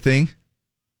eaves? the thing?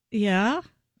 Yeah.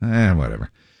 Whatever.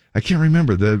 I can't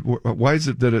remember why is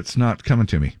it that it's not coming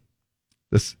to me?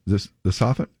 The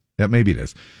soffit? Yeah, maybe it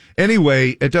is.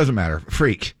 Anyway, it doesn't matter.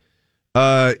 Freak.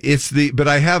 But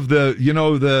I have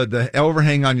the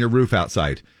overhang on your roof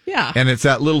outside. Yeah. And it's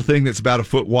that little thing that's about a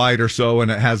foot wide or so, and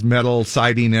it has metal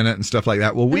siding in it and stuff like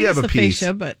that. Well, we have a piece.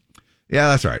 Fascia, but yeah,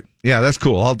 that's right. Yeah, that's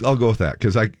cool. I'll go with that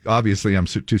because I'm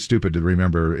too stupid to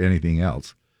remember anything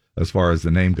else as far as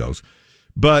the name goes.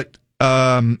 But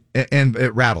and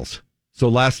it rattles. So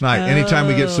last night, anytime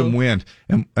we get some wind,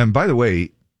 and by the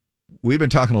way, we've been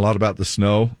talking a lot about the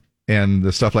snow and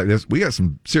the stuff like this. We got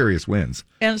some serious winds.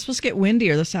 And it's supposed to get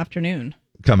windier this afternoon.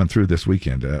 Coming through this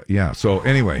weekend. Yeah. So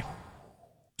anyway.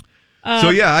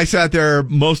 I sat there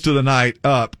most of the night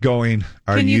up going,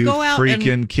 are Can you you go out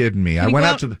freaking kidding me? I went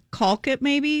out to the. Caulk it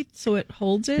maybe so it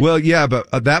holds it? Well, yeah, but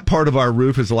that part of our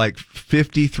roof is like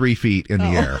 53 feet in the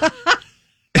air.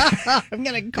 I'm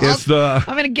going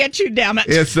to get you, damn it.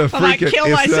 It's the I might kill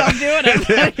myself doing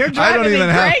it. You're driving me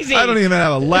crazy. I don't even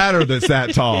have a ladder that's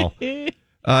that tall.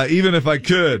 Even if I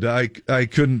could, I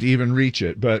couldn't even reach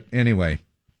it. But anyway,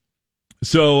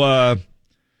 so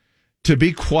to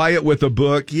be quiet with a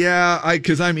book,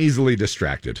 because I'm easily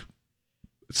distracted.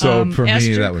 So for Esther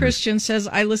me, that would. Christian says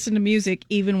I listen to music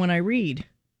even when I read.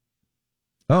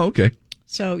 Oh, okay.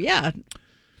 So yeah.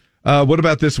 What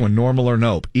about this one? Normal or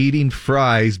nope? Eating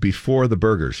fries before the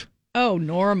burgers. Oh,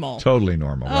 normal. Totally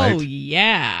normal, right? Oh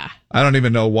yeah. I don't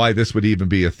even know why this would even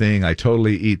be a thing. I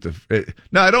totally eat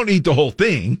No, I don't eat the whole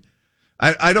thing.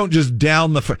 I don't just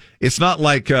down the. It's not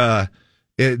like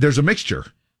there's a mixture.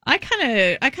 I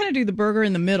kind of do the burger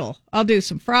in the middle. I'll do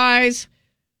some fries,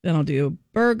 then I'll do a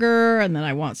burger, and then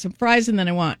I want some fries, and then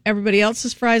I want everybody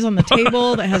else's fries on the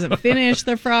table that hasn't finished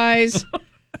their fries.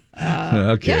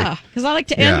 Okay. Yeah, because I like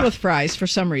to end with fries for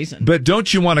some reason. But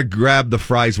don't you want to grab the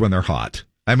fries when they're hot?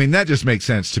 I mean, that just makes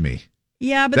sense to me.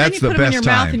 Yeah, but That's then you the put them in your best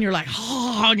mouth time. and you're like,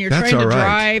 oh, and you're That's trying to all right.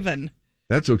 drive. And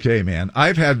That's okay, man.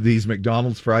 I've had these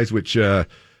McDonald's fries, which are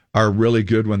really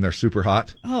good when they're super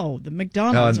hot. oh, the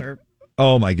McDonald's are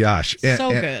Oh my gosh,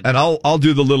 So good. And I'll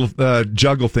do the little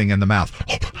juggle thing in the mouth,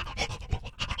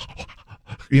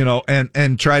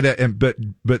 and try to,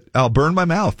 but I'll burn my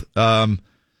mouth,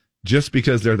 just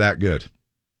because they're that good.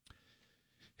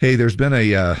 Hey, there's been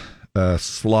a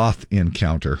sloth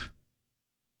encounter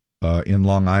in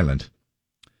Long Island,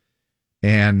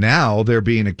 And now they're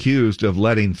being accused of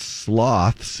letting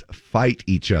sloths fight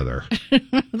each other.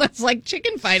 That's like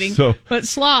chicken fighting, So- but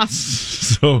sloths.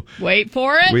 So Wait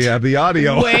for it. we have the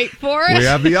audio. Wait for it. We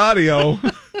have the audio.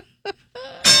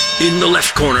 In the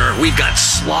left corner, we've got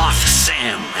Sloth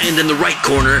Sam. And in the right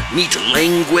corner, meet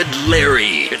Languid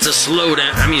Larry. It's a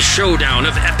showdown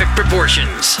of epic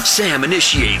proportions. Sam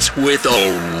initiates with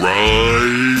a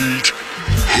right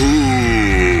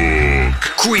hook.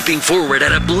 Creeping forward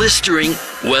at a blistering,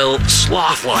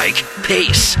 sloth-like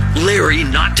pace. Larry,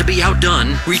 not to be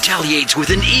outdone, retaliates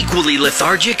with an equally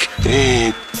lethargic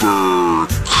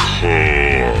uppercut.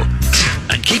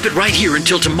 And keep it right here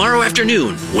until tomorrow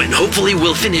afternoon, when hopefully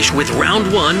we'll finish with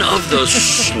round 1 of the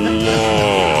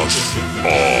Sloth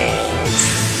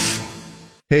Off.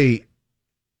 Hey,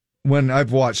 when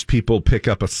I've watched people pick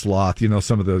up a sloth,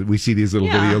 we see these little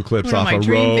video clips Went off on a my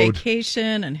dream road.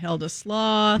 vacation and held a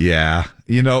sloth. Yeah,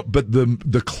 but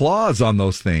the claws on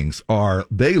those things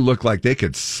they look like they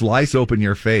could slice open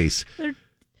your face.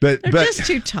 They're just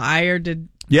too tired to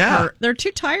hurt. They're too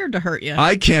tired to hurt you.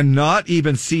 I cannot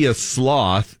even see a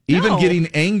sloth even getting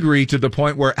angry to the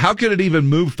point where how could it even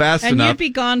move fast and enough? you'd be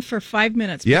gone for 5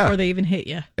 minutes before they even hit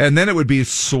you. And then it would be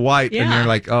swipe, and Yeah. you're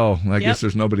like, oh, I guess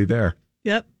there's nobody there.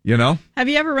 Yep. Have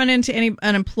you ever run into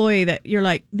an employee that you're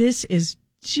like, this is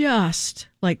just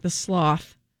like the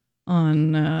sloth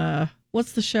on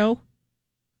what's the show?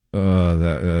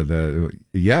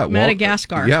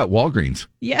 Madagascar. Yeah, Walgreens.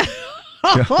 Yeah.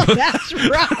 Oh, that's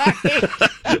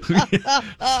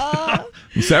right.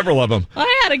 Several of them.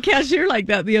 I had a cashier like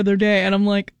that the other day, and I'm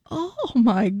like, oh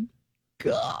my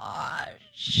gosh.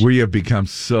 We have become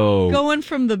so Going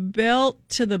from the belt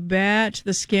to the bat, to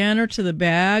the scanner to the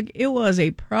bag, it was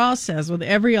a process with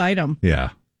every item. Yeah.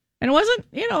 And it wasn't,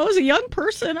 it was a young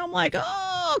person. I'm like,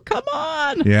 oh, come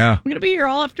on. Yeah. I'm going to be here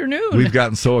all afternoon. We've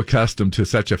gotten so accustomed to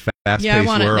such a fast-paced Yeah, I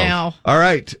want world. it now. All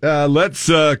right,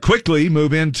 let's quickly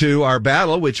move into our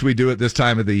battle, which we do at this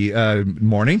time of the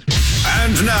morning.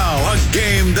 And now, a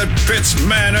game that pits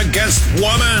man against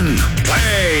woman.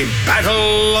 Play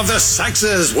Battle of the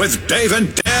Sexes with Dave and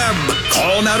Deb.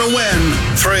 Call now to win.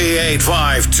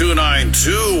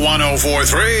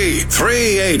 385-292-1043.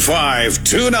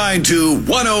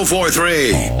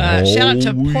 385-292-1043. Shout out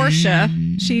to Portia.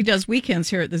 She does weekends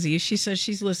here at the Z. She says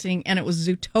she's listening, and it was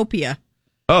Zootopia.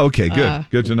 Oh, okay, good.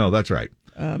 Good to know. That's right.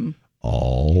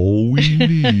 All we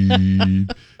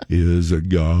need is a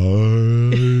guy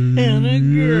and a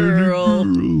girl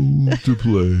to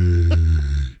play.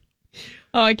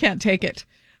 Oh, I can't take it.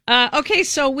 Okay,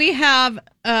 so we have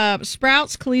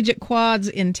Sprouts Collegiate Quads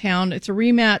in town. It's a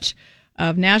rematch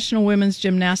of National Women's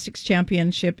Gymnastics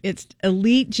Championship. It's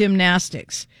Elite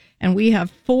Gymnastics. And we have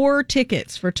 4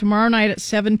 tickets for tomorrow night at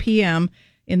 7 p.m.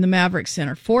 in the Maverick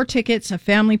Center. 4 tickets, a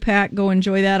family pack. Go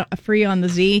enjoy that free on the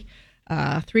Z.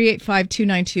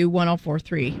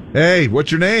 385-292-1043. Hey,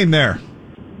 what's your name there?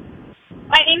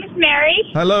 My name is Mary.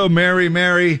 Hello,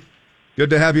 Mary. Good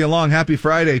to have you along. Happy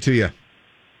Friday to you.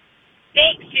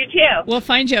 Thanks, you too. We'll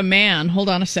find you a man. Hold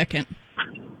on a second.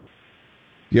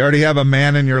 You already have a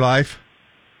man in your life?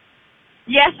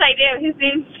 Yes, I do. His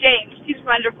name's James. He's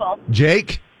wonderful.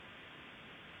 Jake?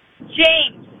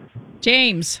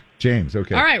 James. James,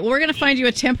 okay. All right, well, we're going to find you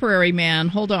a temporary man.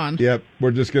 Hold on. Yep,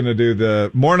 we're just going to do the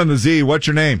Morning on the Z. What's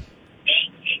your name?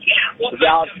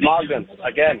 Val from Ogden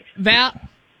again.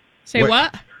 Say Wait,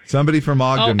 what? Somebody from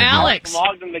Ogden. Oh, Alex. From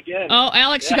Ogden again. Oh,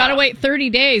 Alex, you got to wait 30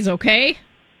 days, okay?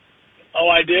 Oh,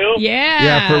 I do? Yeah.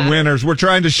 Yeah, for winners. We're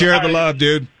trying to share the love,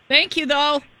 dude. Thank you,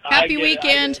 though. Happy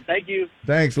weekend. Thank you.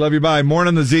 Thanks. Love you. Bye. Morning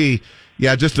on the Z.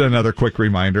 Yeah, just another quick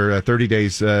reminder. 30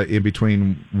 days in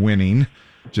between winning,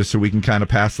 just so we can kind of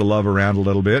pass the love around a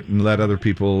little bit and let other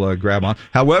people grab on.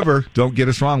 However, don't get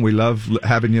us wrong. We love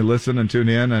having you listen and tune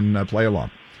in and play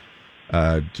along.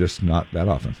 Just not that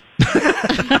often.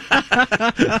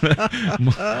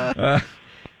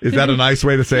 Is that a nice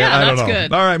way to say it? I don't know.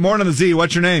 Good. All right. Morning on the Z.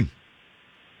 What's your name?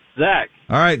 Zach.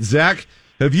 All right, Zach.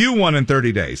 Have you won in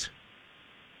 30 days?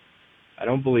 I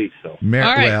don't believe so.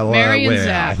 Mary and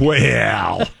Zach.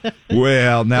 Well,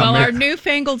 now. Well, our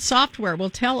newfangled software will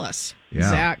tell us,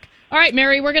 Zach. All right,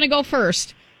 Mary, we're going to go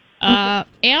first.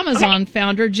 Amazon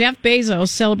founder Jeff Bezos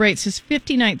celebrates his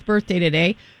 59th birthday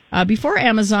today. Before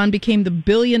Amazon became the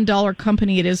billion-dollar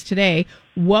company it is today,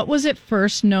 what was it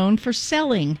first known for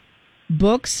selling?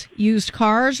 Books, used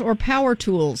cars, or power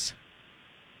tools?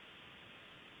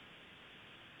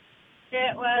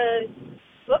 It was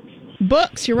books.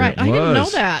 Books, you're right. I didn't know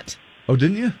that. Oh,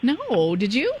 didn't you? No,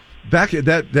 did you?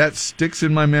 That sticks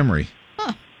in my memory.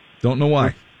 Huh. Don't know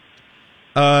why.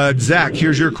 Zach,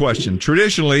 here's your question.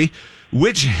 Traditionally,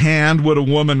 Which hand would a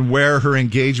woman wear her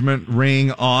engagement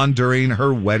ring on during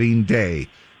her wedding day?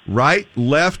 Right,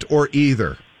 left, or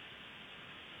either?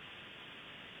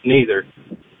 Neither.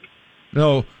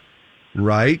 No,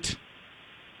 right,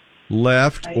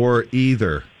 left, or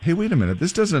either. Hey, wait a minute.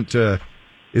 This doesn't,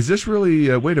 is this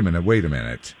really, wait a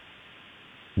minute.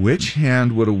 Which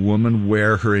hand would a woman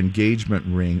wear her engagement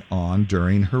ring on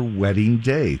during her wedding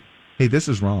day? Hey, this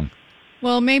is wrong.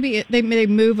 Well, maybe they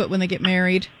move it when they get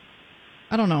married.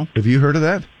 I don't know. Have you heard of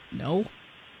that? No.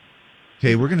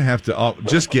 Okay, we're going to have to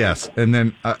just guess. And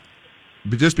then, but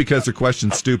just because the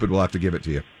question's stupid, we'll have to give it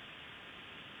to you.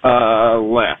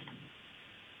 Left.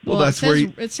 Well, that's where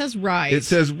it says right. It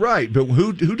says right, but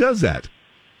who does that?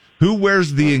 Who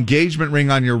wears the engagement ring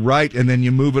on your right and then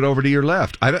you move it over to your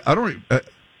left? I don't.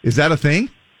 Is that a thing?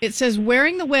 It says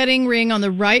wearing the wedding ring on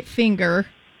the right finger.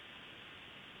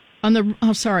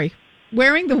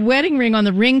 Wearing the wedding ring on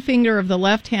the ring finger of the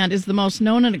left hand is the most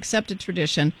known and accepted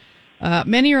tradition.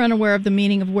 Many are unaware of the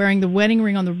meaning of wearing the wedding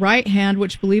ring on the right hand,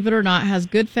 which, believe it or not, has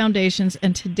good foundations.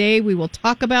 And today we will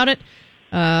talk about it.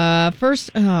 First,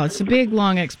 it's a big,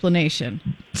 long explanation.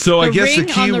 So I guess the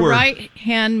key ring on the word right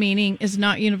hand meaning is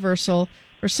not universal.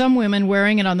 For some women,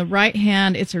 wearing it on the right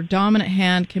hand, it's her dominant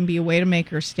hand, can be a way to make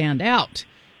her stand out.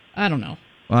 I don't know.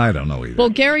 I don't know either.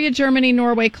 Bulgaria, Germany,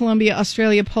 Norway, Colombia,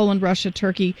 Australia, Poland, Russia,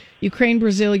 Turkey, Ukraine,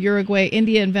 Brazil, Uruguay,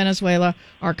 India, and Venezuela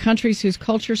are countries whose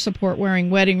cultures support wearing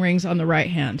wedding rings on the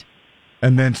right hand.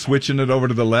 And then switching it over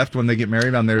to the left when they get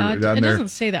married on their... It doesn't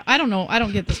say that. I don't know. I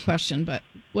don't get this question, but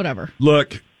whatever.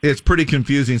 Look, it's pretty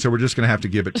confusing, so we're just going to have to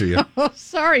give it to you. Oh,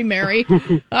 sorry, Mary.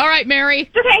 All right, Mary.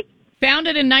 Okay.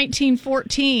 Founded in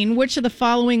 1914, which of the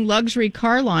following luxury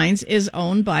car lines is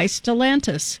owned by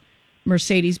Stellantis?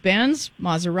 Mercedes-Benz,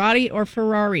 Maserati, or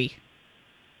Ferrari?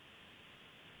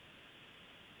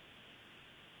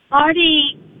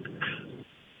 Cardi,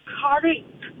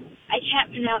 I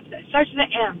can't pronounce it. Starts with an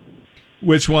M.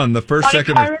 Which one? The first,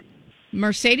 second?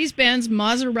 Mercedes-Benz,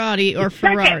 Maserati, or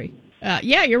Ferrari?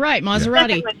 Yeah, you're right,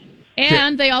 Maserati. Yeah.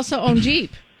 And they also own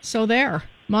Jeep. So there.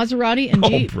 Maserati and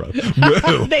Jeep. Bro.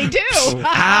 They do.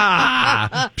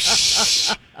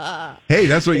 Hey,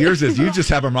 that's what yours is. You just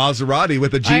have a Maserati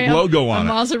with a Jeep logo on a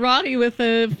it. Maserati with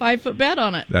a 5-foot bed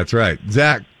on it. That's right.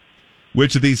 Zach,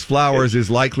 which of these flowers is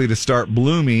likely to start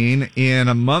blooming in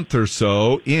a month or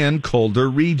so in colder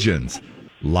regions?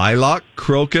 Lilac,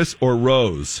 crocus, or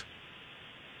rose?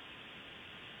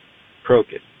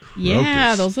 Crocus.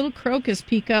 Yeah, those little crocus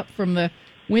peek up from the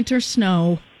winter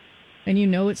snow, and you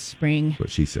know it's spring. That's what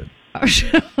she said.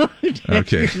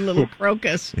 Okay. Little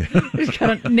crocus. There's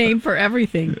got a name for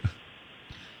everything.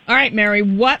 All right, Mary,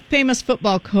 what famous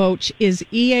football coach is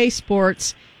EA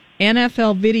Sports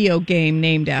NFL video game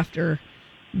named after?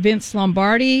 Vince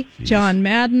Lombardi, John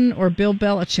Madden, or Bill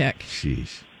Belichick?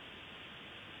 Jeez.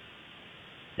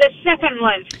 The second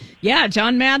one. Yeah,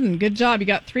 John Madden. Good job. You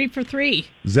got 3 for 3.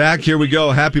 Zach, here we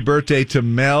go. Happy birthday to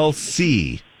Mel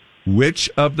C. Which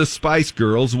of the Spice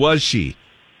Girls was she?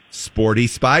 Sporty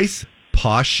Spice,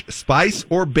 Posh Spice,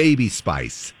 or Baby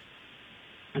Spice?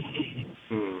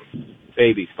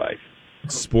 Baby Spice.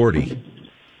 Sporty.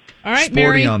 All right, Sporty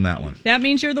Mary. on that one. That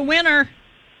means you're the winner.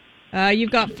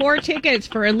 You've got 4 tickets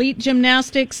for Elite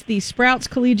Gymnastics, the Sprouts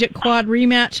Collegiate Quad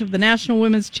rematch of the National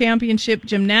Women's Championship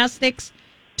Gymnastics,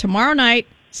 tomorrow night,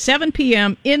 7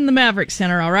 p.m. in the Maverick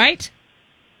Center, all right?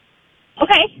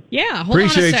 Okay. Yeah, hold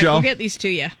Appreciate on a sec. y'all. We'll get these to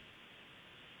you.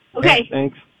 Okay.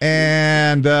 Thanks.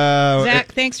 And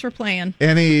Zach, thanks for playing.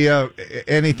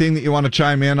 anything that you want to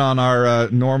chime in on our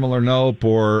normal or nope,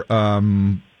 or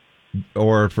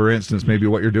for instance, maybe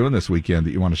what you're doing this weekend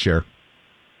that you want to share?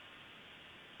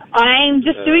 I'm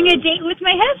just doing a date with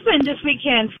my husband this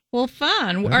weekend. Well,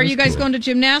 fun. That Are is you guys cool. going to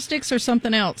gymnastics or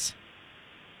something else?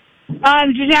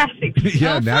 Gymnastics.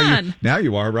 Yeah, fun. now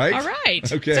you are, right? All right.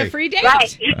 Okay. It's a free date.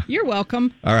 Right. You're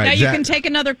welcome. All right, Now you Zach. can take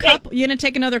another couple. You going to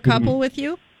take another couple with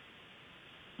you?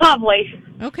 Probably.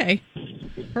 Okay.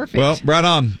 Perfect. Well, right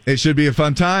on. It should be a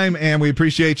fun time, and we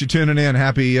appreciate you tuning in.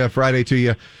 Happy Friday to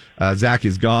you. Zach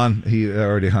is gone. He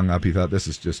already hung up. He thought this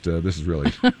is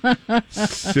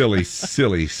really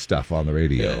silly stuff on the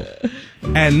radio.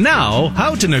 And now,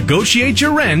 how to negotiate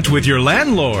your rent with your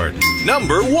landlord.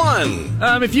 Number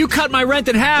 1. If you cut my rent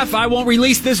in half, I won't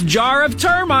release this jar of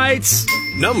termites.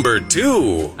 Number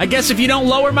 2. I guess if you don't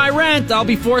lower my rent, I'll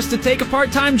be forced to take a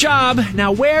part-time job.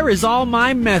 Now, where is all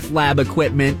my meth lab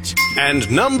equipment?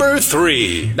 And number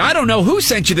 3. I don't know who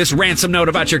sent you this ransom note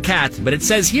about your cat, but it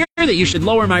says here that you should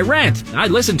lower my rent.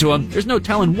 I'd listen to them. There's no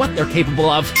telling what they're capable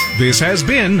of. This has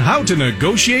been How to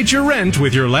Negotiate Your Rent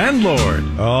with Your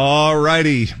Landlord. All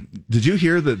righty. did you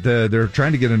hear that they're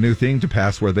trying to get a new thing to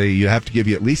pass where you have to give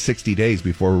you at least 60 days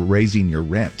before raising your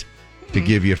rent to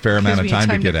give you a fair amount of time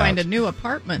to get out. Find a new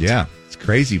apartment. Yeah, it's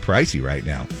crazy pricey right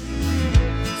now.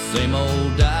 Same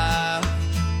old dial,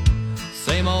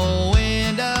 same old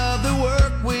end of the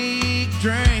work week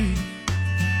drink.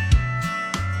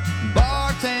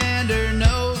 Bartender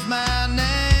knows my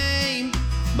name,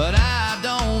 but I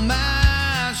don't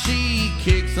mind. She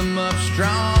kicks them up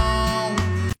strong.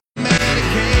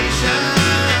 Medication,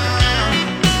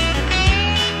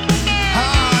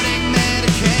 heartache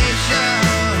medication,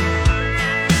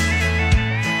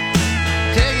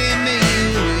 taking me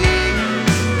away.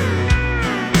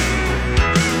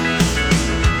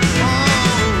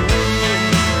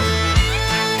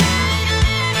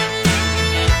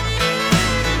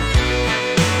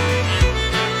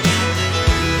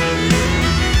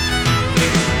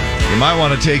 You might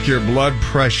want to take your blood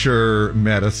pressure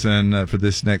medicine for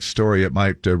this next story. It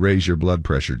might raise your blood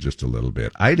pressure just a little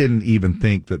bit. I didn't even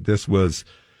think that this was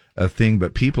a thing,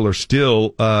 but people are still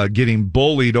getting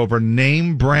bullied over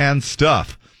name brand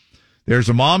stuff. There's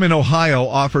a mom in Ohio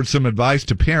offered some advice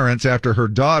to parents after her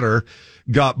daughter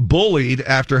got bullied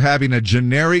after having a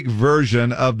generic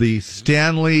version of the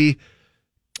Stanley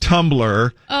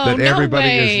tumbler that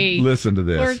everybody is. Listen to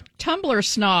this. We're tumbler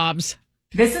snobs.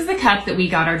 This is the cup that we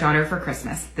got our daughter for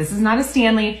Christmas. This is not a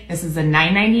Stanley. This is a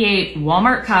 $9.98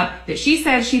 Walmart cup that she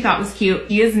said she thought was cute.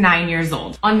 She is 9 years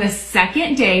old. On the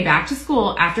second day back to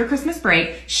school after Christmas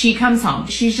break, she comes home.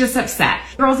 She's just upset.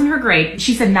 Girls in her grade,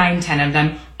 she said 9, 10 of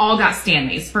them all got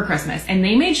Stanleys for Christmas. And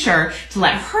they made sure to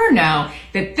let her know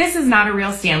that this is not a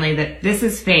real Stanley, that this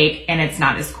is fake and it's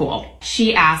not as cool.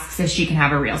 She asks if she can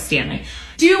have a real Stanley.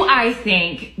 Do I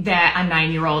think that a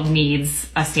 9-year-old needs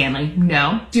a Stanley?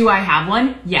 No. Do I have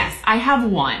one? Yes, I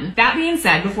have one. That being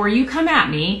said, before you come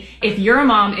at me, if you're a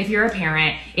mom, if you're a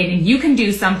parent, and you can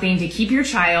do something to keep your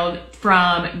child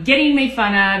from getting made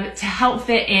fun of, to help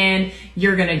fit in,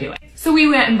 you're gonna do it. So we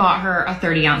went and bought her a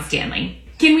 30-ounce Stanley.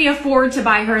 Can we afford to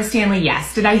buy her a Stanley?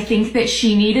 Yes. Did I think that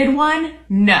she needed one?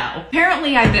 No.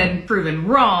 Apparently I've been proven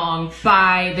wrong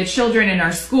by the children in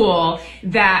our school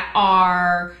that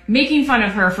are making fun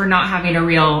of her for not having a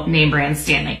real name brand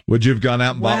Stanley. Would you have gone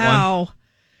out and bought one? Wow.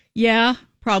 Yeah,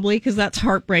 probably, because that's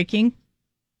heartbreaking.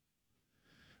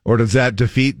 Or does that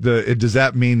does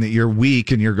that mean that you're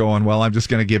weak and you're going, well, I'm just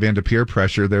going to give in to peer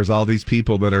pressure? There's all these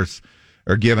people that are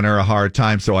giving her a hard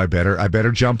time, so I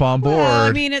better jump on board. Well,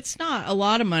 I mean, it's not a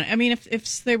lot of money. I mean,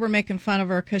 if they were making fun of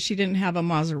her because she didn't have a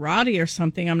Maserati or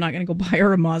something, I'm not going to go buy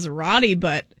her a Maserati,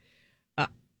 but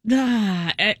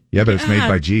yeah, but it's made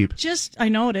by Jeep. I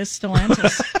know it is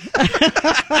Stellantis.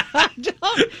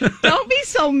 don't be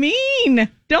so mean.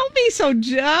 Don't be so.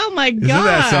 Oh my gosh. Isn't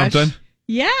that something?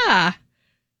 Yeah.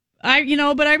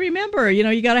 But I remember,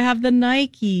 you got to have the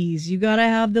Nikes, you got to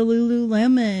have the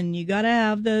Lululemon, you got to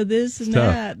have the this and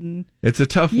that, and it's a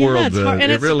tough world.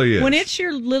 It really is. When it's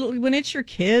your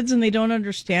kids and they don't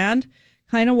understand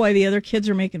kind of why the other kids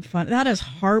are making fun. That is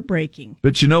heartbreaking.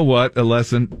 But you know what? A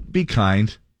lesson: be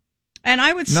kind. And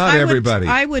I would everybody.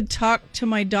 I would talk to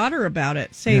my daughter about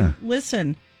it. Say,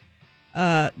 listen,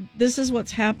 this is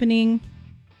what's happening.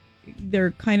 They're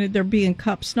being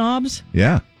cup snobs.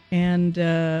 Yeah. And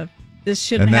this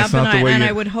shouldn't happen. And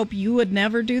I would hope you would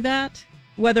never do that.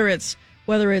 Whether it's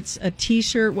a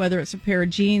T-shirt, whether it's a pair of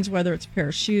jeans, whether it's a pair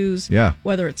of shoes,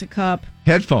 whether it's a cup,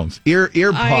 headphones,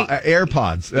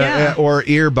 AirPods, or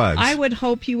earbuds. I would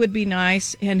hope you would be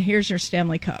nice. And here's your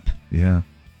Stanley Cup. Yeah.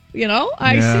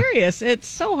 I'm serious. It's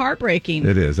so heartbreaking.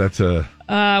 It is. That's a.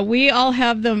 We all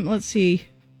have them. Let's see.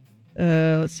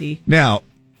 Now,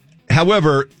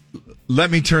 however,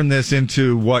 let me turn this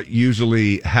into what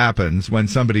usually happens when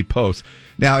somebody posts.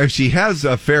 Now, if she has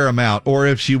a fair amount, or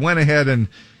if she went ahead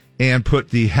and put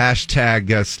the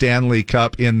hashtag Stanley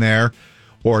Cup in there,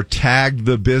 or tagged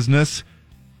the business,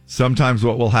 sometimes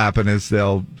what will happen is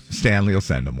Stanley will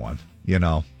send them one.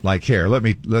 Like, here,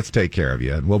 let's take care of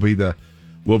you, and we'll be the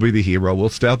hero. We'll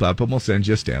step up and we'll send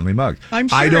you a Stanley mug.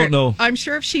 I don't know. I'm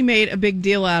sure if she made a big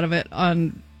deal out of it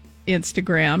on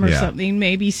Instagram or something,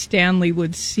 maybe Stanley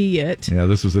would see it. Yeah,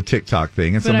 this was a TikTok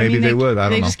thing, and so maybe they would. I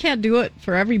don't know. They just can't do it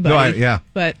for everybody. No,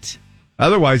 but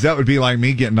otherwise, that would be like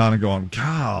me getting on and going,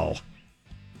 "Cow,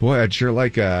 boy, I'd sure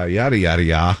like a yada yada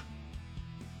yada."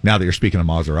 Now that you're speaking of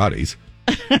Maseratis,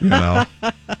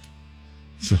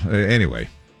 So anyway,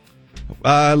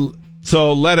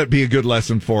 so let it be a good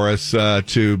lesson for us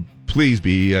to please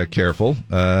be careful.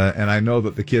 And I know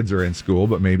that the kids are in school,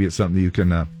 but maybe it's something you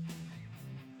can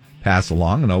pass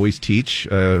along and always teach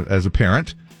as a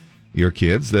parent your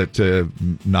kids that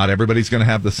not everybody's going to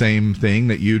have the same thing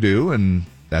that you do, and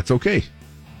that's okay.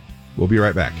 We'll be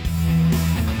right back.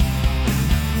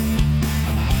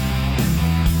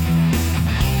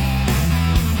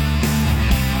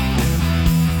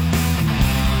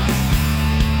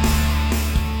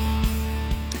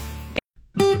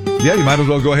 Yeah, you might as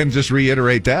well go ahead and just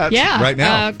reiterate that right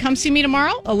now. Come see me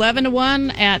tomorrow, 11 to 1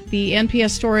 at the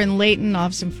NPS store in Layton. I'll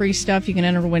have some free stuff. You can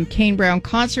enter to win Kane Brown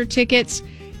concert tickets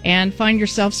and find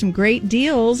yourself some great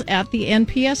deals at the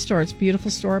NPS store. It's a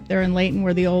beautiful store up there in Layton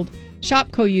where the old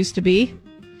Shopco used to be.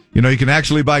 You know, you can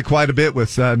actually buy quite a bit with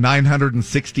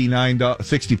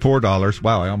 $964.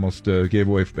 Wow, I almost gave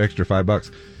away extra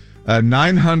 $5.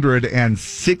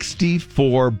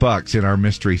 $964 in our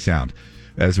mystery sound.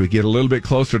 As we get a little bit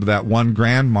closer to that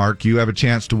 $1,000 mark, you have a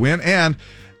chance to win, and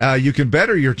you can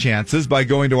better your chances by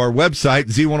going to our website,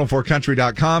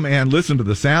 z104country.com, and listen to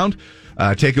the sound.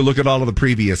 Take a look at all of the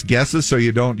previous guesses so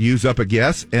you don't use up a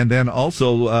guess, and then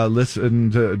also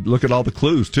look at all the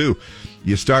clues, too.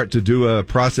 You start to do a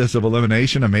process of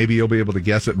elimination, and maybe you'll be able to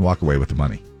guess it and walk away with the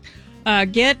money.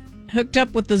 Get hooked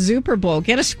up with the Super Bowl.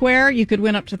 Get a square. You could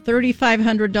win up to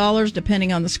 $3,500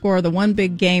 depending on the score of the one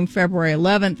big game February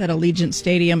 11th at Allegiant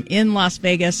Stadium in Las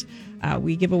Vegas.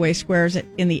 We give away squares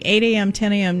in the 8 a.m.,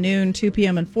 10 a.m., noon, 2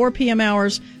 p.m., and 4 p.m.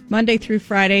 hours, Monday through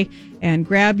Friday. And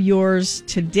grab yours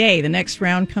today. The next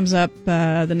round comes up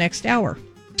the next hour.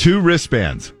 2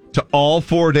 wristbands to all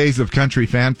 4 days of Country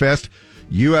Fan Fest.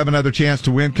 You have another chance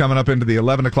to win coming up into the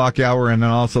 11 o'clock hour and then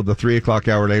also the 3 o'clock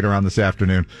hour later on this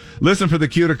afternoon. Listen for the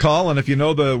cue to call, and if you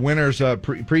know the winner's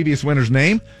previous winner's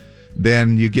name,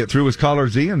 then you get through as caller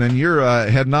Z, and then you're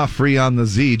heading off free on the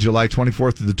Z July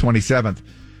 24th to the 27th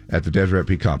at the Deseret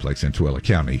Peak Complex in Tooele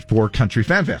County for Country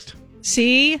Fan Fest.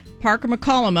 See Parker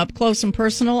McCollum up close and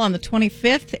personal on the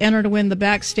 25th. Enter to win the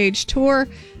backstage tour,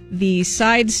 the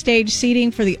side stage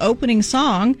seating for the opening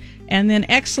song, and then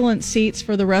excellent seats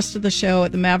for the rest of the show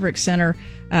at the Maverick Center.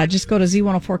 Just go to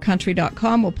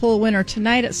z104country.com. We'll pull a winner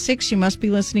tonight at 6. You must be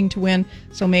listening to win,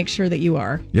 so make sure that you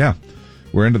are. Yeah,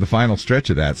 we're into the final stretch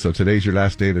of that, so today's your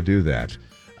last day to do that.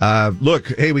 Look,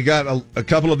 hey, we got a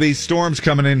couple of these storms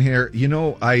coming in here. You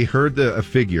know, I heard a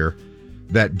figure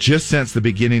that just since the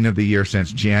beginning of the year,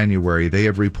 since January, they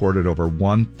have reported over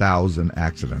 1,000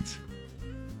 accidents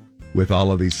with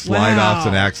all of these slide-offs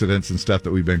and accidents and stuff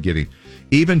that we've been getting.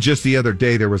 Even just the other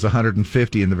day, there was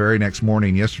 150, and the very next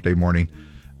morning, yesterday morning,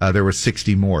 there were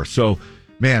 60 more. So,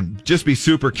 man, just be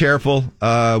super careful.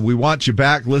 We want you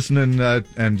back listening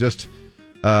and just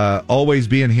always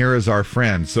being here as our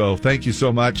friend. So thank you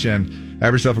so much, and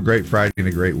have yourself a great Friday and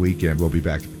a great weekend. We'll be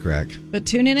back at the crack. But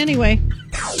tune in anyway.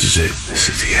 This is it. This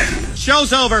is the end.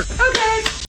 Show's over. Okay.